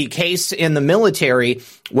the case in the military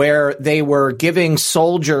where they were giving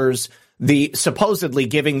soldiers supposedly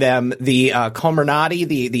giving them the Comirnaty,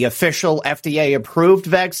 the official FDA approved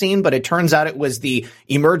vaccine, but it turns out it was the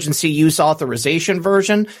emergency use authorization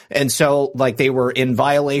version, and so they were in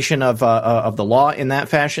violation of the law in that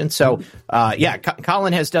fashion. So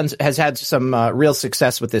Colin has had some real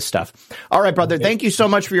success with this stuff. All right, brother, thank you so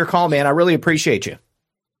much for your call, man. I really appreciate you.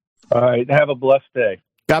 All right, have a blessed day.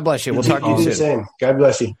 God bless you. We'll talk to you soon. Same. God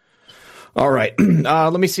bless you. All right.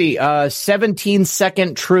 Let me see.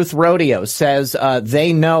 17-second Truth Rodeo says,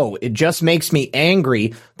 they know. It just makes me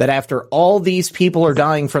angry that after all these people are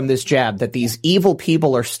dying from this jab, that these evil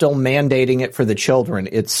people are still mandating it for the children.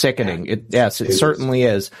 It's sickening. It certainly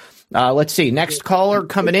is. Let's see. Next caller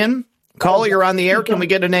coming in. Caller, you're on the air. Can we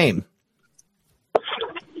get a name?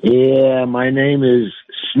 Yeah, my name is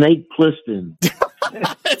Snake Plisston.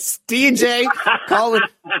 It's DJ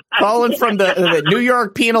calling from the New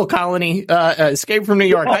York penal colony, escape from New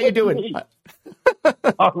York. How you doing?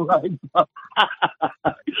 All right.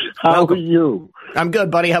 How are you? I'm good,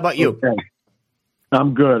 buddy. How about you? Okay.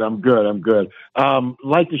 I'm good.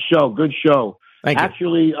 Like the show. Good show. Thank you.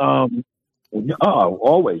 Actually,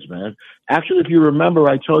 always, man. Actually, if you remember,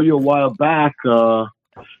 I told you a while back about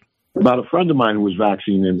a friend of mine who was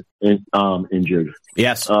vaccine injured.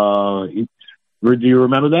 Yes. Do you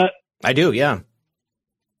remember that? I do, yeah.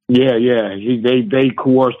 Yeah. They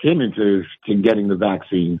coerced him into getting the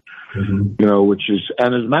vaccine, which is,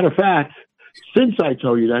 and as a matter of fact, since I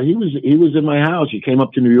told you that, he was in my house. He came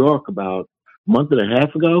up to New York about a month and a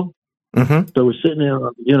half ago. Mm-hmm. So we're sitting there,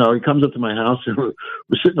 he comes up to my house and we're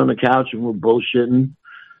sitting on the couch and we're bullshitting.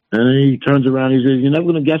 And he turns around. He says, "You're never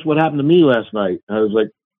going to guess what happened to me last night." I was like,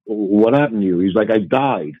 "What happened to you?" He's like, "I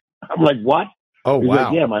died." I'm like, "What?" Oh, He's wow.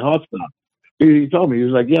 like, "Yeah, my heart stopped." He told me, he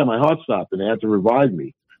was like, "Yeah, my heart stopped and they had to revive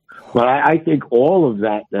me." But I think all of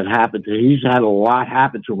that happened to him, he's had a lot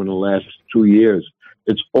happen to him in the last 2 years.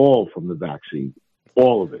 It's all from the vaccine.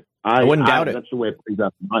 All of it. I wouldn't doubt it. That's the way it plays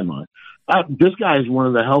out in my mind. This guy is one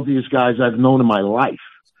of the healthiest guys I've known in my life.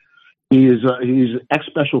 He's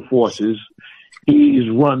ex-Special Forces. He's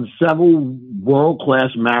run several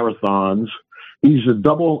world-class marathons. He's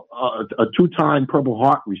a two-time Purple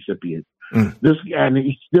Heart recipient. And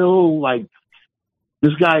he's still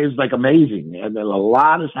this guy is amazing. And a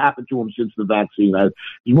lot has happened to him since the vaccine.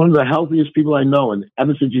 He's one of the healthiest people I know. And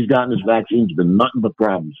ever since he's gotten his vaccine, it's been nothing but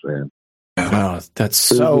problems for him. Oh, that's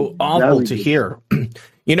so awful to hear.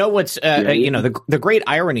 You know what's the great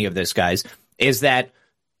irony of this, guys, is that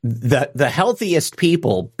the healthiest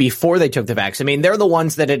people before they took the vaccine, I mean, they're the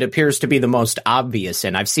ones that it appears to be the most obvious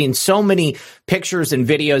in. I've seen so many pictures and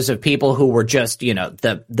videos of people who were just,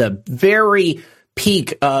 the very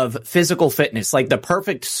peak of physical fitness, like the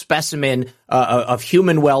perfect specimen of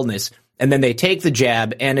human wellness. And then they take the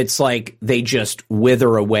jab and it's like they just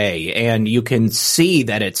wither away, and you can see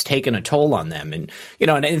that it's taken a toll on them. And,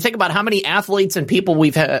 and think about how many athletes and people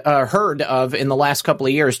we've heard of in the last couple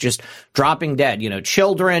of years just dropping dead,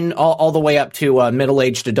 children all the way up to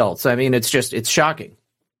middle-aged adults. I mean, it's shocking.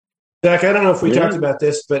 Zach, I don't know if we talked about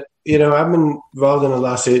this, but, I've been involved in a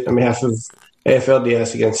lawsuit on behalf of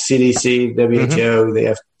AFLDS against CDC, WHO,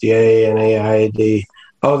 the FDA, NIAID,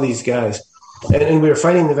 all these guys. And we were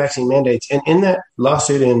fighting the vaccine mandates. And in that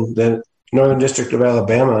lawsuit in the Northern District of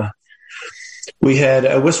Alabama, we had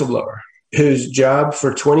a whistleblower whose job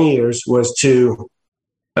for 20 years was to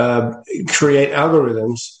create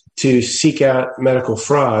algorithms to seek out medical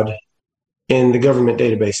fraud in the government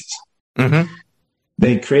databases. Mm-hmm.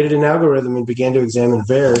 They created an algorithm and began to examine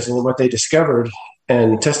VAERS. And what they discovered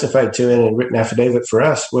and testified to in a written affidavit for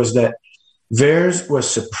us was that VAERS was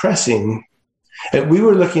suppressing, and we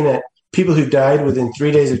were looking at people who died within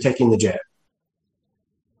 3 days of taking the jab.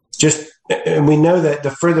 And we know that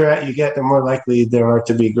the further out you get, the more likely there are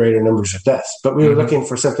to be greater numbers of deaths. But we were looking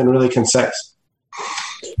for something really concise.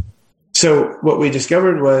 So what we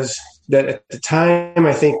discovered was that at the time,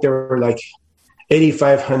 I think there were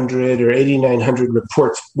 8,500 or 8,900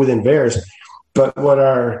 reports within VAERS. But what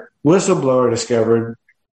our whistleblower discovered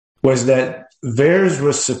was that VAERS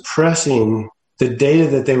was suppressing the data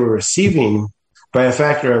that they were receiving by a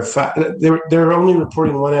factor of 5. They were only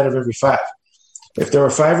reporting 1 out of every 5. If there were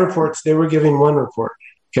 5 reports, they were giving 1 report.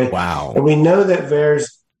 Okay. Wow. And we know that VAERS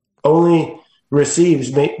only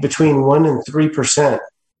receives between 1 and 3%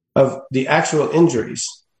 of the actual injuries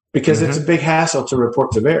because it's a big hassle to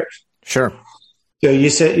report to VAERS. Sure. So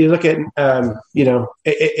you look at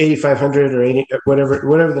 8,500 or 80,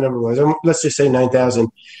 whatever the number was. Let's just say 9,000.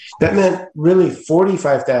 That meant really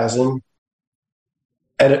 45,000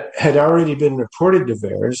 had already been reported to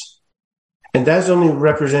VAERS, and that's only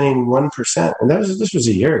representing 1%. And this was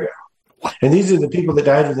a year ago. And these are the people that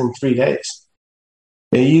died within 3 days.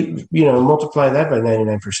 And you multiply that by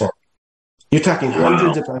 99%. You're talking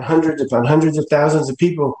hundreds upon hundreds upon hundreds of thousands of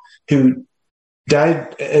people who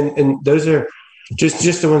died, and those are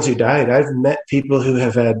just the ones who died. I've met people who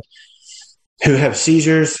have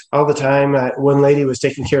seizures all the time. One lady was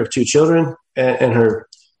taking care of 2 children and her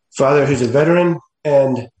father, who's a veteran,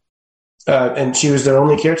 and she was their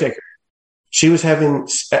only caretaker. She was having,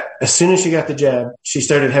 as soon as she got the jab, she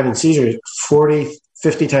started having seizures 40,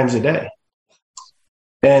 50 times a day.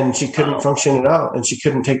 And she couldn't function at all. And she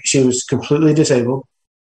was completely disabled.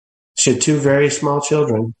 She had 2 very small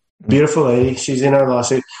children. Beautiful lady. She's in our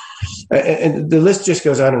lawsuit. And the list just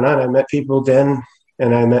goes on and on. I met people then,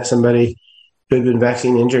 and I met somebody who had been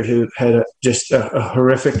vaccine injured who had just a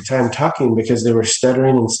horrific time talking because they were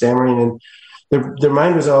stuttering and stammering, and their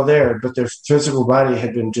mind was all there, but their physical body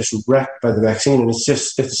had been just wrecked by the vaccine. And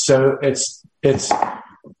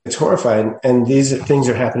it's horrifying. And these things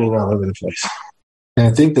are happening all over the place. And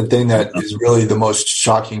I think the thing that is really the most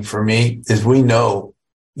shocking for me is we know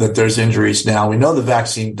that there's injuries now. We know the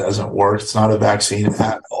vaccine doesn't work. It's not a vaccine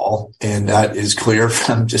at all. And that is clear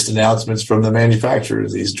from just announcements from the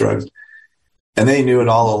manufacturers of these drugs. And they knew it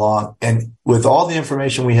all along. And with all the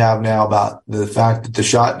information we have now about the fact that the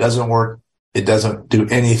shot doesn't work, it doesn't do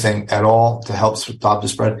anything at all to help stop the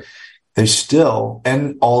spread. they still,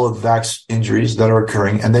 and all of the vax injuries that are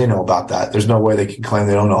occurring, and they know about that. There's no way they can claim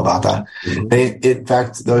they don't know about that. In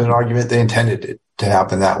fact, there's an argument they intended it to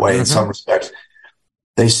happen that way in some respects.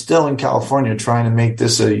 They still in California trying to make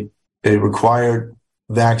this a required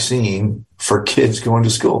vaccine for kids going to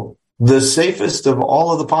school. The safest of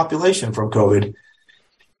all of the population from COVID.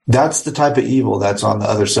 That's the type of evil that's on the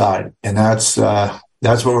other side. And that's what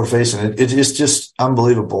we're facing. It's just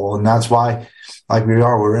unbelievable. And that's why, like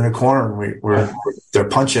we're in a corner and they're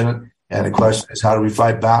punching. And the question is, how do we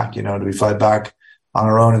fight back? Do we fight back on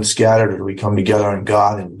our own and scattered, or do we come together in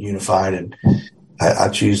God and unified? And I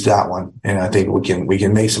choose that one. And I think we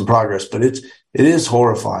can make some progress, but it is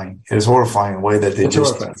horrifying. It is horrifying the way that they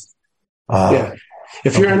yeah.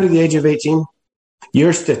 If you're under the age of 18,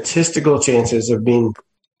 your statistical chances of being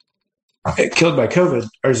killed by COVID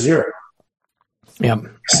are 0. Yeah.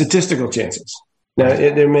 Statistical chances. Now,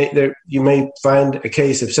 you may find a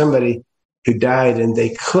case of somebody who died and they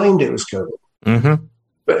claimed it was COVID.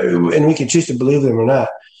 And we can choose to believe them or not.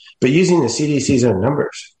 But using the CDC's own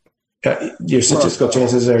numbers, your statistical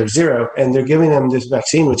chances are 0, and they're giving them this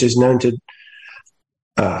vaccine, which is known to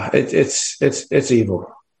it's evil.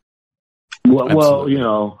 Well,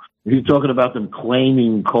 you're talking about them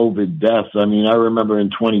claiming COVID deaths. I mean, I remember in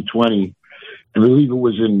 2020, I believe it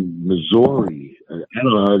was in Missouri. I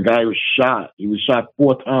don't know, a guy was shot. He was shot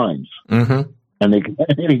 4 times, and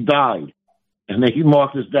he died. And he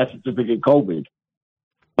marked his death certificate COVID.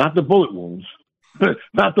 Not the bullet wounds,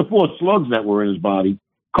 not the 4 slugs that were in his body.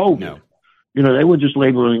 COVID. No. They were just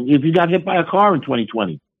labeling. If you got hit by a car in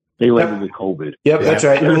 2020, they labeled it COVID. Yep, that's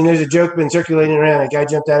right. I mean, there's a joke been circulating around. A guy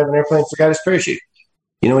jumped out of an airplane, forgot his parachute.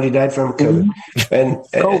 You know what he died from? COVID.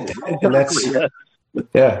 And that's,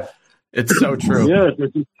 yeah. It's so true. Yes,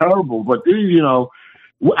 it's terrible. But,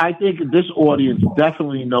 I think this audience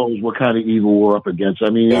definitely knows what kind of evil we're up against.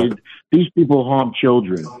 I mean, these people harm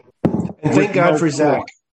children. And thank God for Zach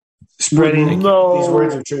spreading these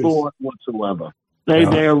words of truth. Thought whatsoever. They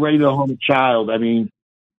are ready to harm a child. I mean,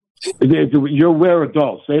 we're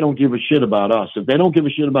adults. They don't give a shit about us. If they don't give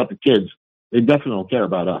a shit about the kids, they definitely don't care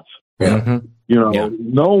about us.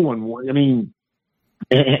 No one. I mean,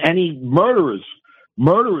 any murderers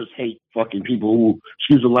hate fucking people who,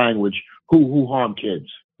 excuse the language, who harm kids.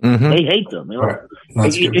 They hate them.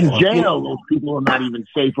 In jail, those people are not even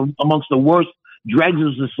safe amongst the worst dregs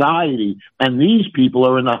of society, and these people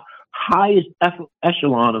are in the highest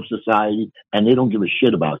echelon of society, and they don't give a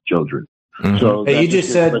shit about children. So you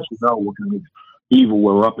just said, let you know what kind of evil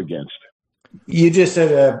we're up against. You just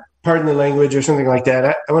said, pardon the language or something like that.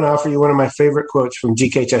 I want to offer you one of my favorite quotes from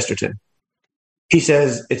G.K. Chesterton. He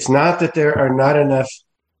says, "It's not that there are not enough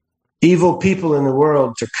evil people in the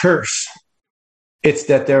world to curse. It's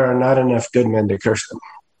that there are not enough good men to curse them."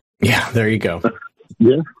 Yeah, there you go.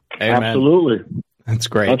 Yeah, Amen. Absolutely. That's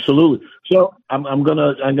great. Absolutely. So I'm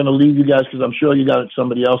gonna leave you guys because I'm sure you got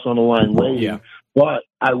somebody else on the line waiting. Yeah. But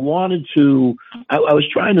I wanted to. I was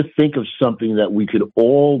trying to think of something that we could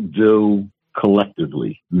all do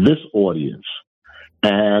collectively. This audience.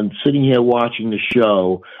 And sitting here watching the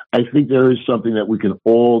show, I think there is something that we can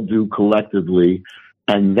all do collectively,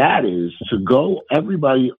 and that is to go,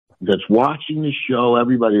 everybody that's watching the show,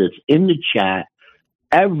 everybody that's in the chat,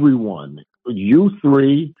 everyone, you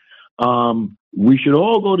three, we should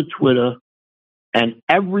all go to Twitter, and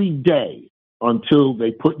every day until they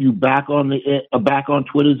put you back on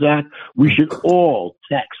Twitter, Zach, we should all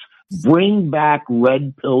text, "Bring back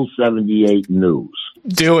Red Pill 78 News."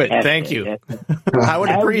 Do it. Thank you. I would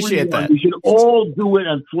appreciate that. We should all do it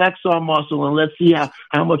and flex our muscle, and let's see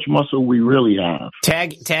how much muscle we really have.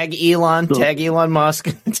 Tag Elon. Tag Elon Musk.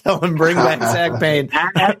 Tell him bring back Zach Payne.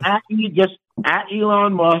 At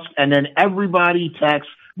Elon Musk, and then everybody text,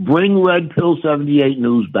 "Bring Red Pill 78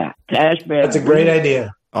 News back." That's a great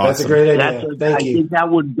idea. Awesome. That's a great idea. Thank you. I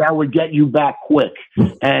think that would get you back quick.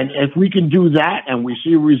 And if we can do that and we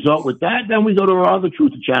see a result with that, then we go to our other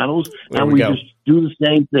Truth channels and we just do the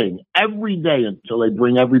same thing every day until they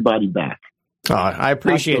bring everybody back. Oh, I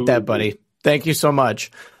appreciate that, buddy. Thank you so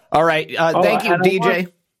much. All right. Thank you, DJ.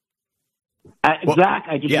 Zach,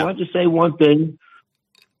 I just want to say one thing.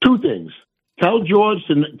 2 things. Tell George,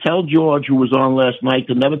 who was on last night,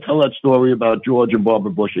 to never tell that story about George and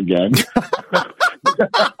Barbara Bush again.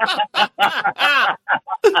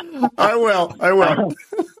 I will.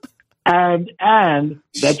 And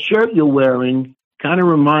that shirt you're wearing kind of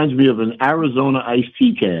reminds me of an Arizona iced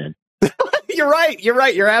tea can. You're right.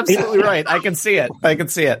 You're absolutely right. I can see it.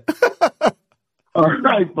 All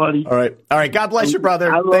right, buddy. All right. God bless you,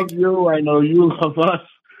 brother. I love you. I know you love us.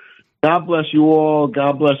 God bless you all.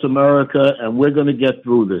 God bless America. And we're going to get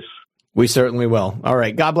through this. We certainly will. All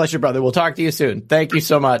right. God bless you, brother. We'll talk to you soon. Thank you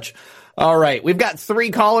so much. All right. We've got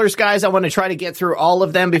 3 callers, guys. I want to try to get through all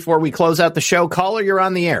of them before we close out the show. Caller, you're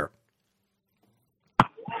on the air.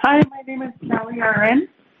 Hi, my name is Kelly RN.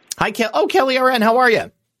 Hi, Kelly RN. How are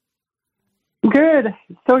you? Good.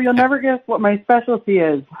 So you'll never guess what my specialty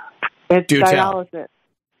is. It's dialysis.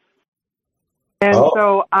 And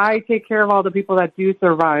so I take care of all the people that do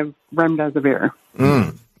survive remdesivir.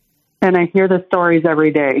 And I hear the stories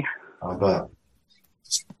every day. I bet.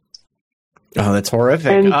 Oh, that's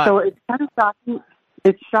horrific. And so it's kind of shocking.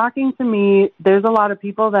 It's shocking to me. There's a lot of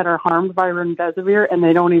people that are harmed by remdesivir and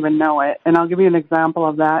they don't even know it. And I'll give you an example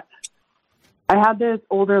of that. I had this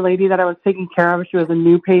older lady that I was taking care of. She was a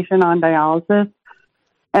new patient on dialysis.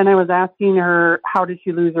 And I was asking her, how did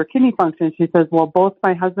she lose her kidney function? She says, well, both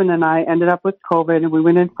my husband and I ended up with COVID and we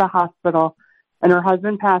went into the hospital and her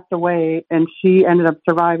husband passed away and she ended up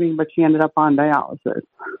surviving, but she ended up on dialysis.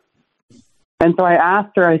 And so I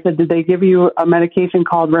asked her, I said, did they give you a medication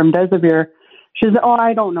called remdesivir? She said, oh,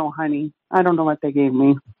 I don't know, honey. I don't know what they gave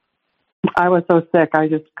me. I was so sick, I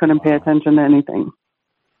just couldn't pay attention to anything.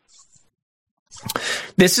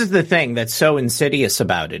 This is the thing that's so insidious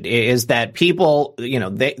about it, is that people,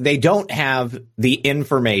 they don't have the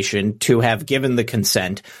information to have given the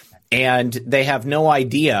consent, and they have no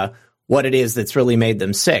idea what it is that's really made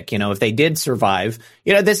them sick. If they did survive,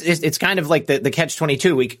 it's kind of like the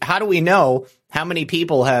catch-22. How do we know how many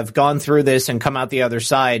people have gone through this and come out the other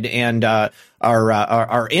side and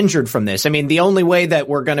are injured from this? I mean, the only way that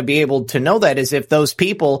we're going to be able to know that is if those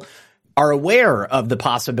people are aware of the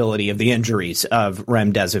possibility of the injuries of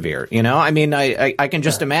remdesivir. I mean, I can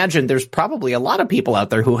just imagine there's probably a lot of people out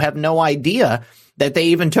there who have no idea that they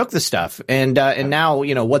even took the stuff. And now,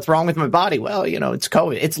 what's wrong with my body? Well, it's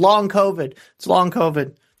COVID. It's long COVID. It's long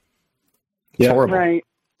COVID. It's horrible. Right.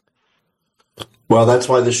 Well, that's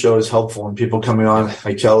why this show is helpful, and people coming on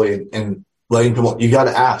like Kelly and letting people, you got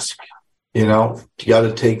to ask, you got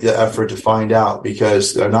to take the effort to find out,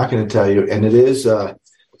 because they're not going to tell you. And it is,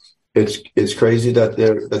 it's crazy that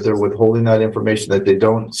they're withholding that information, that they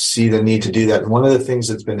don't see the need to do that. And one of the things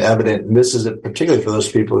that's been evident, and this is particularly for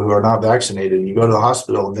those people who are not vaccinated, you go to the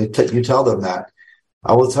hospital and you tell them that.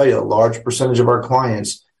 I will tell you, a large percentage of our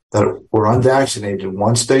clients that were unvaccinated,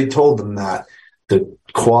 once they told them that, the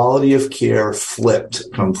quality of care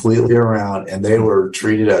flipped completely around, and they were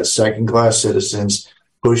treated as second-class citizens,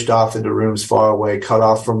 pushed off into rooms far away, cut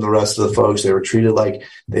off from the rest of the folks. They were treated like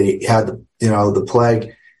they had the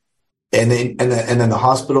plague. And then the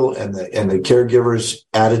hospital and the caregivers'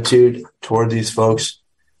 attitude toward these folks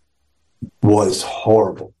was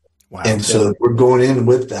horrible. Wow. And so we're going in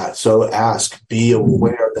with that. So be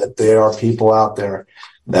aware that there are people out there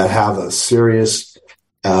that have a serious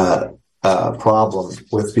problem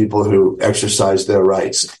with people who exercise their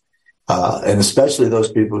rights, and especially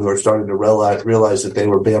those people who are starting to realize that they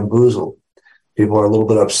were bamboozled. People are a little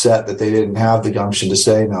bit upset that they didn't have the gumption to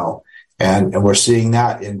say no, and we're seeing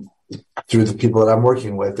that through the people that I'm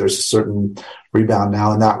working with. There's a certain rebound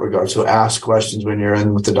now in that regard. So ask questions when you're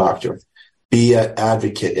in with the doctor. Be an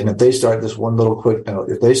advocate. And if they start, this one little quick note,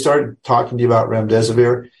 if they start talking to you about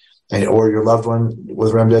remdesivir or your loved one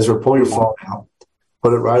with remdesivir, pull your phone out,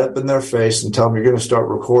 put it right up in their face and tell them you're going to start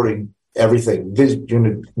recording everything.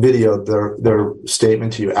 Video their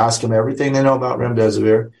statement to you. Ask them everything they know about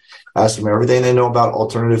remdesivir. Ask them everything they know about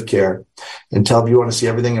alternative care, and tell them you want to see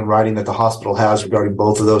everything in writing that the hospital has regarding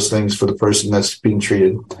both of those things for the person that's being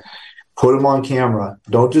treated. Put them on camera.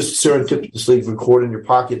 Don't just surreptitiously record in your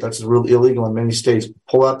pocket. That's real illegal in many states.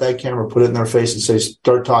 Pull out that camera, put it in their face and say,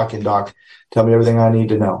 start talking, doc. Tell me everything I need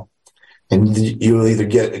to know. And you'll either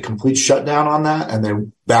get a complete shutdown on that and they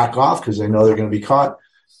back off because they know they're going to be caught,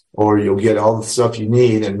 or you'll get all the stuff you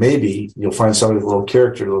need, and maybe you'll find somebody with a little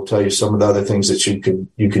character that'll tell you some of the other things that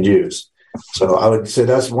you could use. So I would say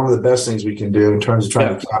that's one of the best things we can do in terms of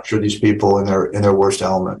trying to capture these people in their worst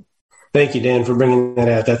element. Thank you, Dan, for bringing that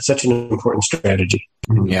out. That's such an important strategy.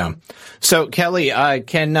 Yeah. So, Kelly,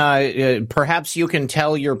 can perhaps you can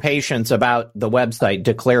tell your patients about the website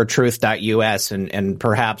declaretruth.us, and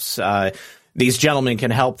perhaps these gentlemen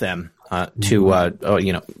can help them to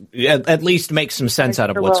at least make some sense out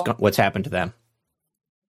of what's happened to them.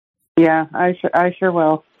 Yeah, I sure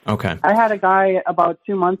will. Okay. I had a guy about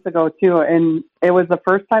 2 months ago too, and it was the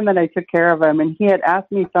first time that I took care of him, and he had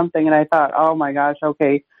asked me something, and I thought, oh my gosh,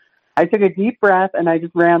 okay. I took a deep breath and I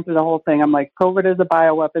just ran through the whole thing. I'm like, COVID is a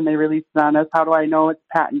bioweapon. They released it on us. How do I know it's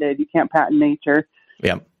patented? You can't patent nature.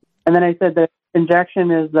 Yeah. And then I said that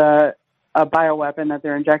injection is a bioweapon that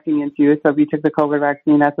they're injecting into you. So if you took the COVID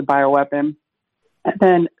vaccine, that's a bioweapon. And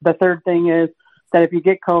then the third thing is that if you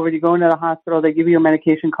get COVID, you go into the hospital, they give you a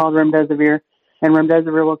medication called remdesivir, and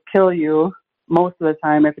remdesivir will kill you most of the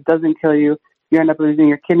time. If it doesn't kill you, you end up losing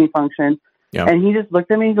your kidney function. Yep. And he just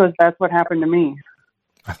looked at me and goes, that's what happened to me.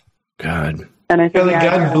 God. And I said, Kelly,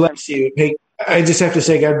 God bless you. Hey, I just have to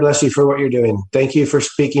say, God bless you for what you're doing. Thank you for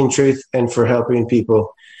speaking truth and for helping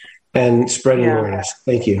people and spreading awareness.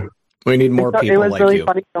 Thank you. We need more people like you. It was really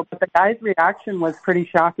funny, though, but the guy's reaction was pretty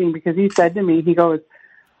shocking because he said to me, he goes,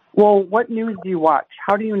 well, what news do you watch?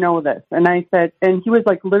 How do you know this? And I said, and he was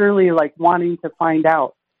like literally like wanting to find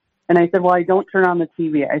out. And I said, well, I don't turn on the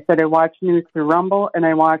TV. I said, I watch news through Rumble and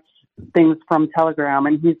I watch things from Telegram.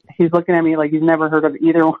 And he's looking at me like he's never heard of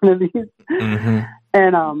either one of these.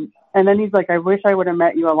 Mm-hmm. And then he's like, I wish I would have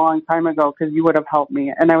met you a long time ago because you would have helped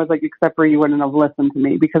me. And I was like, except for you wouldn't have listened to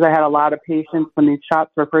me because I had a lot of patients when these shots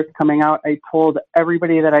were first coming out. I told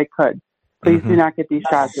everybody that I could, please do not get these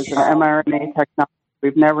shots. It's an mRNA technology.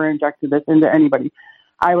 We've never injected this into anybody.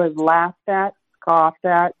 I was laughed at, scoffed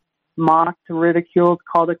at, mocked, ridiculed,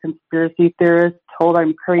 called a conspiracy theorist, told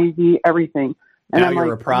I'm crazy, everything. And now I'm you're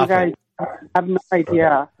like, a prophet. you guys have no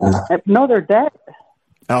idea. No, they're dead.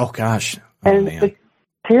 Oh, gosh. And it's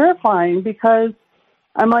terrifying because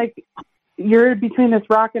I'm like, you're between this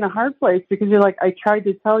rock and a hard place because you're like, I tried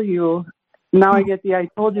to tell you. Now I get the I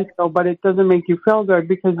told you so, but it doesn't make you feel good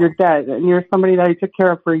because you're dead and you're somebody that I took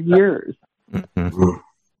care of for years.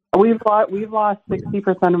 Mm-hmm. We've lost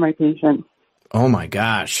 60% of my patients. Oh my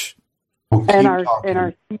gosh! And our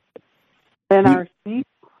seats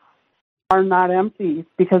are not empty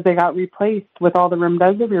because they got replaced with all the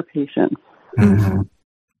remdesivir patients. Mm-hmm.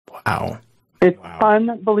 Wow! It's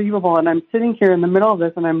unbelievable, and I'm sitting here in the middle of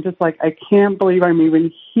this, and I'm just like, I can't believe I'm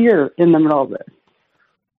even here in the middle of this.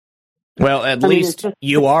 Well, at least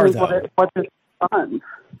you are, though. What it's done.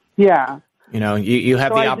 Yeah. You know, you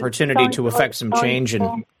have the opportunity to affect some change.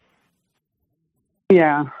 And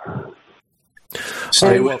yeah.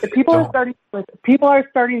 People are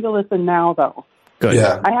starting to listen now, though. Good.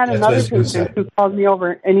 Yeah. I had another patient who called me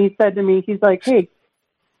over, and he said to me, he's like, hey,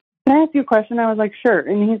 can I ask you a question? I was like, sure.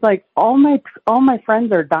 And he's like, all my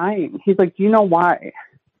friends are dying. He's like, do you know why?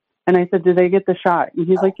 And I said, did they get the shot? And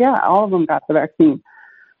he's like, yeah, all of them got the vaccine.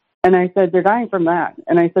 And I said, they're dying from that.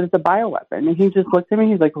 And I said, it's a bioweapon. And he just looked at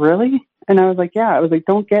me. He's like, really? And I was like, yeah. I was like,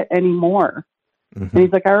 don't get any more. Mm-hmm. And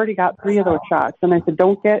he's like, I already got 3 of those shots. And I said,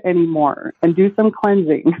 don't get any more and do some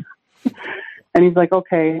cleansing. And he's like,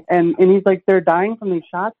 okay. And he's like, they're dying from these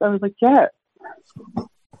shots? I was like, yes.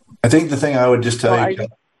 I think the thing I would just tell you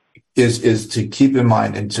is to keep in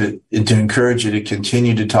mind and to encourage you to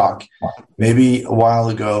continue to talk. Maybe a while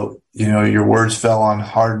ago, your words fell on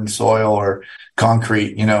hardened soil or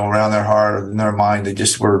concrete, around their heart or in their mind.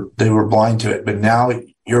 They were blind to it. But now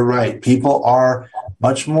you're right. People are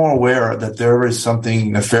much more aware that there is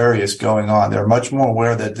something nefarious going on. They're much more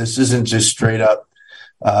aware that this isn't just straight up,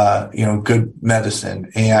 good medicine.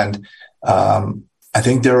 And I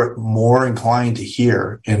think they're more inclined to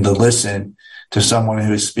hear and to listen to someone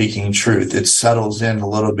who is speaking truth. It settles in a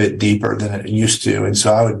little bit deeper than it used to. And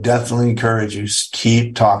so I would definitely encourage you,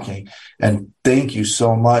 keep talking. And thank you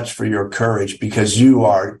so much for your courage, because you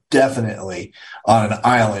are definitely on an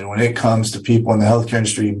island when it comes to people in the healthcare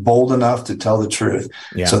industry, bold enough to tell the truth.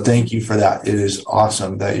 Yeah. So thank you for that. It is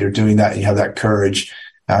awesome that you're doing that and you have that courage.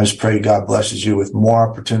 And I just pray God blesses you with more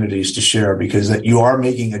opportunities to share, because that you are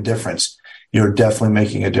making a difference. You're definitely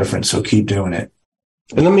making a difference. So keep doing it.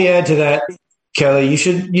 And let me add to that, Kelly,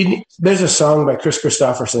 there's a song by Chris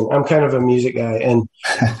Christopherson. I'm kind of a music guy, and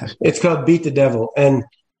it's called Beat the Devil. And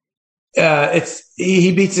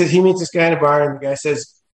he meets this guy in a bar, and the guy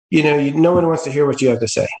says, no one wants to hear what you have to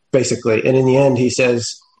say, basically. And in the end, he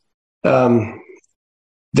says, he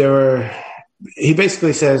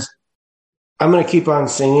basically says, I'm going to keep on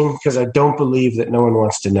singing because I don't believe that no one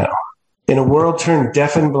wants to know. In a world turned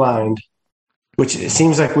deaf and blind, which it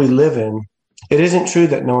seems like we live in, it isn't true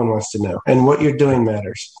that no one wants to know. And what you're doing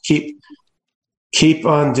matters. Keep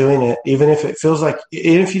on doing it. Even if it feels like,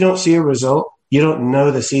 even if you don't see a result, you don't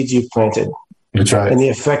know the seeds you've planted. That's right. And the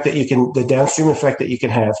effect that the downstream effect that you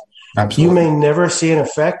can have. Absolutely. You may never see an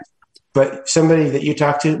effect, but somebody that you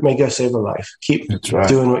talk to may go save a life. Keep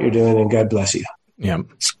doing what you're doing, and God bless you. Yeah.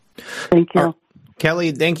 Thank you.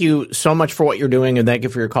 Kelly, thank you so much for what you're doing, and thank you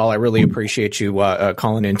for your call. I really appreciate you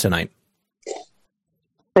calling in tonight.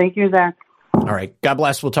 Thank you, Zach. All right. God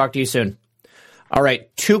bless. We'll talk to you soon. All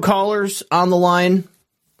right. 2 callers on the line.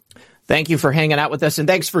 Thank you for hanging out with us, and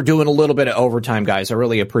thanks for doing a little bit of overtime, guys. I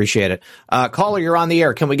really appreciate it. Caller, you're on the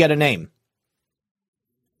air. Can we get a name?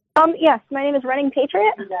 Yes. My name is Running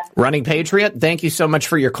Patriot. Running Patriot. Thank you so much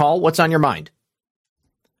for your call. What's on your mind?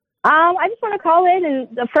 I just want to call in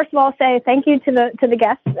and first of all say thank you to the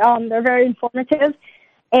guests. They're very informative,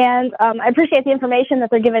 and I appreciate the information that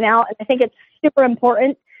they're giving out. And I think it's super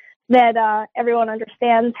important that everyone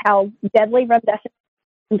understands how deadly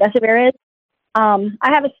remdesivir is. I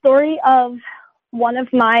have a story of one of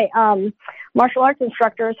my martial arts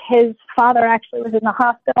instructors. His father actually was in the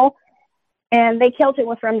hospital, and they killed him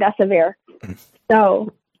with remdesivir.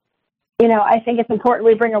 So, I think it's important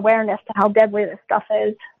we bring awareness to how deadly this stuff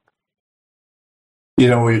is.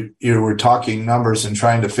 We're talking numbers and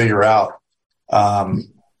trying to figure out how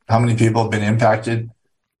many people have been impacted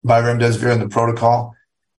by remdesivir in the protocol.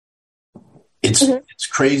 It's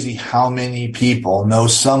crazy how many people know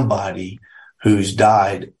somebody who's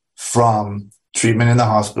died from treatment in the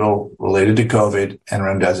hospital related to COVID and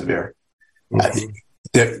remdesivir.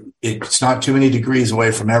 It's not too many degrees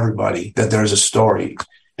away from everybody that there's a story.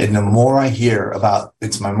 And the more I hear about,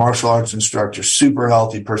 it's my martial arts instructor, super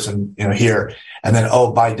healthy person, here, and then,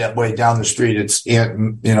 by that way down the street, it's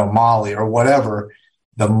Aunt, Molly or whatever.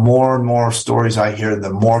 The more and more stories I hear,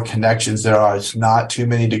 the more connections there are. It's not too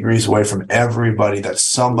many degrees away from everybody that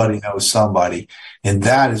somebody knows somebody. And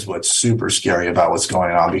that is what's super scary about what's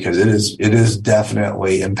going on, because it is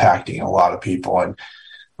definitely impacting a lot of people. And,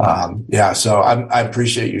 so I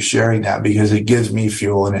appreciate you sharing that, because it gives me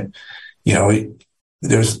fuel, and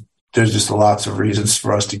there's just lots of reasons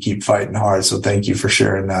for us to keep fighting hard. So thank you for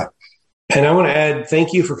sharing that. And I want to add,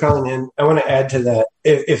 thank you for calling in. I want to add to that,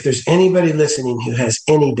 if there's anybody listening who has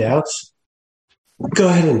any doubts, go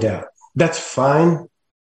ahead and doubt. That's fine.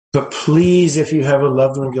 But please, if you have a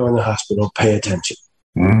loved one go in the hospital, pay attention.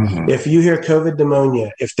 Mm-hmm. If you hear COVID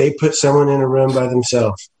pneumonia, if they put someone in a room by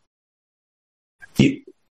themselves,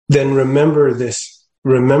 then remember this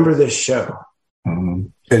show. Mm-hmm.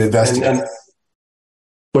 And investigate. And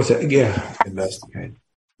what's that? Yeah. Investigate.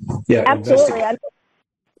 Yeah. Absolutely.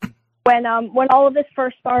 When all of this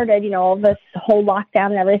first started, all this whole lockdown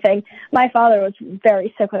and everything, my father was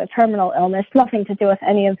very sick with a terminal illness, nothing to do with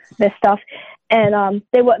any of this stuff. And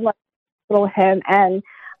they wouldn't let me go with him. And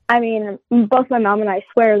I mean, both my mom and I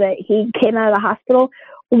swear that he came out of the hospital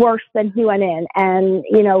worse than he went in. And,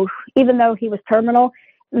 even though he was terminal,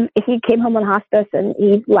 he came home on hospice and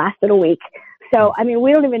he lasted a week. So, I mean,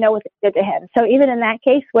 we don't even know what they did to him. So even in that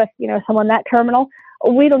case with, someone that terminal,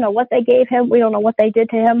 we don't know what they gave him. We don't know what they did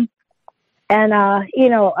to him. And,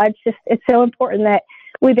 it's so important that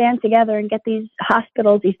we band together and get these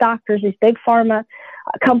hospitals, these doctors, these big pharma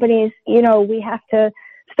companies, we have to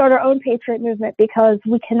start our own patriot movement, because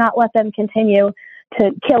we cannot let them continue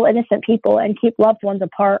to kill innocent people and keep loved ones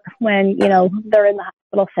apart when, they're in the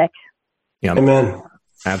hospital sick. Yeah. Amen.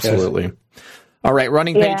 Absolutely. Yes. All right,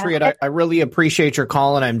 Running Patriot, I really appreciate your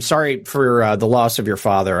call, and I'm sorry for the loss of your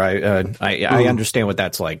father. I understand what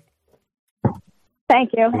that's like.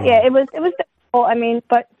 Thank you. Yeah, it was difficult. I mean,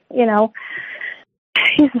 but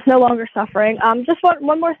he's no longer suffering. Just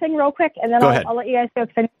one more thing, real quick, and then I'll let you guys go.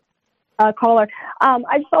 Caller.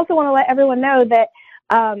 I just also want to let everyone know that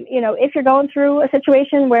if you're going through a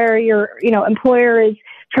situation where your employer is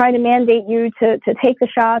trying to mandate you to take the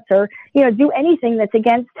shots or do anything that's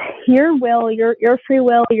against your will, your free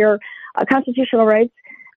will, your constitutional rights,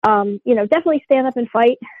 definitely stand up and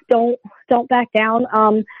fight. Don't back down.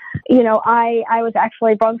 I was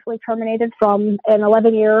actually wrongfully terminated from an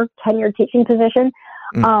 11-year tenured teaching position.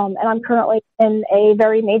 And I'm currently in a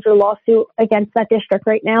very major lawsuit against that district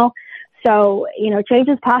right now. So, change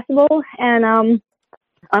is possible. And I'm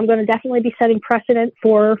going to definitely be setting precedent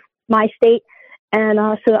for my state, and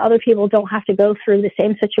so that other people don't have to go through the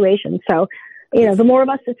same situation. So, the more of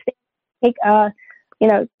us that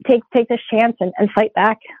take this chance and fight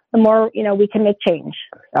back, the more, we can make change.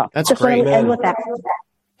 So that's just great. End with that.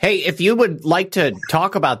 Hey, if you would like to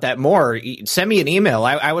talk about that more, send me an email.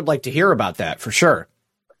 I would like to hear about that for sure.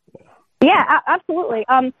 Yeah, absolutely.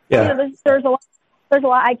 There's a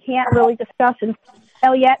lot I can't really discuss and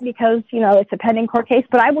tell yet because, it's a pending court case,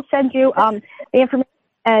 but I will send you the information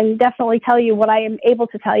and definitely tell you what I am able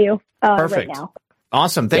to tell you right now.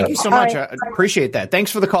 Awesome. Thank you so much. Right. I appreciate that.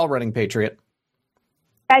 Thanks for the call, Running Patriot.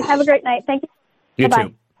 Guys, have a great night. Thank you. You Bye-bye.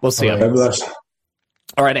 too. We'll see you.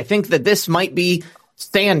 All right. I think that this might be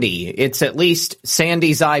Sandy. It's at least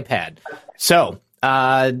Sandy's iPad. So,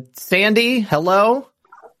 Sandy, hello.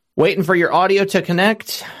 Waiting for your audio to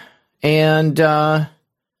connect. And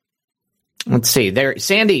let's see. There,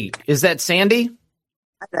 Sandy. Is that Sandy?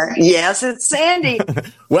 Yes, it's Sandy.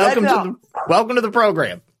 Welcome to the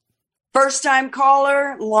program. First time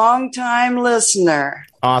caller, long time listener.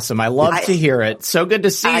 Awesome. I love to hear it. So good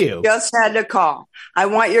to see you. I just had to call. I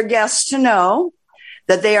want your guests to know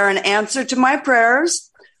that they are an answer to my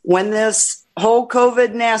prayers when this whole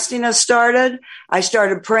COVID nastiness started, I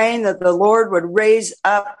started praying that the Lord would raise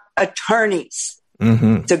up attorneys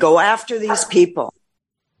to go after these people.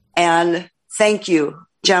 And thank you,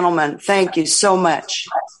 gentlemen. Thank you so much.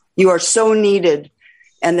 You are so needed.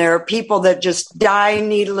 And there are people that just die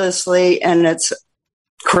needlessly, and it's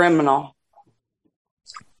criminal.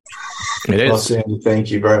 It is. Well, Sandy,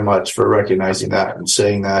 thank you very much for recognizing that and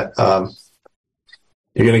saying that.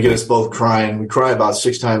 You're going to get us both crying. We cry about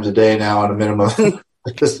 6 times a day now on a minimum.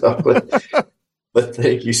 But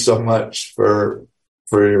thank you so much for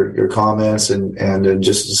your comments and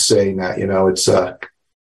just saying that. You know, it's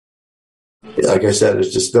like I said,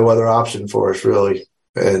 there's just no other option for us, really,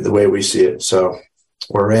 the way we see it. So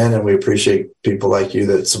we're in, and we appreciate people like you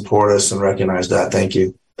that support us and recognize that. Thank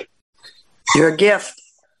you. You're a gift.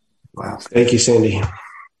 Wow. Thank you, Sandy.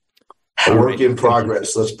 A work in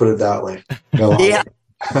progress. Let's put it that way. Yeah.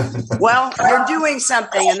 Well, you're doing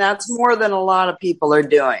something, and that's more than a lot of people are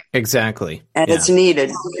doing. Exactly. And it's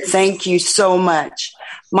needed. Thank you so much.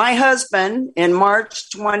 My husband, in March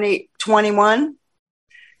 2021,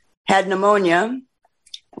 had pneumonia.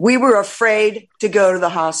 We were afraid to go to the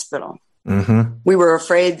hospital. We were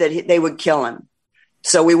afraid that they would kill him.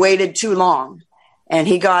 So we waited too long. And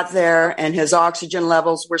he got there, and his oxygen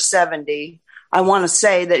levels were 70. I want to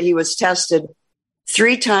say that he was tested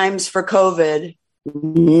 3 times for COVID,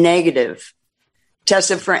 negative.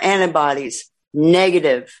 Tested for antibodies,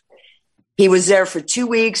 negative. He was there for 2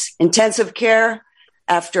 weeks, intensive care.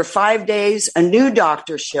 After 5 days, a new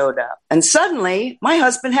doctor showed up. And suddenly, my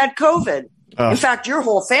husband had COVID. In fact, your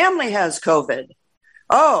whole family has COVID.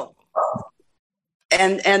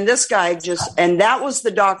 And this guy and that was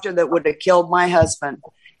the doctor that would have killed my husband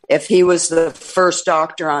if he was the first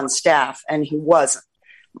doctor on staff, and he wasn't.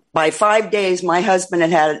 By 5 days, my husband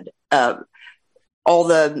had all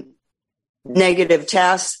the negative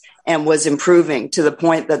tests and was improving to the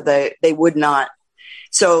point that they would not.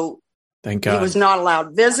 So thank God. He was not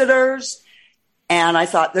allowed visitors. And I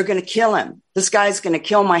thought, they're going to kill him. This guy's going to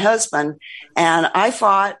kill my husband. And I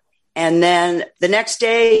fought. And then the next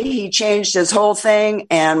day he changed his whole thing,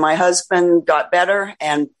 and my husband got better,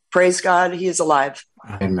 and praise God, he is alive.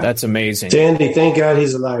 Amen. That's amazing. Sandy, thank God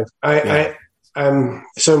he's alive. I'm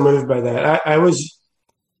so moved by that. I was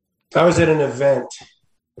at an event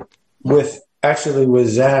with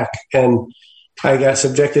Zach, and I got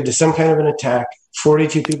subjected to some kind of an attack.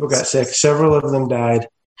 42 people got sick. Several of them died.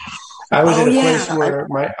 I was at a place where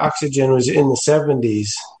my oxygen was in the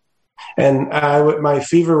 70s. And my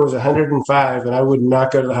fever was 105, and I would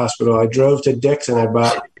not go to the hospital. I drove to Dick's, and I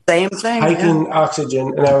bought hiking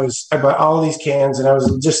oxygen, and I bought all these cans, and I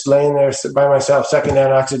was just laying there by myself, sucking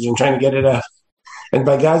down oxygen, trying to get it up. And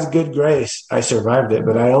by God's good grace, I survived it,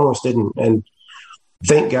 but I almost didn't. And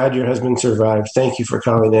thank God your husband survived. Thank you for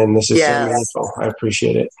calling in. This is so meaningful. I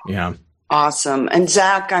appreciate it. Yeah. Awesome. And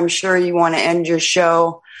Zach, I'm sure you want to end your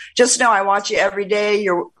show. Just know I watch you every day.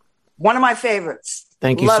 You're one of my favorites.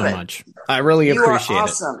 Thank you so much. I really appreciate it. You are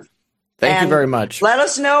awesome. Thank you very much. Let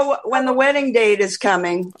us know when the wedding date is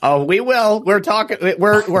coming. Oh, we will. We're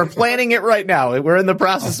planning it right now. We're in the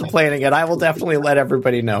process of planning it. I will definitely let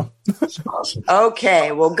everybody know. Awesome.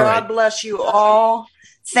 Okay. Well, God bless you all.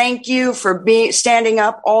 Thank you for standing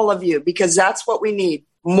up, all of you, because that's what we need.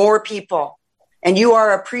 More people. And you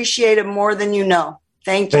are appreciated more than you know.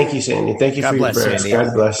 Thank you. Thank you, Sandy. Thank you for your prayers. Sandy.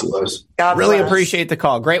 God bless you. God really bless. Appreciate the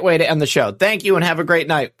call. Great way to end the show. Thank you, and have a great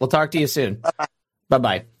night. We'll talk to you soon. Bye-bye.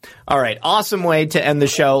 Bye-bye. All right. Awesome way to end the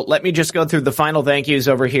show. Let me just go through the final thank yous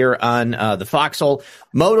over here on the Foxhole.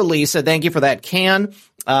 Moda Lisa, thank you for that can.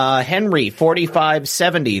 Henry,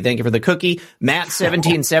 4570, thank you for the cookie. Matt,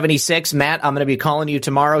 1776. Matt, I'm going to be calling you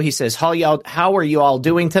tomorrow. He says, how are you all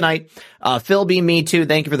doing tonight? Phil B, me too.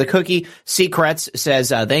 Thank you for the cookie. Secrets says,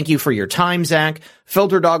 thank you for your time, Zach.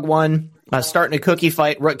 Filter Dog 1. Starting a cookie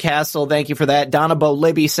fight. Rook Castle, thank you for that. Donna Bo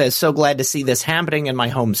Libby says, so glad to see this happening in my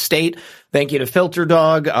home state. Thank you to Filter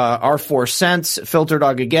Dog, R4 Cents, Filter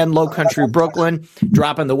Dog again, Low Country Brooklyn,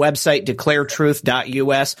 dropping the website,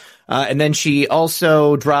 declaretruth.us. And then she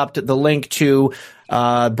also dropped the link to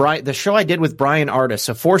the show I did with Brian Artis,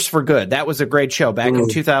 A Force for Good. That was a great show back in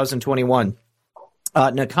 2021.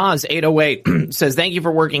 Nakaz 808 says, thank you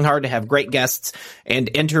for working hard to have great guests and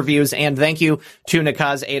interviews. And thank you to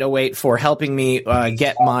Nakaz 808 for helping me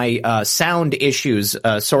get my sound issues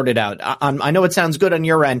sorted out. I know it sounds good on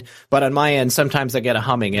your end, but on my end, sometimes I get a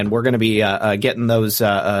humming, and we're going to be getting those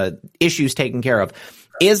issues taken care of.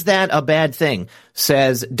 Is that a bad thing?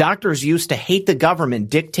 Says, doctors used to hate the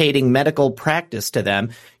government dictating medical practice to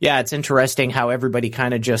them. Yeah, it's interesting how everybody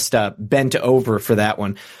kind of just bent over for that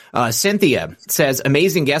one. Cynthia says,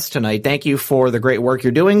 amazing guest tonight. Thank you for the great work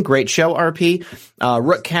you're doing. Great show, RP.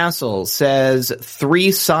 Rook Castle says,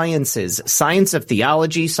 3 sciences: science of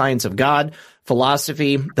theology, science of God,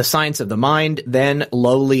 philosophy, the science of the mind, then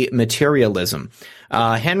lowly materialism.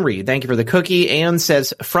 Henry, thank you for the cookie. Anne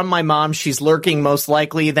says, from my mom, she's lurking most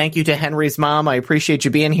likely. Thank you to Henry's mom. I appreciate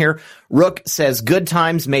you being here. Rook says, good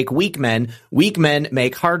times make weak men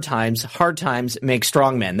make hard times make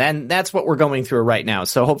strong men. Then that's what we're going through right now.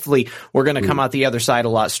 So hopefully we're going to come out the other side a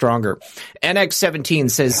lot stronger. NX17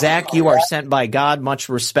 says, Zach, you are sent by God. Much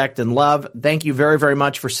respect and love. Thank you very, very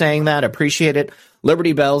much for saying that. Appreciate it.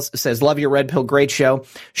 Liberty Bells says, love your Red Pill. Great show.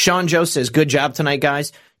 Sean Joe says, good job tonight,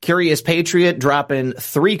 guys. Curious Patriot dropping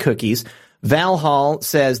 3 cookies. Val Hall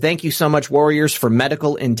says, thank you so much, Warriors, for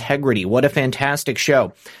medical integrity. What a fantastic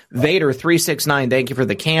show. Vader 369, thank you for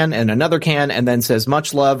the can and another can, and then says,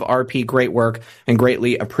 much love, RP, great work, and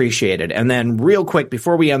greatly appreciated. And then real quick,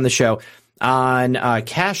 before we end the show, on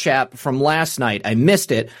Cash App from last night, I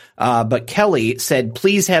missed it, but Kelly said,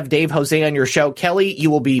 please have Dave Jose on your show. Kelly, you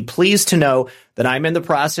will be pleased to know that I'm in the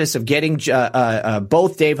process of getting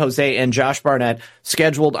both Dave Jose and Josh Barnett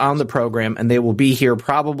scheduled on the program, and they will be here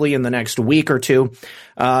probably in the next week or two.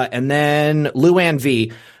 And then Luann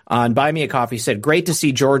V on Buy Me a Coffee said, great to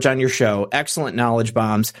see George on your show. Excellent knowledge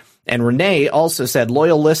bombs. And Renee also said,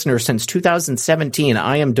 loyal listener since 2017.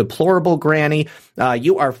 I am deplorable, Granny.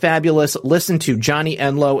 You are fabulous. Listen to Johnny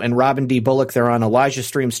Enlow and Robin D. Bullock. They're on Elijah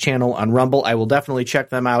Stream's channel on Rumble. I will definitely check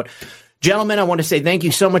them out. Gentlemen, I want to say thank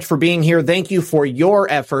you so much for being here. Thank you for your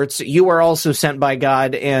efforts. You are also sent by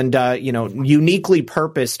God and, uniquely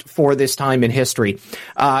purposed for this time in history.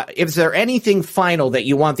 Is there anything final that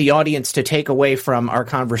you want the audience to take away from our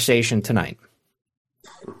conversation tonight?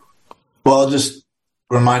 Well, just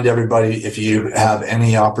remind everybody, if you have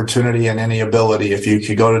any opportunity and any ability, if you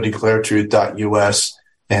could go to declaretruth.us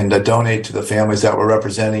and donate to the families that we're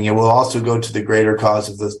representing. It will also go to the greater cause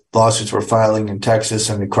of the lawsuits we're filing in Texas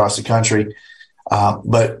and across the country.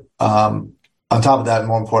 But on top of that,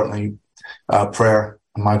 more importantly, prayer.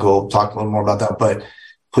 Michael will talk a little more about that, but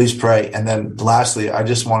please pray. And then lastly, I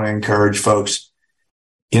just want to encourage folks,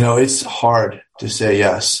 it's hard to say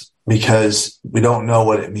yes because we don't know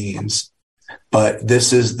what it means, but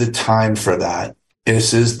this is the time for that.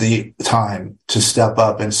 This is the time to step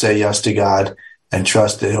up and say yes to God and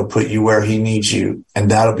trust that he'll put you where he needs you.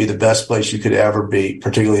 And that'll be the best place you could ever be,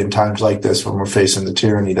 particularly in times like this when we're facing the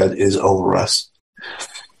tyranny that is over us.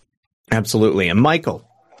 Absolutely. And Michael?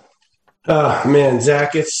 Oh, man,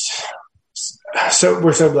 Zach, we're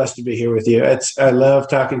so blessed to be here with you. I love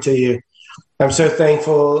talking to you. I'm so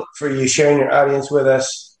thankful for you sharing your audience with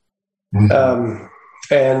us. Mm-hmm.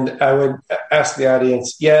 And I would ask the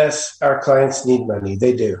audience, yes, our clients need money.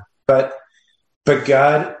 They do. But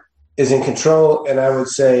God is in control, and I would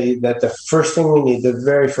say that the first thing we need, the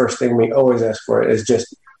very first thing we always ask for is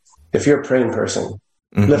just, if you're a praying person,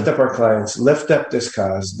 mm-hmm. lift up our clients, lift up this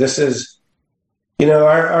cause. This is,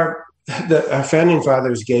 our founding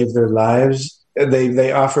fathers gave their lives.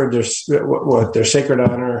 They offered their sacred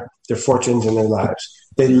honor, their fortunes, and their lives.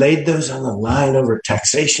 They laid those on the line over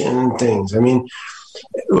taxation and things. I mean,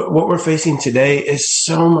 what we're facing today is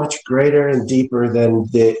so much greater and deeper than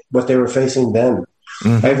what they were facing then.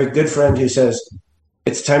 Mm-hmm. I have a good friend who says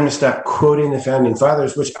it's time to stop quoting the founding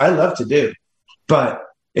fathers, which I love to do, but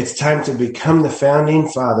it's time to become the founding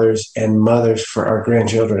fathers and mothers for our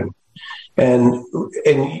grandchildren. And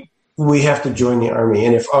we have to join the army.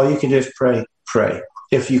 And if all you can do is pray.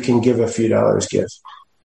 If you can give a few dollars, give.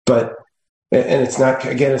 And it's not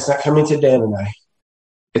coming to Dan and I.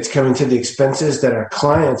 It's coming to the expenses that our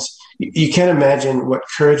clients, you can't imagine what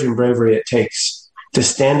courage and bravery it takes to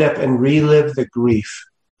stand up and relive the grief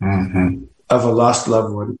mm-hmm. of a lost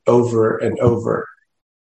loved one over and over.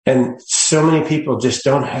 And so many people just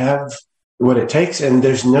don't have what it takes, and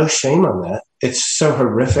there's no shame on that. It's so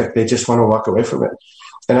horrific. They just want to walk away from it.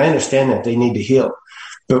 And I understand that they need to heal.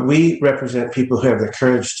 But we represent people who have the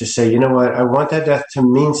courage to say, you know what, I want that death to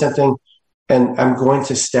mean something, and I'm going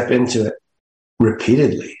to step into it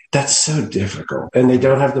repeatedly. That's so difficult. And they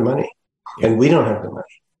don't have the money, and we don't have the money.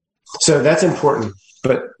 So that's important,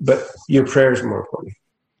 but your prayer is more important.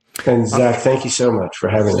 And Zach, thank you so much for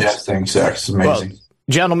having us. Thanks, Zach. It's amazing.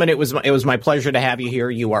 Gentlemen, it was my pleasure to have you here.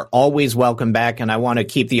 You are always welcome back, and I want to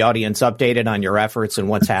keep the audience updated on your efforts and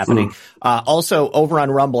what's happening. Also, over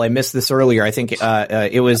on Rumble, I missed this earlier. I think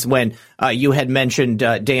it was when you had mentioned,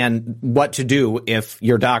 Dan, what to do if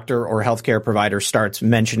your doctor or healthcare provider starts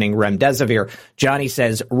mentioning remdesivir. Johnny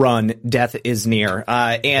says, run, death is near.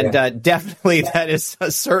 Definitely that is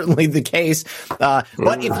certainly the case. But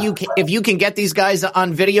if you can get these guys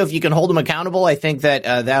on video, if you can hold them accountable, I think that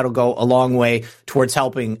that'll go a long way towards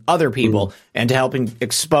helping other people and to helping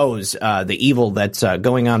expose the evil that's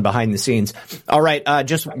going on behind the scenes. All right,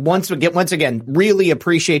 just once again, really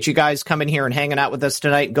appreciate you guys coming here and hanging out with us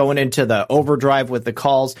tonight, going into the overdrive with the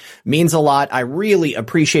calls. Means a lot. I really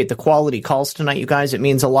appreciate the quality calls tonight, you guys. It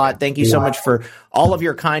means a lot. Thank you so much for all of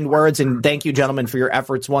your kind words, and thank you, gentlemen, for your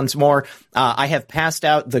efforts once more. I have passed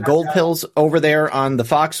out the gold pills over there on the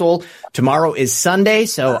Foxhole. Tomorrow is Sunday,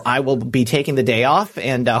 so I will be taking the day off,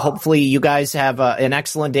 and hopefully you guys have an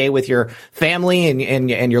excellent day with your family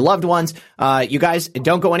and your loved ones. You guys,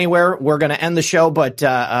 don't go anywhere. We're going to end the show, but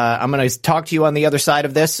I'm going to talk to you on the other side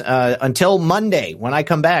of this. Until Monday, when I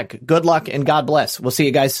come back, good luck and God bless. We'll see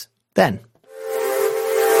you guys then.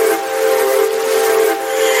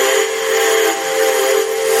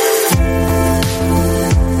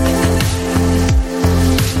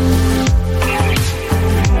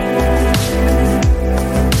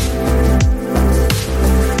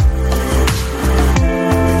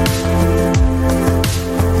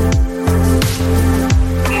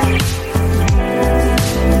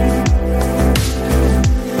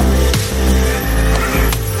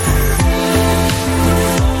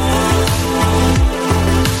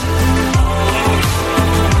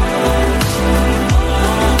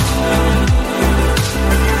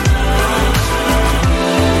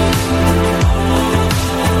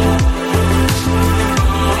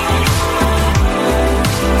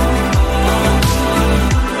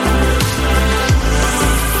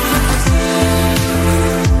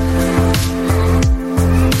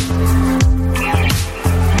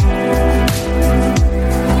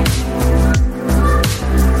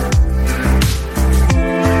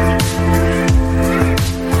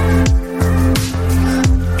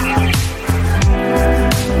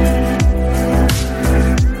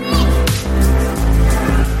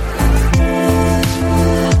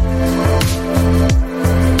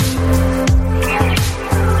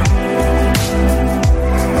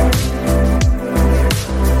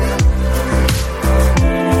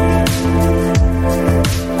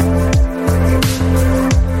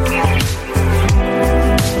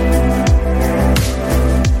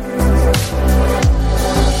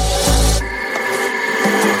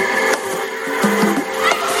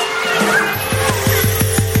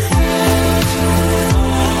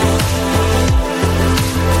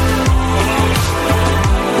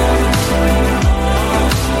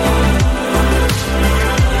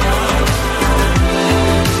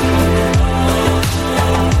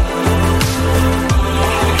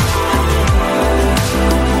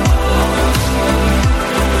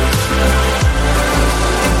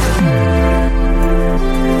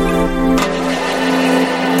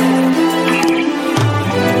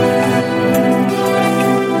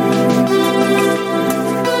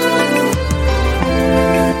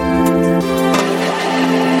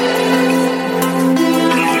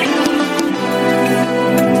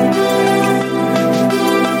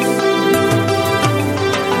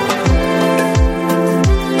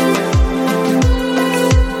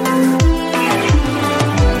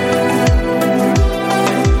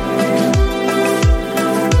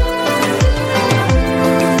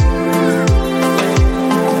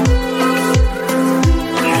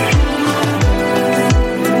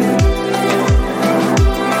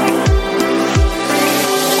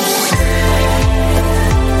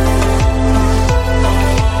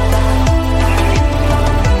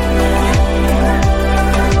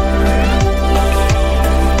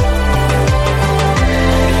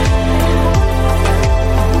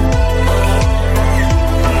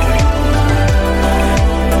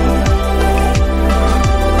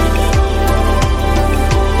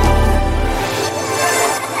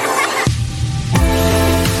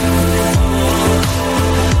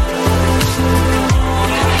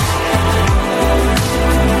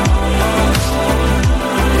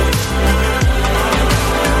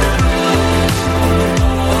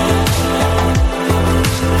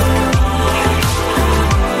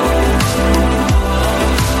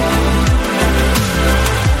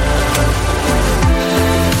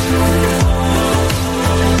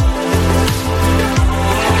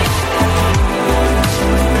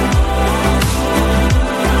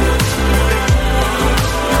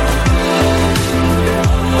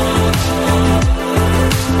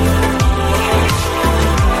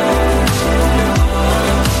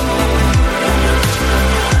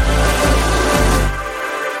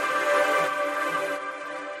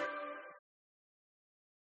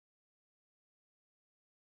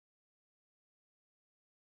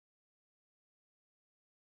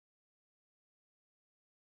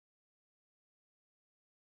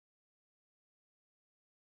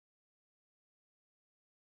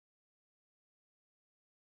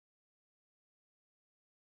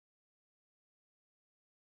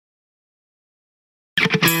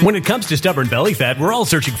 When it comes to stubborn belly fat, we're all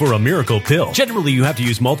searching for a miracle pill. Generally, you have to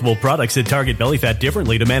use multiple products that target belly fat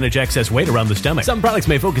differently to manage excess weight around the stomach. Some products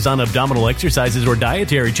may focus on abdominal exercises or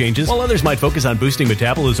dietary changes, while others might focus on boosting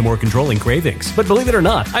metabolism or controlling cravings. But believe it or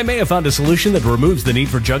not, I may have found a solution that removes the need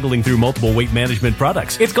for juggling through multiple weight management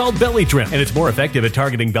products. It's called Belly Trim, and it's more effective at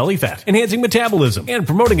targeting belly fat, enhancing metabolism, and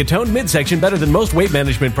promoting a toned midsection better than most weight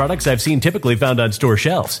management products I've seen typically found on store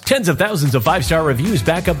shelves. Tens of thousands of 5-star reviews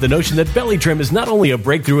back up the notion that Belly Trim is not only a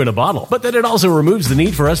breakthrough in a bottle, but that it also removes the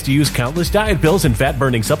need for us to use countless diet pills and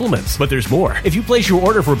fat-burning supplements. But there's more. If you place your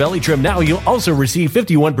order for Belly Trim now, you'll also receive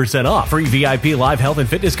 51% off, free VIP live health and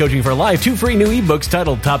fitness coaching for life, 2 free new ebooks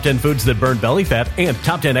titled Top 10 Foods That Burn Belly Fat and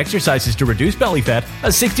Top 10 Exercises to Reduce Belly Fat, a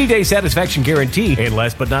 60-day satisfaction guarantee, and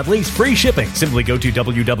last but not least, free shipping. Simply go to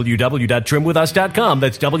www.trimwithus.com.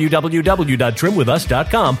 That's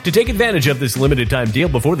www.trimwithus.com to take advantage of this limited time deal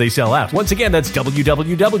before they sell out. Once again, that's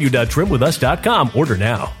www.trimwithus.com. Order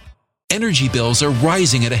now. Energy bills are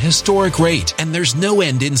rising at a historic rate, and there's no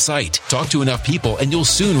end in sight. Talk to enough people, and you'll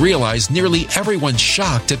soon realize nearly everyone's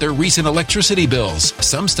shocked at their recent electricity bills.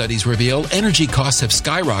 Some studies reveal energy costs have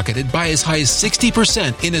skyrocketed by as high as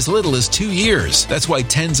 60% in as little as 2 years. That's why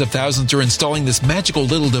tens of thousands are installing this magical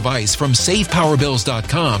little device from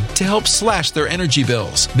SavePowerBills.com to help slash their energy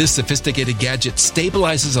bills. This sophisticated gadget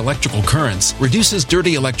stabilizes electrical currents, reduces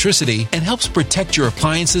dirty electricity, and helps protect your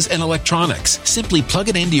appliances and electronics. Simply plug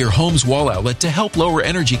it into your home's wall outlet to help lower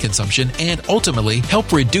energy consumption and ultimately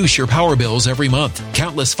help reduce your power bills every month.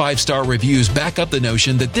 Countless 5-star reviews back up the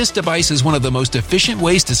notion that this device is one of the most efficient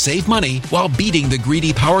ways to save money while beating the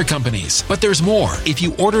greedy power companies. But there's more. If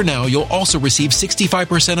you order now, you'll also receive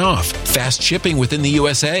 65% off, fast shipping within the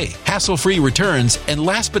USA, hassle-free returns, and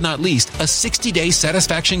last but not least, a 60-day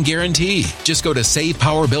satisfaction guarantee. Just go to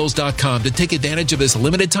SavePowerBills.com to take advantage of this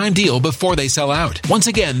limited time deal before they sell out. Once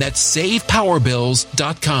again, that's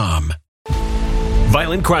SavePowerBills.com.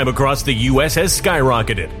 Violent crime across the U.S. has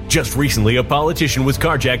skyrocketed. Just recently, a politician was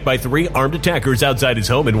carjacked by 3 armed attackers outside his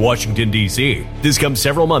home in Washington, D.C. This comes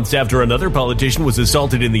several months after another politician was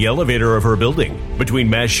assaulted in the elevator of her building. Between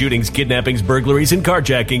mass shootings, kidnappings, burglaries, and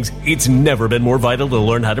carjackings, it's never been more vital to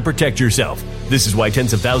learn how to protect yourself. This is why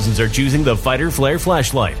tens of thousands are choosing the Fighter Flare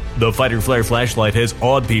flashlight. The Fighter Flare flashlight has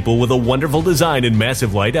awed people with a wonderful design and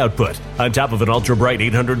massive light output. On top of an ultra-bright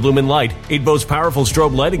 800-lumen light, it boasts powerful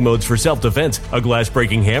strobe lighting modes for self-defense, a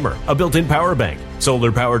glass-breaking hammer, a built-in power bank,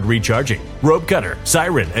 solar-powered recharging, rope cutter,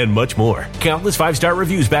 siren, and much more. Countless 5-star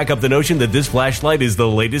reviews back up the notion that this flashlight is the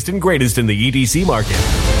latest and greatest in the EDC market.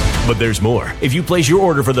 But there's more. If you place your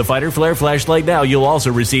order for the Fighter Flare flashlight now, you'll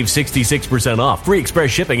also receive 66% off, free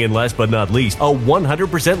express shipping, and last but not least, a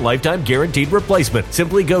 100% lifetime guaranteed replacement.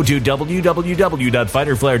 Simply go to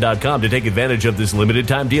www.fighterflare.com to take advantage of this limited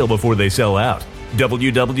time deal before they sell out.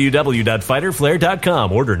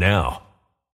 www.fighterflare.com. Order now.